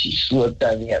think she slipped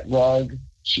on that rug.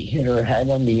 She hit her head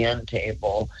on the end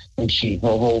table, and the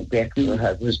whole back of her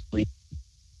head was bleeding.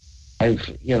 I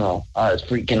was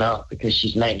freaking out because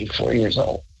she's 94 years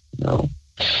old. You know,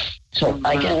 so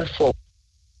I got a full.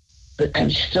 But I'm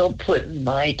still putting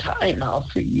my time out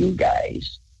for you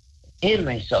guys and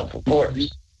myself, of course.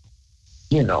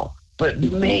 You know, but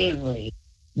mainly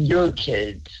your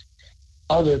kids,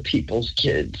 other people's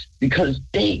kids, because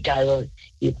they gotta.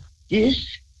 If this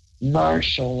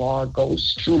martial law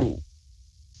goes through,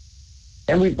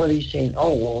 everybody's saying,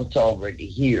 "Oh, well, it's already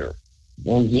here."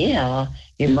 Well, yeah,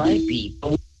 it might be,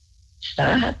 but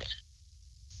stop.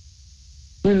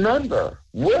 Remember,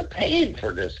 we're paying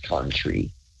for this country.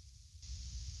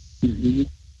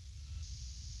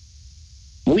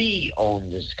 We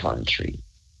own this country,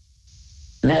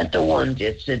 not the ones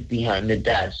that sit behind the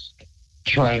desk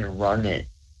trying to run it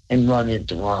and run it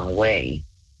the wrong way.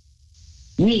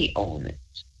 We own it.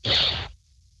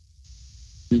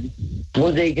 What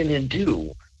are they going to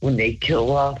do when they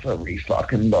kill off every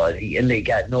fucking body and they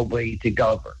got nobody to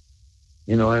govern?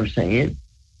 You know what I'm saying?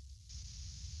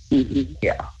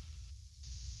 Yeah.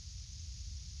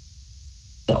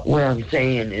 But what I'm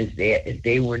saying is that if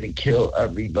they were to kill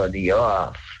everybody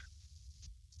off,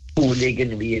 who are they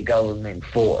going to be a government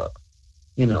for?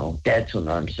 You know, that's what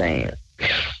I'm saying.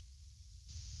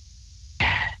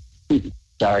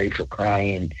 Sorry for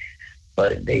crying,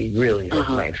 but they really hurt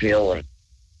my feelings.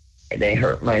 They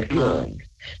hurt my feelings.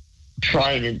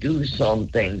 Trying to do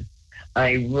something.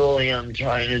 I really am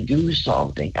trying to do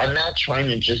something. I'm not trying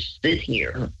to just sit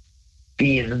here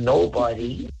being a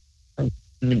nobody.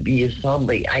 To be a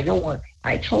somebody. I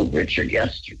told Richard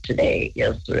yesterday,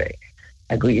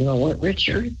 I go, you know what,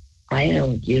 Richard? I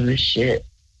don't give a shit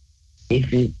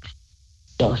if it's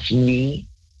just me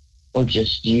or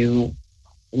just you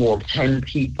or 10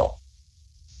 people.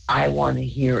 I want to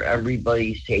hear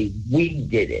everybody say, we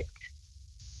did it.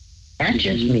 Not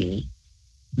just me,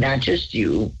 not just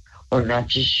you, or not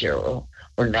just Cheryl,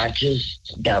 or not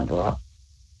just Deborah.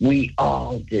 We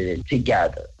all did it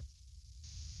together.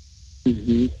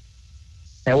 Mm-hmm.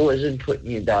 I wasn't putting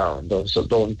you down, though, so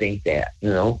don't think that,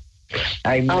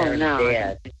 I'm not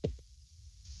Dad.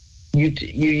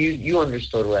 You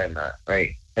understood what I meant,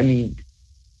 right? I mean,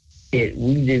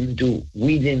 we didn't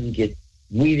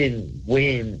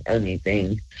win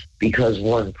anything because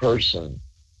one person.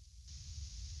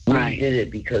 We did it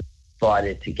because we fought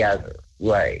it together.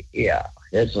 Right, yeah,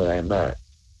 that's what I meant.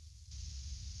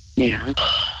 Yeah.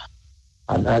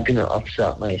 I'm not going to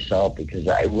upset myself because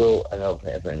I will end up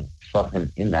having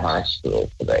fucking in the hospital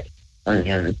today.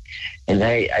 And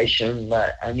I shouldn't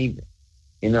let any,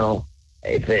 if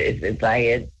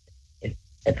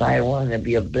I want to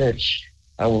be a bitch,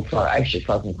 I should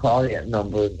fucking call that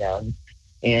number again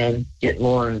and get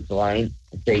Lauren's line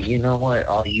and say, you know what,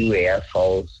 all you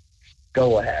assholes,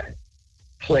 go ahead,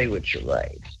 play with your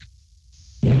lives.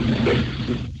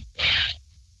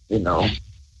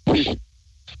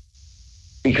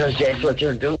 Because that's what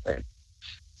they're doing.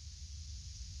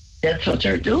 That's what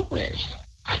they're doing.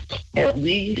 At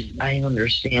least I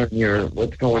understand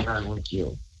what's going on with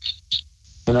you.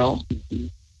 I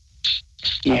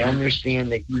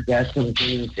understand that you got some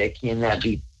things that cannot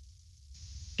be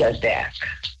just back.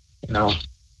 You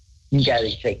got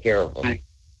to take care of them. Right.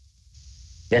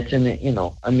 That's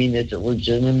it's a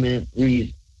legitimate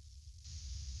reason.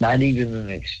 Not even an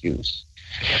excuse.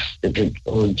 It's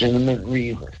a legitimate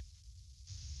reason.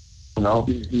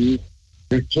 Mm-hmm.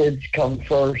 Your kids come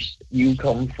first, you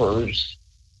come first,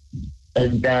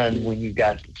 and then when you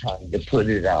got the time to put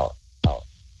it out,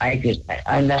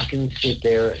 I'm not going to sit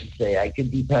there and say I could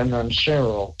depend on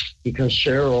Cheryl because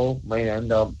Cheryl might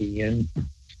end up being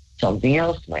something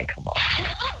else might come up.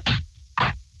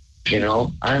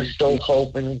 I'm still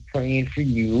hoping and praying for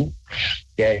you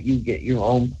that you get your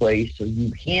own place so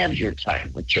you have your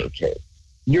time with your kids.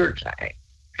 Your time.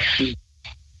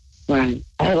 Right.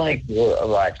 I like you a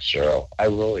lot, Cheryl. I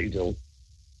really do.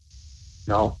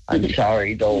 No, I'm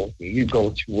sorry, though. You go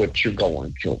through what you're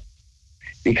going through.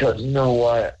 Because you know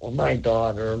what? When my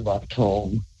daughter left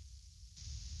home,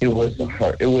 it was the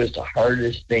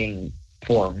hardest thing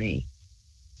for me.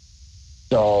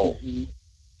 So,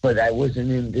 but I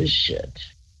wasn't in this shit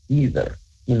either,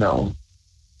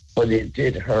 But it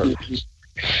did hurt.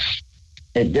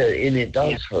 It did, and it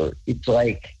does hurt. It's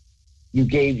like you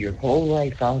gave your whole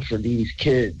life out for these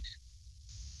kids,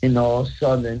 and all of a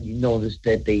sudden you notice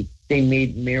that they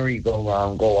made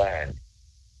merry-go-round go on.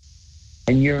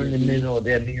 And you're in the middle of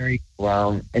that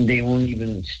merry-go-round, and they won't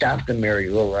even stop the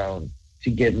merry-go-round to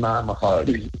give Mom a hug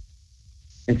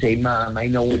and say, Mom, I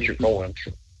know what you're going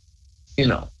through.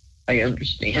 I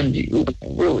understand you. I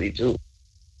really do.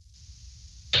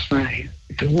 Right.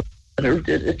 Your mother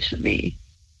did it to me.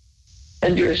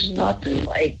 And there's nothing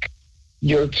like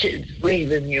your kids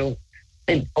leaving you.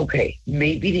 And, okay,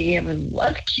 maybe they haven't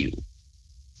left you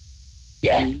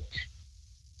yet.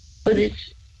 But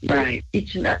it's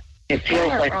not. It feels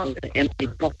like an empty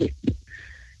bucket.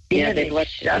 Yeah, the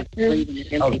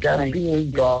acceptance of them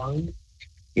being gone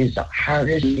is the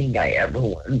hardest thing I ever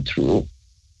went through.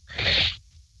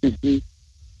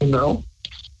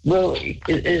 Really,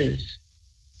 it is.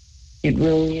 It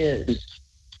really is.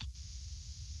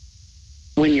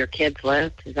 When your kids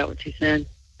left, is that what you said?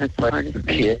 That's the hardest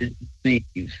thing. Kids leave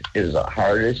is the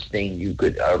hardest thing you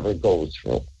could ever go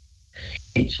through.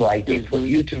 It's like they put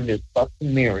you through this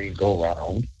fucking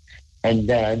merry-go-round, and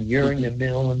then you're in the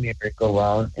middle of the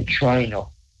merry-go-round and trying to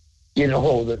get a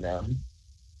hold of them,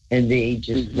 and they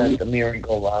just let the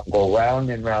merry-go-round go round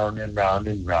and round and round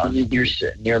and round, and you're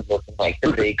sitting there looking like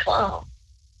the big clown.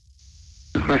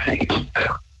 Right.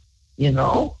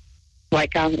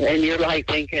 Like and you're like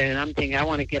thinking, I'm thinking, I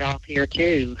want to get off here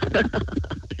too.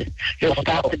 Just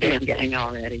stop the damn thing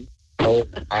already. Oh,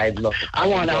 I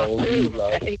want off too.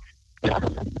 Okay?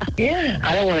 Yeah.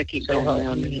 I don't want to keep going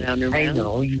round and round and round. I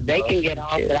know. They can get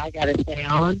off, but I got to stay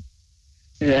on.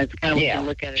 That's kind of what you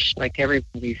look at it like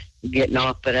everybody's getting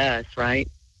off but us, right?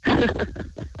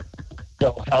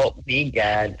 So help me,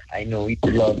 God. I know you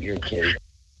love your kids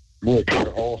with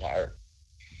your whole heart.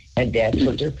 And that's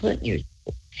what they're putting you through.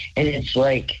 And it's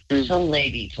like some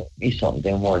lady told me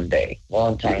something one day,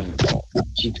 long time ago.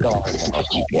 She's gone.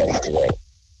 She passed away.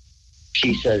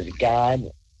 She says,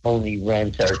 God only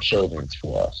rents our children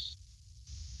to us.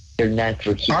 They're not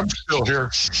for kids. I'm still here.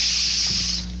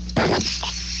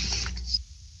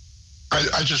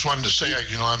 I just wanted to say,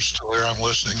 I'm still here. I'm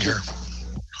listening here.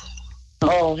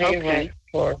 Oh, hey, okay.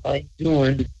 How you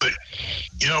doing? But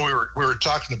we were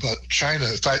talking about China.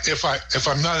 If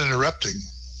I'm not interrupting.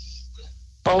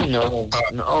 Oh no,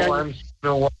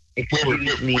 no,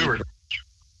 excuse me.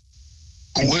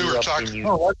 We were talking. You.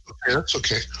 Oh, that's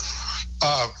okay.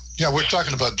 Yeah, we were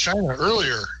talking about China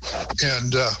earlier,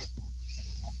 and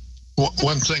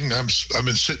one thing I've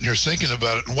been sitting here thinking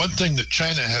about it. And one thing that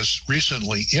China has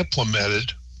recently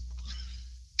implemented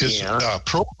is a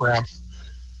program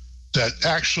that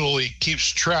actually keeps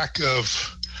track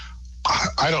of.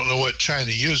 I don't know what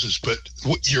China uses, but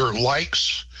your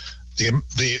likes,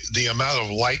 the amount of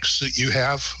likes that you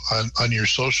have on your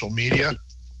social media.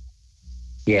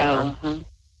 Yeah. And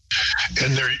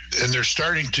they're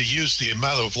starting to use the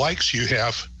amount of likes you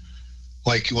have,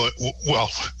 like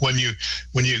when you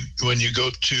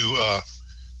go to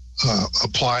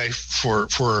apply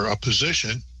for a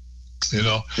position,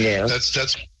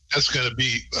 that's going to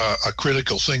be a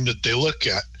critical thing that they look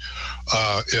at.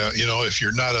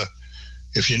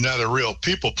 If you're not a real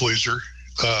people pleaser,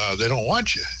 they don't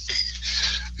want you.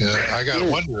 I gotta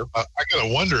wonder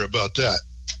about that.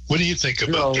 What do you think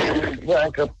about that?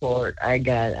 Like a port I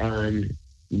got on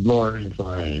Lauren's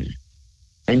line.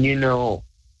 And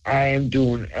I am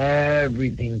doing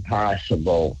everything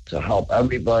possible to help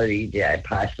everybody that I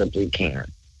possibly can.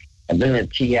 I've been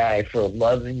at TI for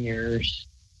 11 years,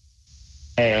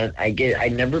 and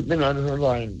I'd never been on her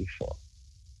line before.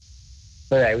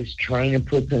 But I was trying to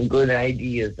put some good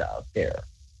ideas out there.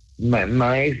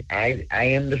 I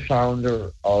am the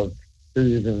founder of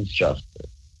Citizens Justice.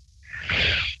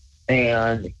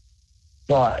 And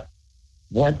thought,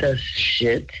 what the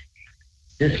shit?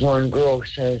 This one girl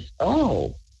says,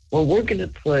 oh, well, we're going to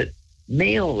put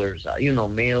mailers out.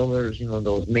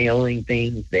 Those mailing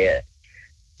things that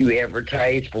you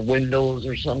advertise for windows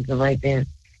or something like that.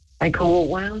 I go, well,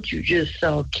 why don't you just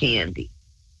sell candy?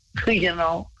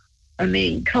 I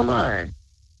mean, come on.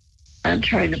 I'm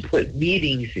trying to put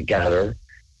meetings together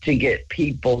to get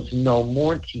people to know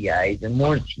more TIs and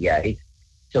more TIs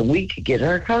so we could get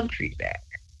our country back.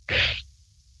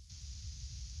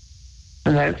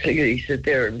 And I figured he'd sit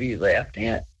there and be laughed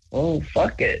at. Oh,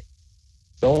 fuck it.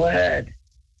 Go ahead.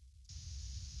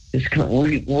 We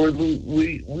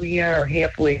are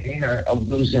halfway there of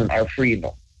losing our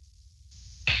freedom.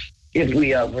 If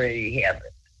we already have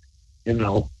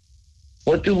it.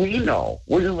 What do we know?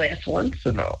 We're the last ones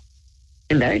to know.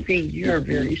 And I think you're a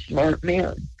very smart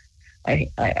man.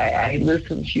 I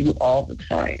listen to you all the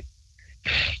time.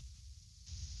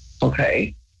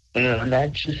 Okay? And I'm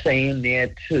not just saying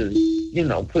that to,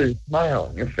 put a smile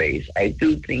on your face. I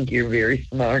do think you're very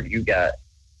smart. You got a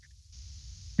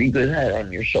pretty good head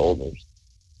on your shoulders.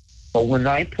 But when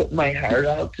I put my heart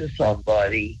out to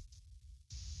somebody,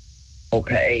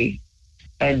 okay,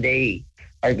 and they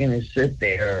are going to sit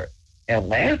there and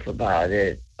laugh about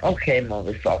it, okay,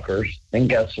 motherfuckers, then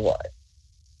guess what?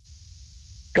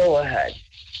 Go ahead.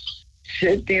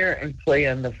 Sit there and play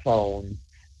on the phone,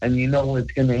 and you know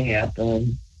what's going to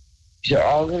happen. You're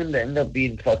all going to end up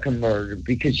being fucking murdered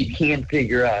because you can't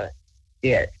figure out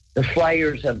it. The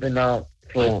flyers have been out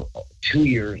for 2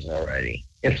 years already,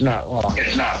 if not long.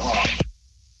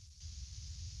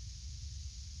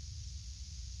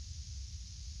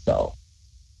 So,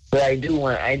 but I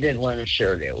did want to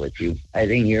share that with you. I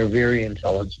think you're a very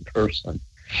intelligent person.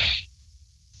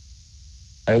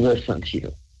 I listen to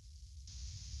you.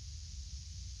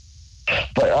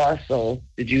 But also,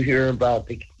 did you hear about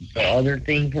the other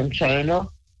thing from China?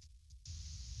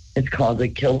 It's called the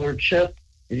killer chip.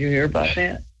 Did you hear about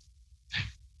that?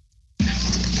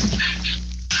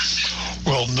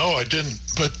 Well, no, I didn't.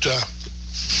 But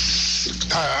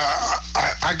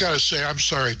I got to say, I'm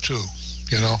sorry, too.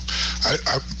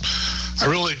 I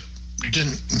really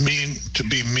didn't mean to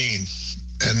be mean.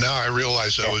 And now I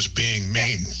realize I was being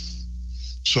mean.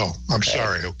 So I'm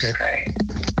sorry, okay?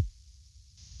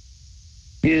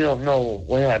 You don't know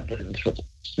what happened.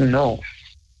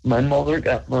 My mother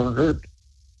got murdered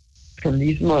from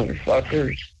these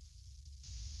motherfuckers.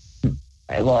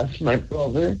 I lost my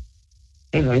brother,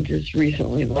 and I just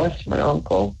recently lost my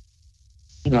uncle.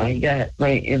 I got my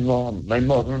in-law, my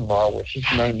mother-in-law, which is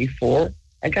 94.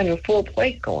 I got a full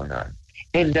plate going on.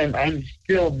 And then I'm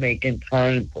still making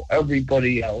time for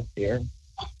everybody out there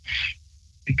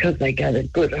because I got a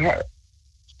good heart.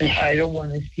 And I don't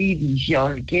want to see these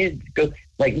young kids go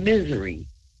like Misery.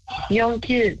 Young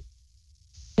kids,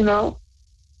 I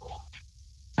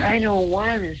don't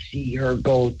want to see her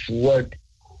go to what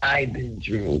I've been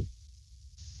through,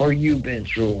 or you've been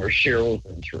through, or Cheryl's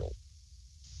been through.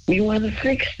 We want to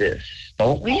fix this,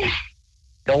 don't we?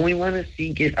 Don't we want to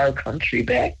get our country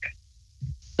back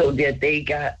so that they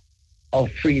got a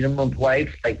freedom of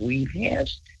life like we've had?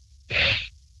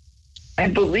 I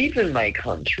believe in my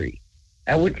country.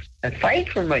 I fight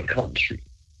for my country.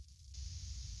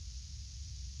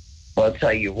 Well, I'll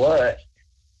tell you what,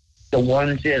 the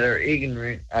ones that are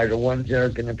ignorant are the ones that are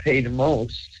going to pay the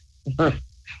most.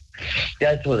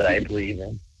 That's what I believe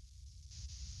in.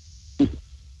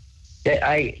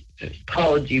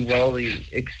 Apology well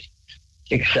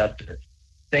accepted.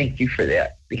 Thank you for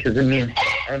that, because it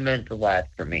meant a lot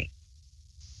for me.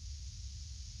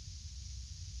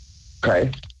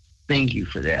 Okay? Thank you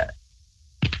for that.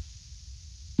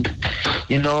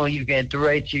 You know, you get the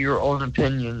right to your own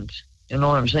opinions. You know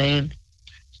what I'm saying?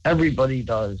 Everybody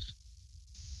does.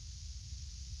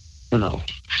 You know.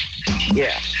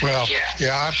 Yeah. Well,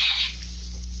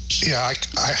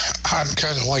 I'm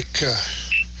kind of like,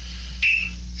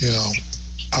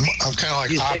 I'm kind of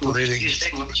like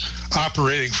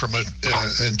operating from an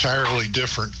entirely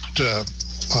different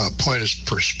point of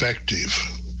perspective.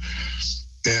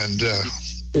 And,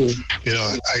 when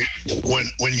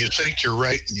you think you're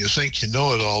right and you think you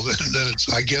know it all, then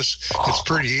I guess it's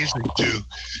pretty easy to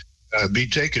be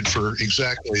taken for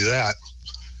exactly that.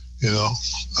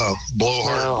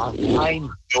 Blowhard. Well, I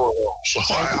knew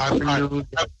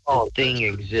this whole thing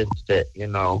existed.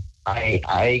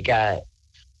 I got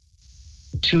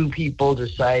 2 people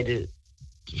decided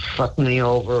to fuck me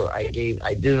over. I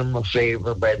did them a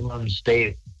favor, but I let them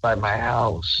stay by my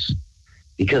house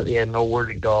because they had nowhere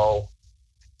to go.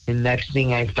 And next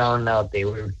thing I found out, they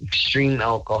were extreme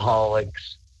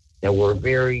alcoholics that were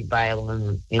very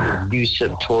violent and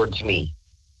abusive towards me.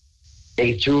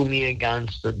 They threw me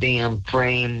against the damn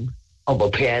frame of a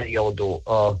patio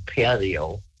door,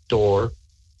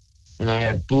 and I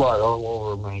had blood all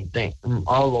over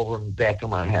all over the back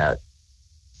of my head.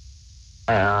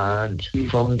 And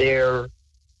from there,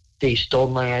 they stole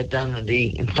my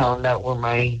identity and found out where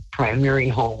my primary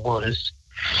home was.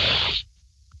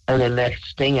 And the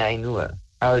next thing I knew,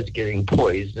 I was getting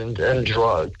poisoned and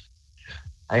drugged.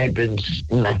 I've been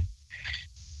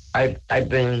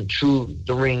through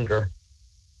the ringer,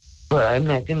 but I'm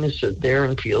not going to sit there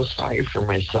and feel sorry for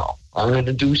myself. I'm going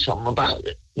to do something about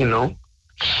it.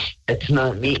 It's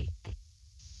not me.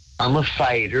 I'm a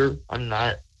fighter.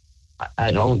 I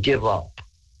don't give up,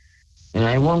 and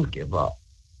I won't give up.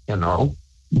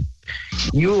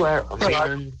 You are a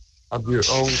man of your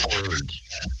own words.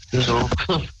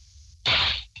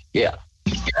 Yeah.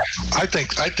 I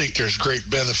think there's great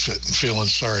benefit in feeling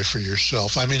sorry for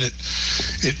yourself. I mean, it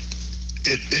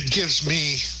gives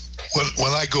me,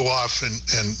 when I go off and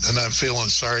I'm feeling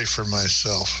sorry for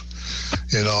myself,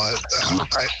 it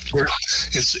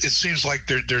seems like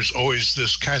there's always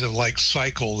this kind of like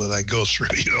cycle that I go through,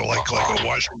 like a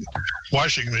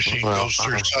washing machine goes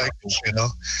through cycles,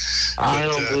 I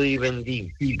don't believe in the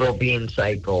people being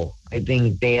cycle. I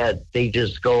think that they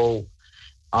just go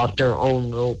off their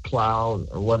own little cloud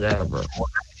or whatever.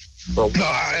 No,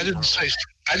 I didn't say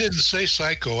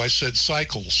psycho. I said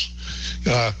cycles.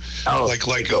 A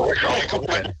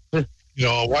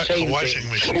washing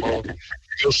machine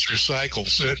goes through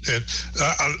cycles. And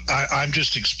I'm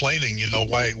just explaining,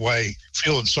 why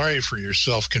feeling sorry for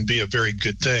yourself can be a very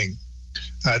good thing.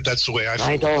 That's the way I feel.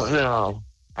 I don't know.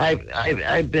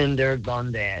 I've been there,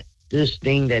 done that. This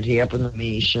thing that happened to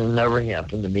me should never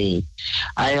happen to me.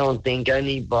 I don't think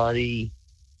anybody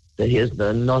that has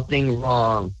done nothing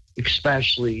wrong,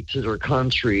 especially to their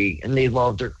country, and they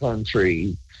love their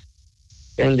country,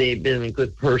 and they've been a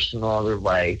good person all their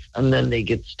life, and then they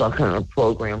get stuck on a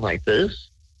program like this.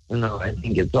 I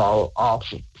think it's all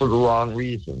off for the wrong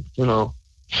reasons,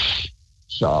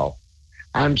 So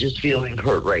I'm just feeling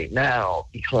hurt right now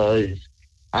because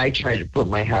I try to put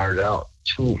my heart out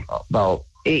to about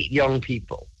 8 young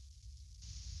people,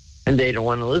 and they don't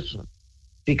want to listen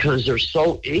because they're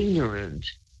so ignorant.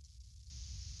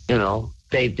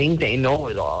 They think they know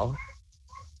it all.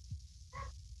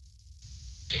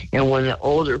 And when an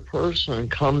older person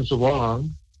comes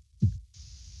along,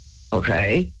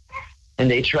 okay,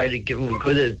 and they try to give them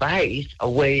good advice, a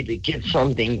way to get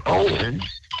something going,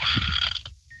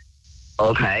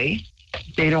 okay,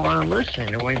 they don't want to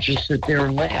listen. They want to just sit there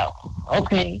and laugh.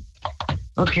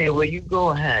 Okay, well, you go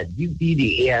ahead. You be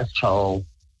the asshole.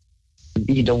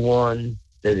 Be the one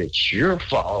that it's your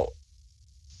fault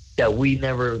that we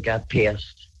never got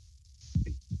past,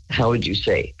 how would you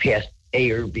say, past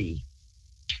A or B.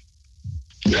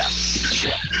 Yeah.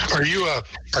 Are you a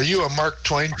Mark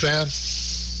Twain fan?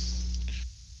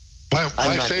 My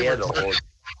favorite.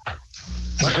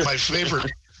 My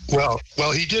favorite. Well,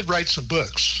 he did write some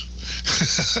books,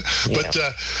 but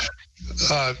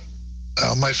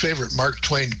my favorite Mark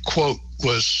Twain quote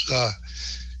was,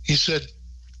 he said,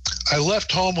 "I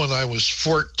left home when I was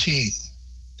 14,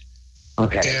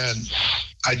 and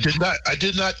I did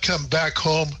not come back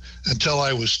home until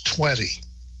I was 20."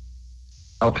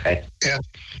 Okay.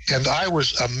 And I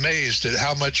was amazed at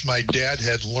how much my dad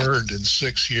had learned in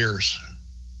 6 years.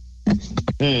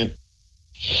 In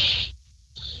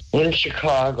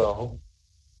Chicago,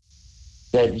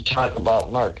 that you talk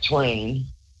about Mark Twain,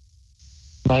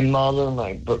 my mother,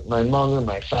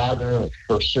 my father,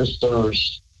 her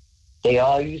sisters, they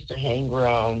all used to hang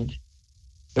around.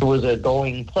 There was a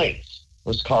going place. It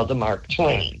was called the Mark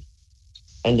Twain.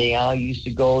 And they all used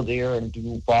to go there and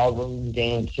do ballroom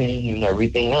dancing and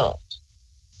everything else.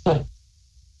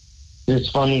 It's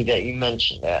funny that you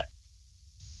mentioned that.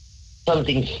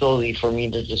 Something silly for me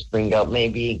to just bring up,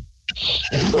 maybe.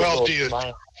 Well,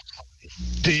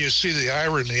 do you see the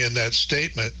irony in that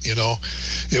statement? You know,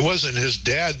 it wasn't his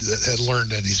dad that had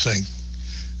learned anything.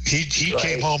 He Right.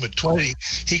 came home at 20.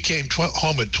 He came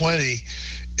home at 20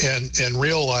 and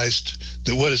realized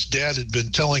that what his dad had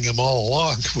been telling him all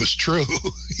along was true,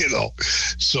 you know.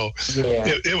 So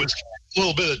it was a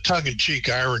little bit of tongue-in-cheek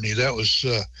irony. That was,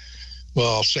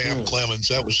 Sam Clemens,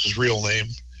 that was his real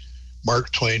name.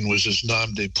 Mark Twain was his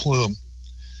nom de plume.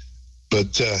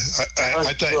 But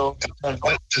I thought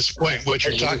at this point, what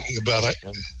you're talking about,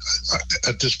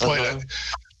 at this point,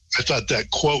 I thought that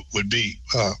quote would be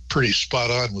pretty spot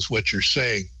on with what you're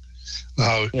saying.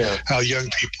 How young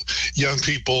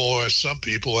people, or some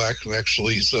people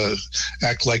actually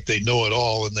act like they know it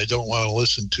all and they don't want to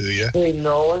listen to you. They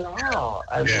know it all.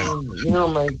 I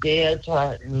mean, my dad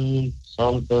taught me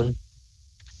something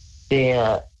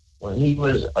that when he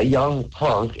was a young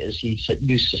punk, as he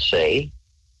used to say,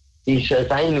 he says,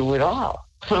 I knew it all.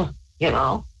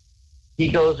 He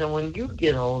goes, and when you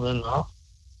get old enough,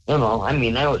 I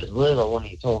mean, I was little when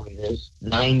he told me this,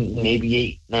 9, maybe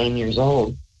 8, 9 years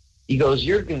old. He goes,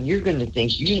 you're going to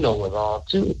think you know it all,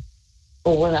 too.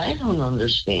 But what I don't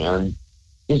understand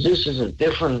is this is a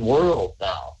different world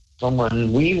now from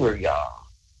when we were young.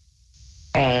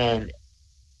 And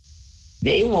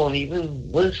they won't even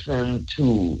listen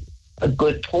to a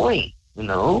good point,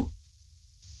 Are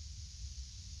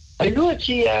you a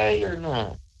GI or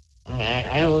not?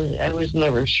 I was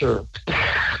never sure.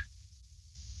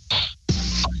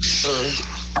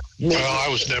 Well, I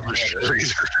was never sure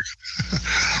either.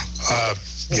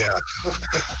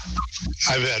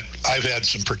 I've had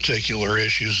some particular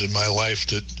issues in my life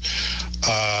that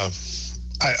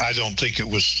I don't think it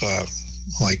was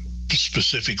like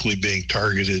specifically being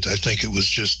targeted. I think it was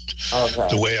just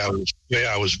the way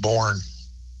I was born.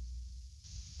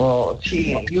 Well,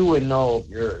 you would know if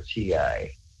you're a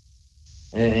TI.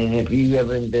 And if you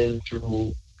haven't been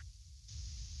through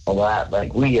a lot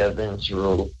like we have been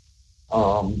through,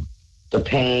 the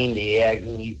pain, the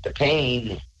agony, the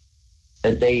pain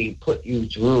that they put you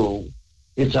through,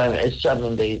 it's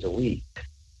 7 days a week,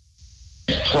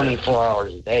 24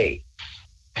 hours a day.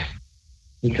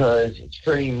 Because it's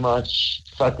pretty much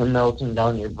fucking melting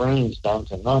down your brains down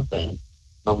to nothing,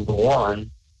 number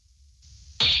one.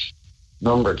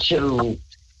 Number two,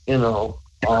 I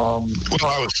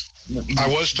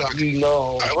was talking.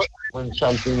 When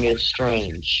something is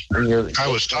strange. I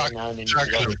was talking a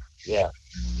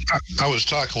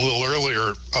little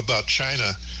earlier about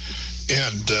China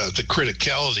and the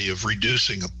criticality of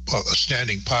reducing a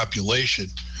standing population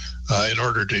in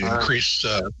order to increase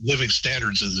living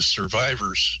standards of the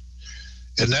survivors,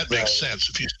 and that makes sense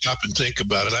if you stop and think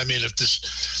about it. I mean,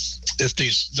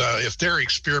 if they're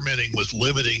experimenting with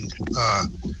limiting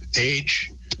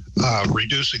age,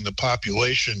 reducing the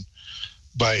population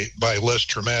by less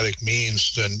traumatic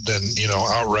means than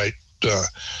outright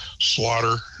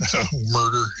slaughter,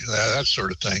 murder, that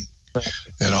sort of thing.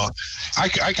 I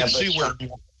can see where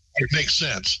it makes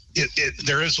sense.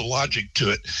 There is a logic to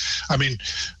it. I mean,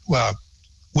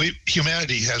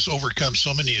 humanity has overcome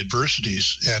so many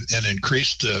adversities and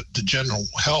increased the general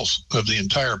health of the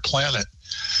entire planet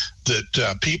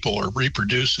that people are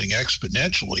reproducing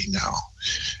exponentially now,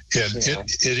 and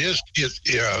it is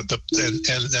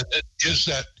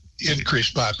that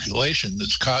increased population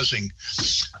that's causing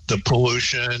the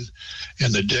pollution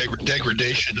and the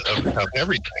degradation of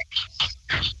everything.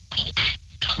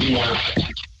 Yeah.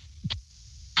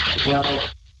 Well,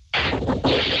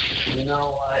 you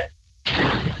know what?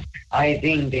 I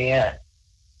think that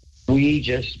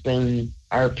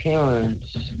our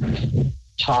parents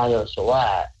taught us a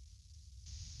lot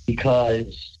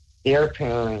because their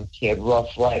parents had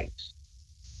rough lives.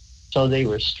 So they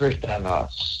were strict on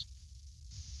us.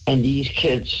 And these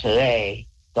kids today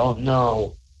don't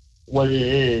know what it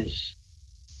is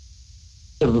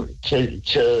to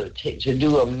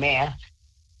do a math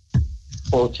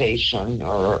quotation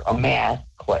or a math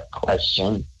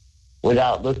question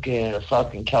without looking at a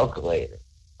fucking calculator.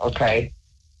 Okay?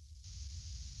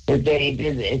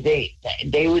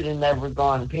 if they would have never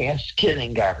gone past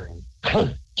kindergarten.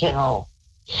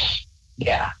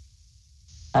 Yeah.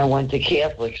 I went to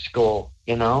Catholic school,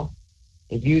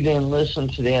 If you didn't listen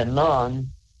to that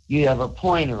nun, you have a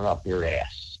pointer up your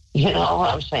ass. You know what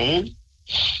I'm saying?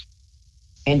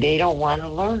 And they don't want to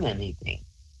learn anything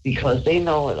because they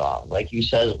know it all. Like you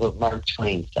said, what Mark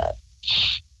Twain said.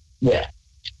 Yeah.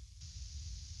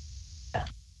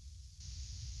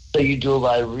 So you do a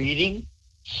lot of reading?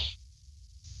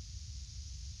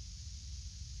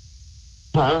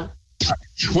 Huh?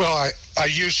 Well, I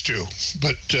used to,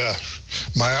 but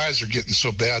my eyes are getting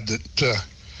so bad that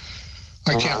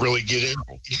I can't really get in.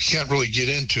 You can't really get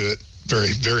into it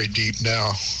very, very deep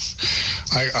now.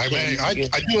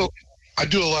 I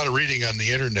do a lot of reading on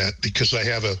the internet because I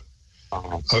have a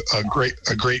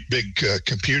great big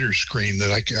computer screen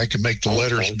that I can make the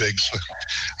letters big, so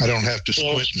I don't have to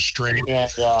squint and strain.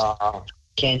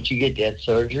 Can't you get that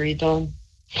surgery done?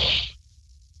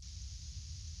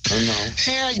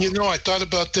 Yeah, I thought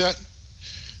about that,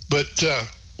 but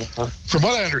from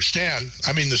what I understand,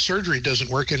 the surgery doesn't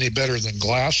work any better than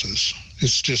glasses.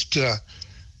 It's just, and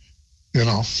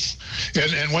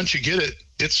once you get it,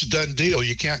 it's a done deal.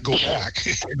 You can't go back.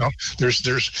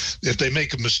 There's if they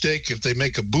make a mistake, if they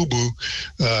make a boo-boo,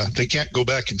 they can't go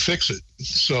back and fix it.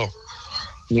 So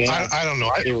I don't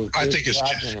know. I think it's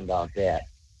just about that.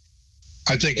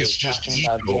 I think it's just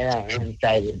ego.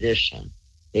 Inside edition.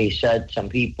 They said some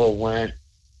people went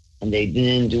and they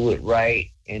didn't do it right,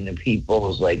 and the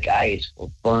people's eyes were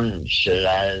burning shit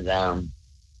out of them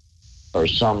or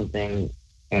something.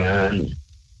 And,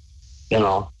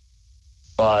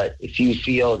 but if you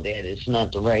feel that it's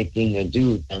not the right thing to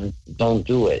do, then don't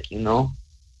do it,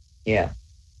 Yeah.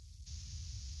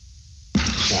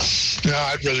 No,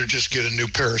 I'd rather just get a new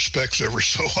pair of specs every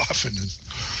so often and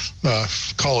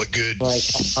call it good.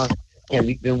 How long have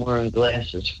you been wearing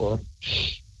glasses for?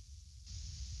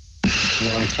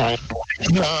 Long time?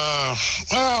 Well,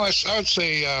 I would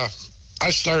say I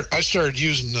started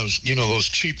using those, those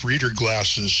cheap reader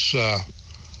glasses.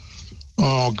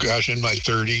 In my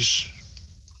 30s,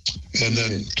 and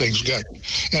then things got,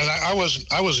 and I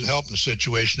wasn't helping the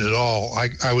situation at all.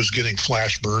 I was getting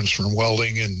flash burns from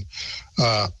welding and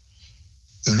that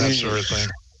sort of thing.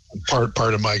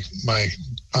 Part of my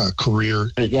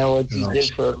career. Is that what you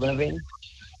did for a living?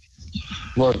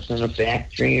 Worked in a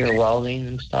factory or welding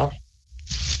and stuff?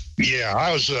 Yeah,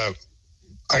 I was. In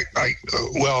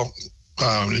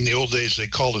the old days they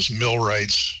called us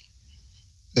millwrights,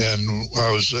 and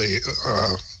I was a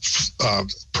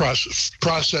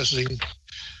processing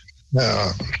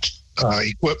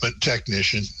equipment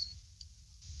technician.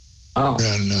 Oh,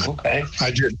 and okay.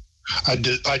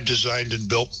 I designed and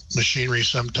built machinery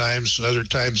sometimes. Other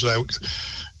times I would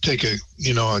take a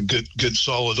good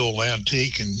solid old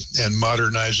antique and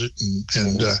modernize it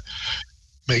and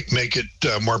make it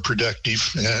more productive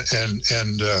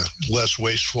and less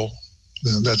wasteful,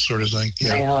 that sort of thing.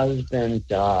 Yeah. My husband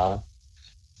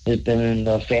has been in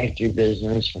the factory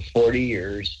business for 40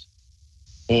 years,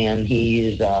 and he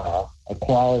is a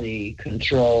quality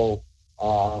control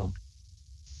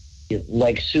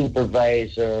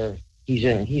supervisor. He's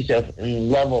in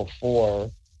level 4,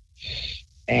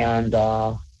 and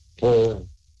for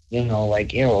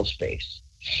aerospace,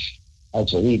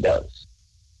 that's what he does.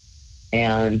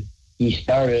 And he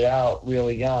started out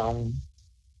really young,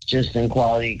 just in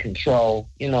quality control,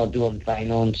 doing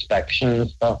final inspection and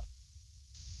stuff.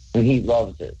 And he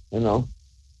loves it,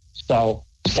 So,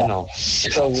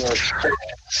 so we're...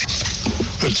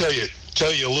 I'll tell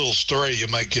you a little story you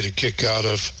might get a kick out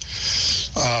of.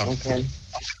 Okay.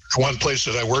 One place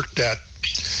that I worked at,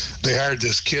 they hired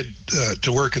this kid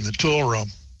to work in the tool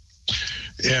room,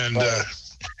 and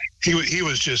he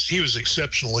was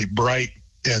exceptionally bright,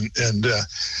 and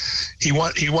he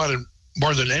wanted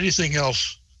more than anything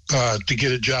else to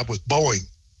get a job with Boeing,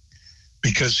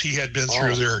 because he had been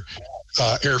through their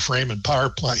airframe and power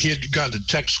plant. He had gone to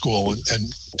tech school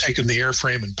and taken the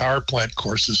airframe and power plant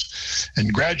courses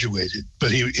and graduated,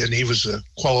 but he was a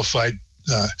qualified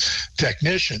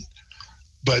technician,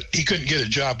 but he couldn't get a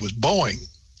job with Boeing.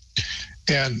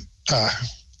 And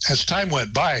as time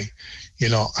went by,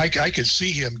 I could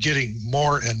see him getting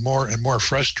more and more and more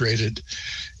frustrated.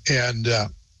 And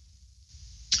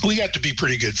we got to be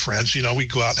pretty good friends.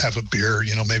 We'd go out and have a beer,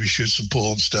 maybe shoot some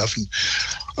pool and stuff. And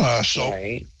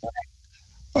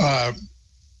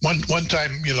one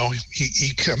time,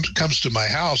 he comes to my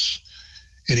house,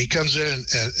 and he comes in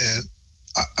and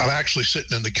I'm actually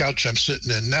sitting in the couch I'm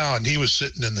sitting in now, and he was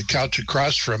sitting in the couch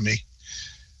across from me,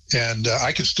 and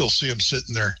I could still see him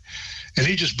sitting there, and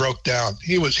he just broke down.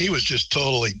 He was just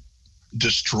totally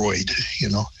destroyed,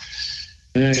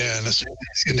 And I said,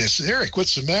 Eric,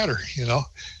 what's the matter,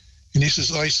 And he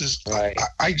says,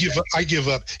 I give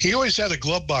up. He always had a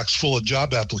glove box full of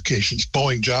job applications,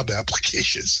 Boeing job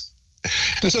applications. I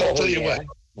said, I'll tell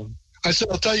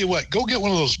you what, go get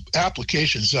one of those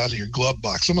applications out of your glove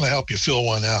box. I'm going to help you fill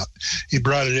one out. He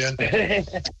brought it in.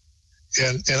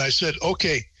 and I said,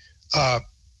 okay,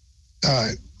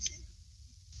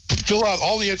 fill out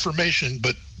all the information,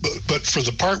 but for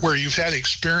the part where you've had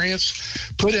experience,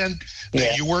 put in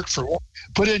that you worked for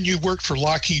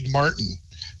Lockheed Martin.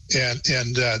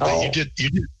 And that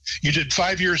you did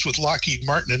 5 years with Lockheed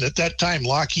Martin, and at that time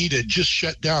Lockheed had just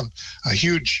shut down a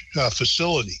huge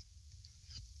facility.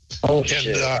 And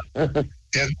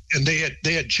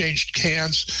they had changed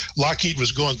hands. Lockheed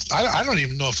was going. I don't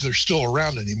even know if they're still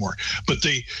around anymore. But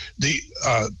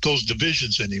those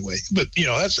divisions anyway. But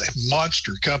that's a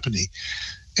monster company,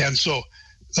 and so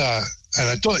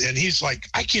and he's like,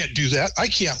 I can't do that. I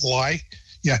can't lie.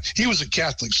 Yeah, he was a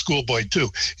Catholic schoolboy too.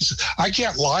 He said, I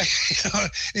can't lie.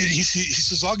 And he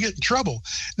says, I'll get in trouble.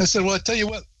 And I said, well, I tell you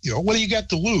what do you got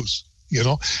to lose?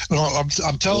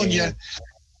 I'm telling you,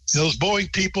 those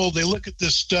Boeing people, they look at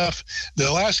this stuff.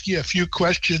 They'll ask you a few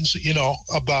questions,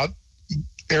 about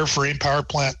airframe power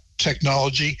plant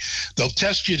technology. They'll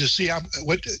test you to see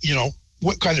what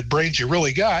kind of brains you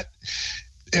really got.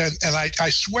 And I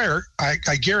swear, I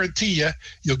guarantee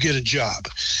you'll get a job,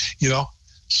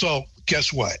 So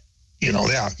guess what?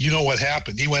 Now you know what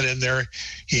happened. He went in there.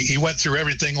 He went through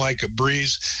everything like a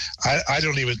breeze. I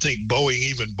don't even think Boeing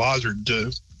even bothered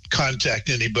to contact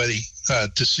anybody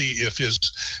to see if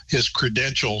his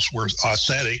credentials were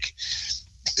authentic.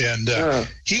 And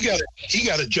he got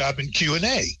a job in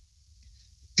Q&A.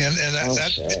 And I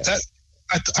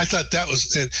thought that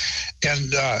was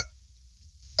and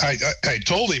I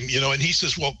told him, and he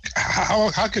says, well,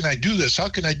 how can I do this? How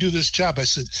can I do this job? I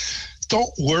said,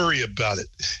 don't worry about it.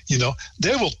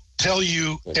 They will tell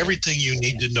you everything you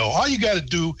need to know. All you got to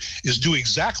do is do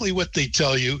exactly what they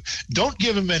tell you. Don't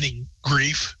give them any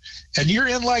grief, and you're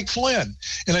in like Flynn.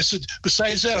 And I said,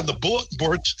 besides that, on the bulletin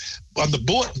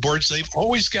boards, they've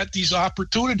always got these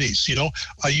opportunities. You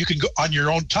can go on your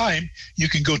own time. You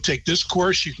can go take this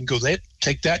course. You can go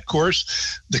take that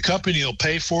course. The company will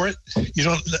pay for it. You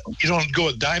don't go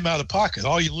a dime out of pocket.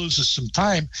 All you lose is some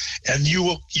time, and you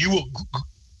will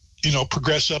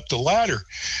progress up the ladder.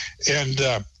 And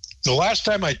the last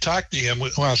time I talked to him,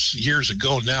 well, years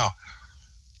ago now,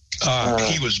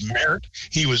 he was married.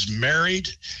 He was married.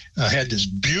 Had this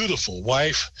beautiful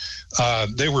wife.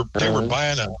 They were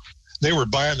buying a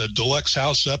deluxe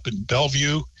house up in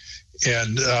Bellevue,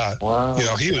 and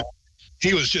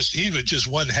he was just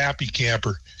one happy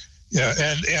camper. Yeah,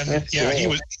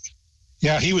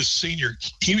 he was senior.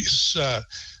 He was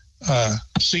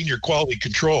senior quality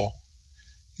control.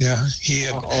 Yeah, he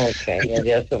had.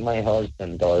 That's what my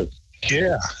husband does.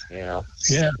 Yeah.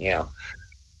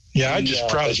 Yeah, I just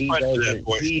proud of that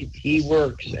boy. He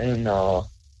works in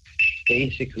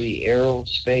basically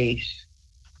aerospace,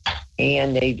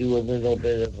 and they do a little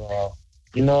bit of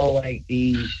like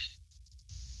these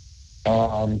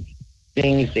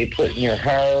things they put in your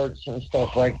hearts and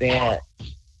stuff like that.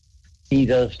 He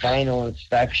does final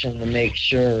inspection to make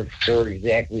sure they're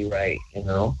exactly right.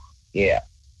 Yeah.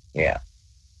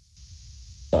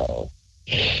 So,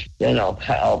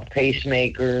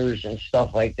 pacemakers and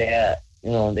stuff like that.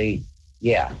 They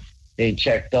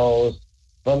check those,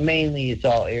 but mainly it's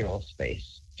all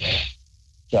aerospace.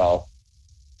 So,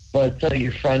 but so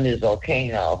your friend is okay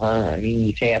now, huh? I mean,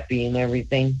 he's happy and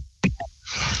everything.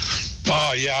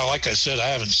 Oh yeah, like I said, I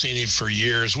haven't seen him for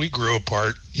years. We grew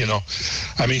apart,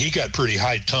 I mean, he got pretty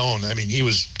high tone. I mean, he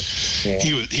was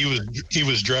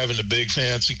driving a big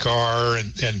fancy car,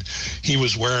 and he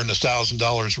was wearing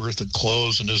 $1,000 worth of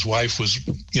clothes, and his wife was,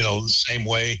 the same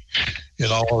way,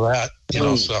 and all of that,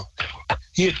 So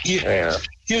he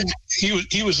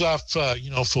was off,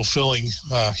 fulfilling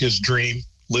his dream,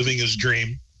 living his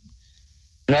dream.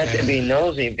 Not to be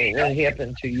nosy, but what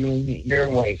happened to you and your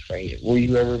wife? Were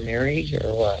you ever married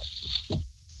or what?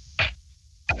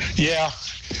 Yeah,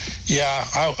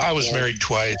 I was married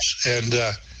twice, and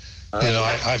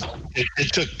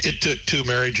it took two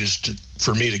marriages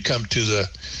for me to come to the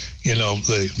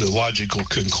logical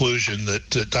conclusion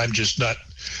that I'm just not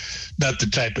the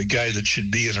type of guy that should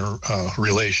be in a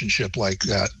relationship like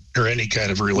that, or any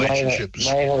kind of relationship.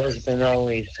 My husband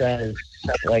always says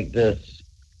like this.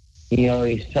 He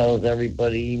always tells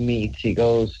everybody he meets, he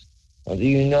goes, well, do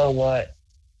you know what?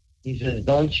 He says,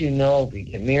 don't you know if you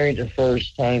get married the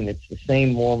first time, it's the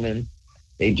same woman.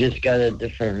 They just got a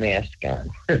different mask on.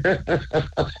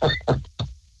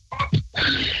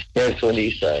 That's what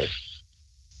he says.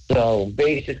 So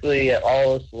basically,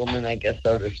 all us women, I guess,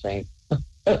 are the same.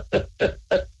 I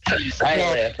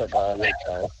laugh about it.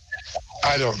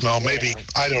 I don't know. Maybe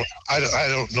I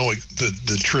don't know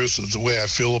the truth of the way I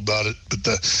feel about it. But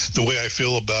the way I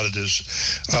feel about it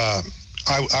is,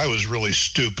 I was really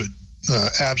stupid,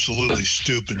 absolutely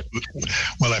stupid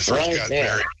when I first got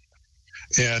married.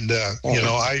 And you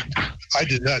know, I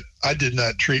did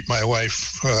not treat my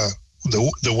wife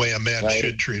the way a man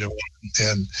should treat a woman,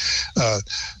 and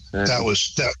that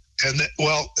was that. And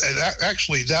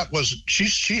actually, that wasn't.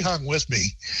 She hung with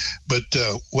me, but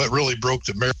what really broke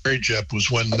the marriage up was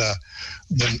when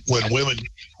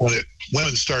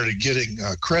women started getting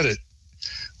credit,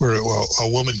 where a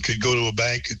woman could go to a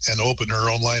bank and open her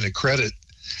own line of credit,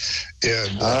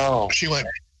 and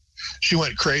she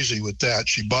went crazy with that.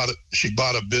 She bought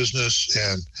a business,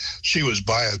 and she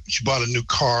bought a new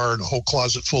car and a whole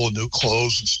closet full of new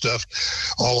clothes and stuff,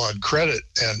 all on credit.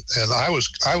 And I was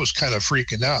kind of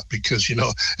freaking out because, you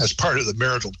know, as part of the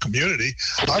marital community,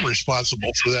 I'm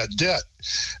responsible for that debt,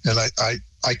 and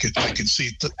I could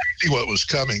see what was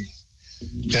coming.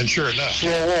 And sure enough,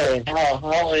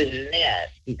 how is that?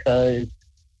 Because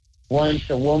once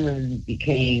a woman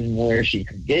became where she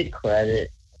could get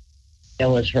credit, it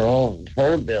was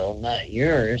her bill, not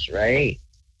yours, right?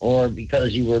 Or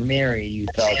because you were married, you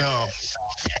thought...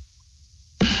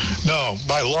 No,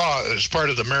 by law, as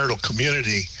part of the marital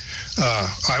community,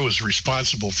 I was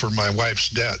responsible for my wife's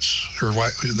debts,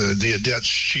 the debts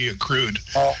she accrued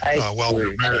while we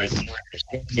were married.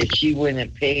 If she wouldn't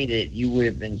have paid it, you would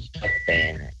have been stuck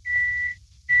paying it,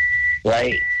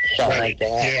 right? Something like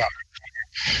that.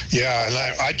 Yeah, and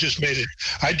I just made it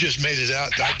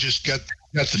out. I just got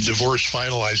the divorce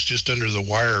finalized just under the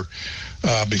wire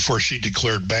before she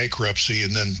declared bankruptcy,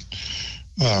 and then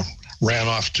ran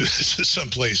off to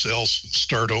someplace else and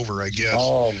start over, I guess.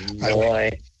 Oh,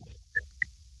 boy.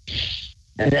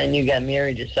 And then you got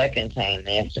married a second time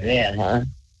after that, huh?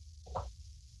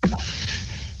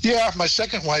 Yeah, my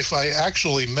second wife I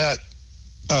actually met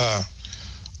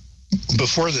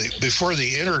before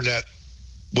the internet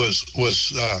was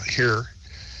here.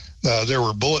 There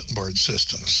were bulletin board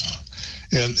systems.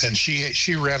 And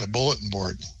she ran a bulletin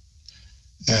board,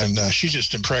 and she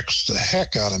just impressed the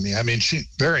heck out of me. I mean, she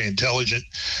very intelligent,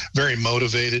 very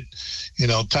motivated, you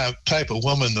know, type of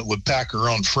woman that would pack her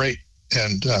own freight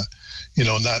and you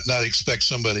know, not expect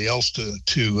somebody else to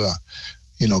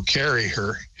you know, carry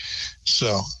her.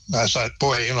 So I thought,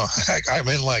 boy, you know, I'm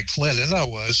in like Flint, and I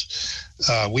was.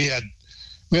 We had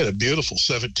a beautiful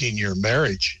 17-year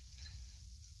marriage,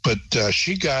 but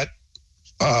she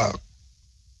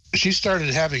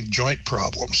started having joint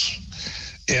problems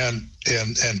and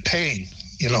pain,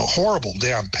 you know, horrible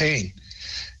damn pain.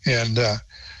 And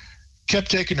kept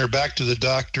taking her back to the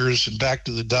doctors and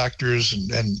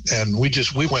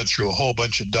we went through a whole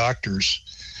bunch of doctors,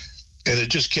 and it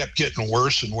just kept getting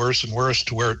worse and worse and worse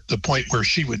to the point where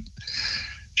she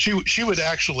would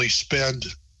actually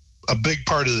spend a big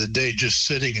part of the day just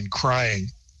sitting and crying.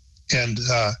 And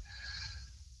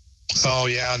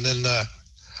and then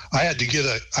I had to get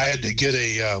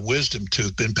a wisdom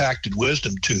tooth, impacted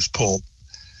wisdom tooth pulled,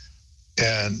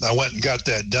 and I went and got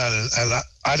that done. And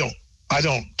I don't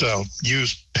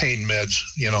use pain meds,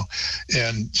 you know,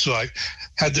 and so I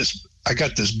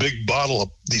got this big bottle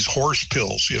of these horse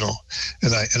pills, you know,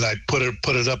 and I put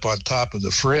it up on top of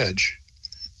the fridge,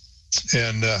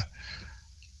 and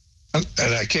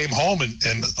I came home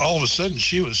and all of a sudden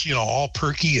she was, you know, all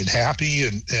perky and happy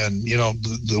and you know,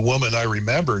 the woman I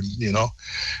remembered, you know,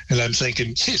 and I'm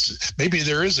thinking, geez, maybe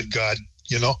there is a God,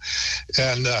 you know,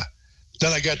 and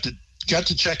then I got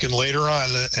to checking later on,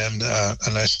 and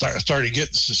I started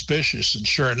getting suspicious, and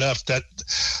sure enough, that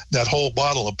whole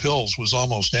bottle of pills was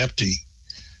almost empty,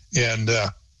 and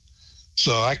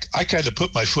so I kind of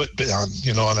put my foot down,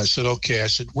 you know, and I said, okay,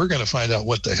 we're going to find out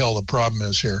what the hell the problem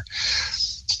is here.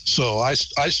 So I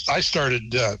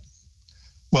started,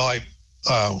 I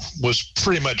was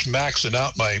pretty much maxing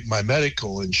out my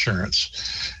medical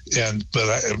insurance, but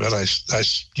I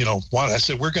you know, I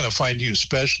said, we're going to find you a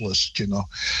specialist, you know.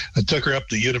 I took her up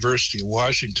to the University of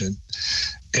Washington,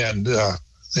 and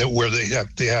where they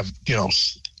have you know,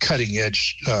 cutting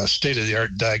edge state of the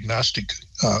art diagnostic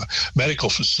medical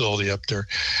facility up there,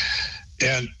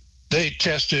 and they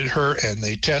tested her and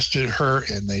they tested her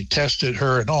and they tested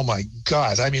her, and oh my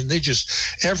God, I mean, they just,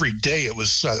 every day it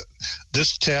was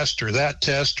this test or that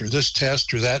test or this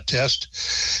test or that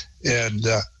test, and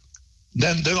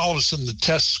then all of a sudden the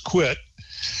tests quit,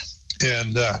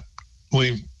 and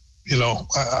we, you know,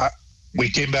 we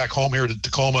came back home here to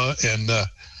Tacoma, and a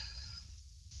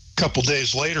couple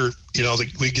days later, you know,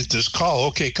 we get this call,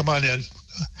 okay, come on in.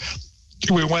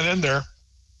 we went in there,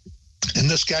 and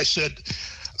this guy said,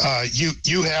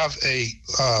 "You have a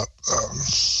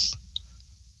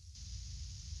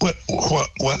what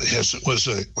is it? Was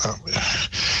a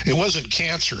it wasn't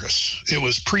cancerous. It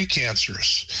was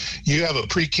precancerous. You have a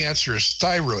precancerous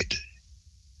thyroid."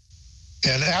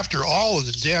 And after all of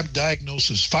the damn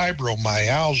diagnosis,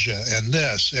 fibromyalgia and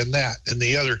this and that and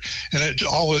the other, and it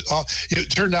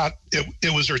turned out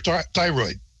it was her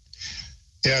thyroid.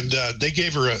 And they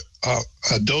gave her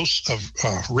a dose of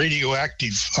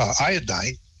radioactive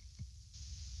iodine.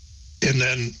 And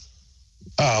then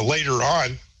later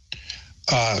on,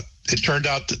 it turned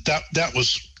out that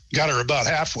was got her about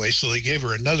halfway, so they gave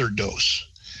her another dose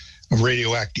of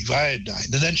radioactive iodine.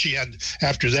 And then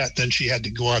after that, she had to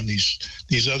go on these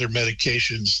other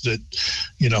medications that,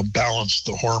 balance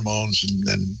the hormones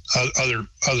and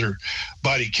other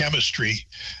body chemistry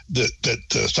that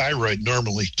the thyroid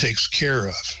normally takes care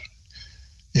of.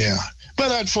 Yeah.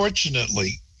 But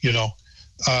unfortunately,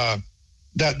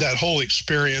 that whole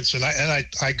experience, and I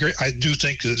agree, I do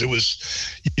think that it was,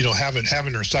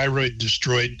 having her thyroid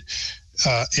destroyed,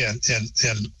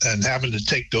 and having to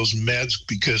take those meds,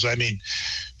 because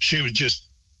she was just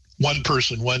one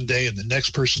person one day and the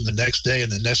next person the next day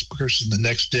and the next person the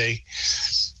next day.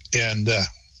 And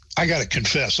I got to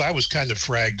confess, I was kind of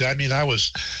fragged.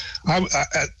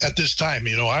 At this time,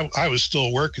 I was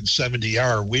still working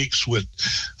 70-hour weeks with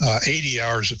 80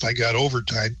 hours if I got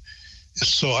overtime.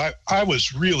 So I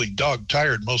was really dog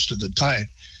tired most of the time.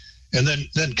 And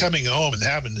then coming home and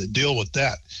having to deal with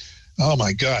that. Oh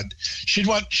my God, she'd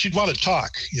want to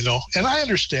talk, and I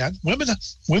understand women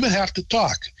have to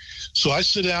talk. So I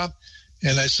sit down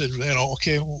and I said,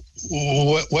 okay,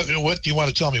 what do you want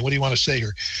to tell me? What do you want to say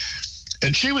here?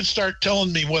 And she would start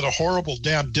telling me what a horrible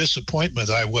damn disappointment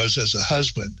I was as a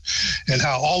husband, and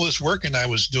how all this working I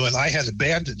was doing, I had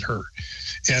abandoned her.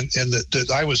 And that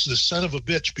I was the son of a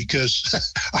bitch because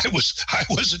I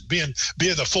wasn't being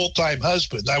a full-time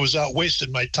husband. I was out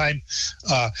wasting my time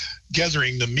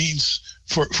gathering the means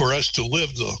for us to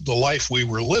live the life we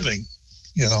were living,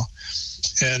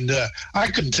 and I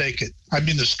couldn't take it.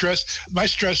 My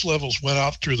stress levels went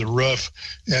off through the roof,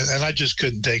 and I just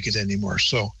couldn't take it anymore.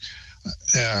 So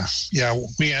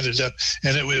we ended up,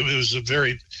 and it was a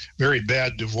very, very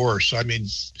bad divorce.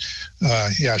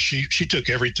 She took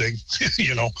everything,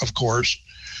 of course,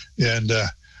 and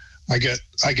I got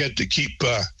to keep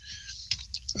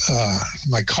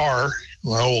my car,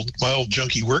 my old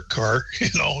junky work car,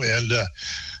 and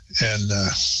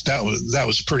that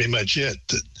was pretty much it.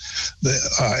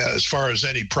 As far as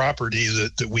any property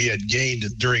that we had gained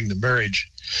during the marriage.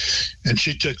 And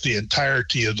she took the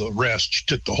entirety of the rest. She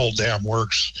took the whole damn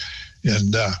works.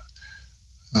 And the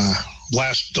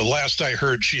last I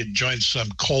heard, she had joined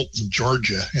some cult in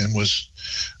Georgia and was,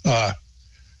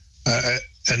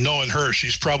 and knowing her,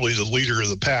 she's probably the leader of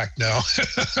the pack now.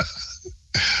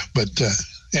 But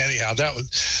anyhow,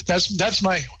 that's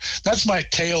my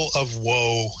tale of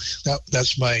woe.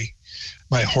 That's my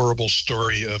horrible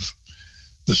story of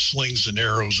the slings and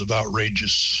arrows of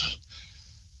outrageous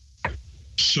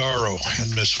sorrow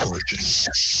and misfortune.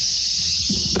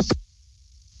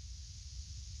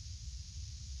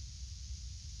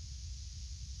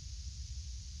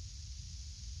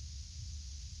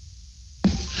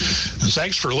 And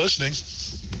thanks for listening.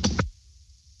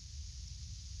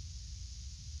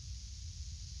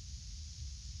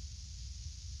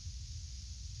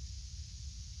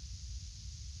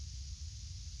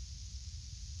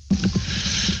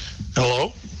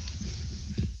 Hello?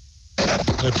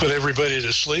 I put everybody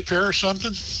to sleep here or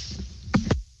something?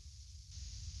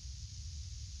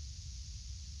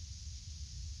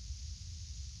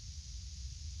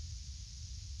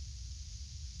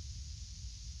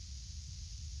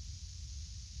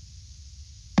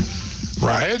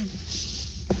 Ryan?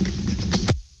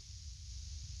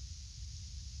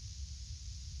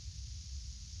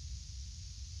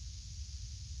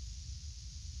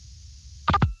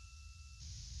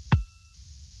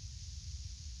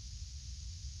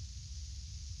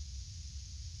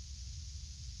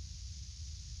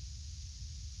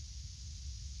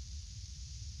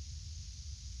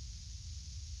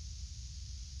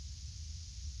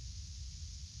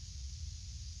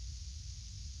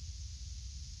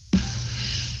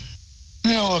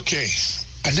 Well, okay.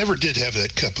 I never did have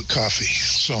that cup of coffee,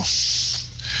 so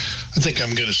I think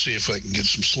I'm going to see if I can get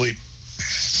some sleep.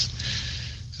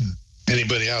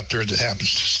 Anybody out there that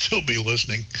happens to still be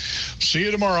listening, see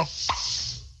you tomorrow.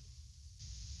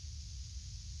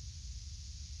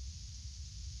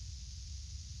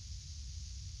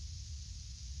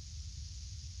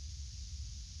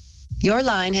 Your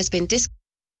line has been disconnected.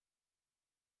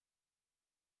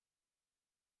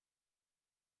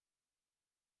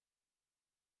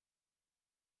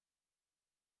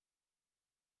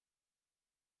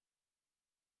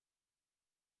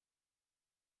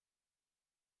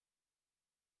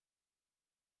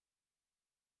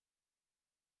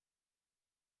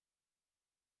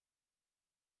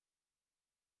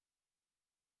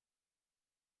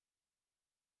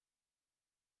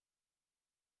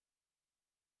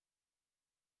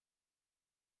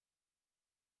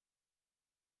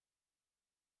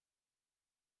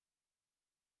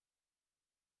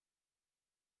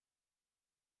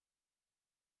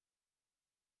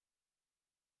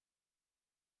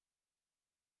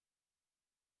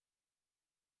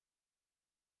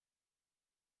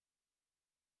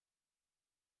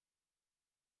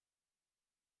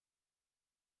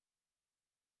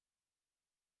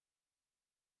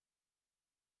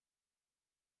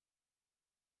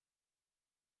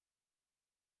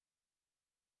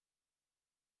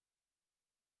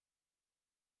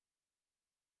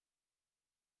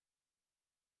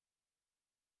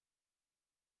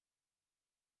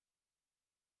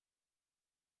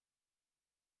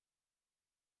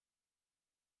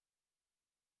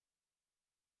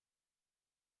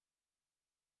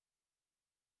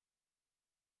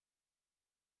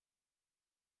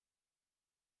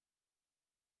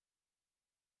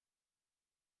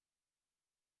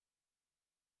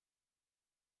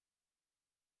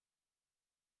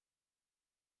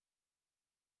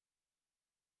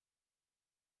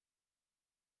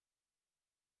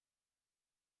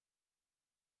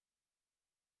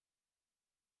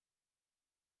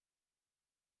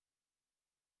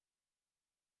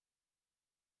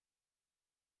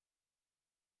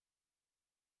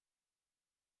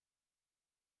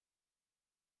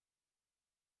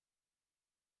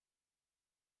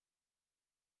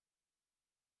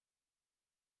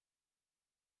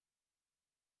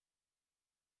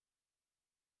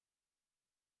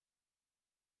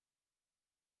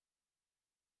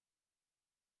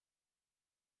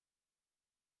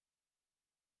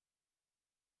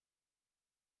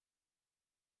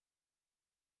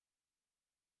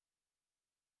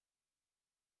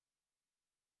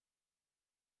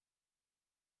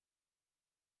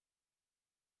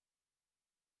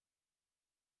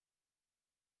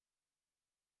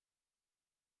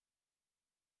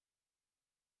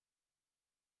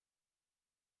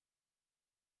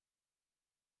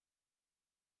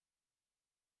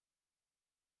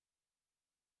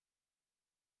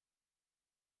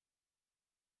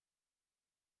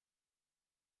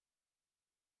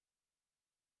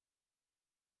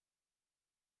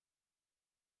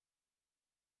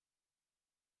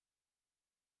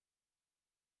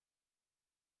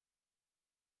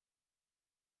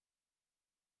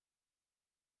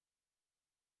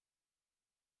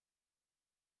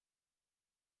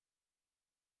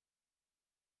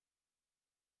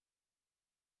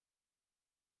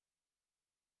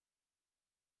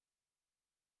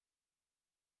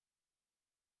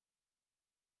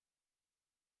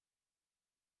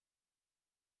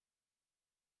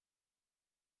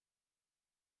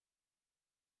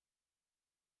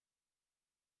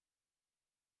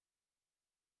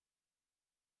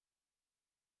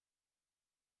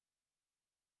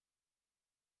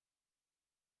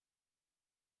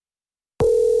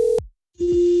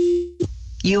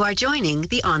 You are joining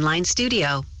the online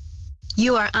studio.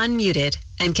 You are unmuted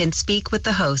and can speak with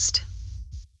the host.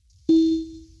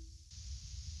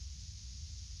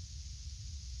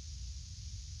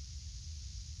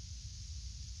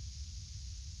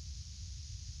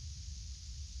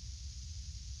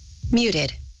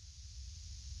 Muted.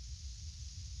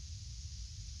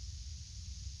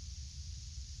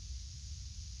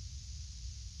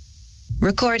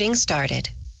 Recording started.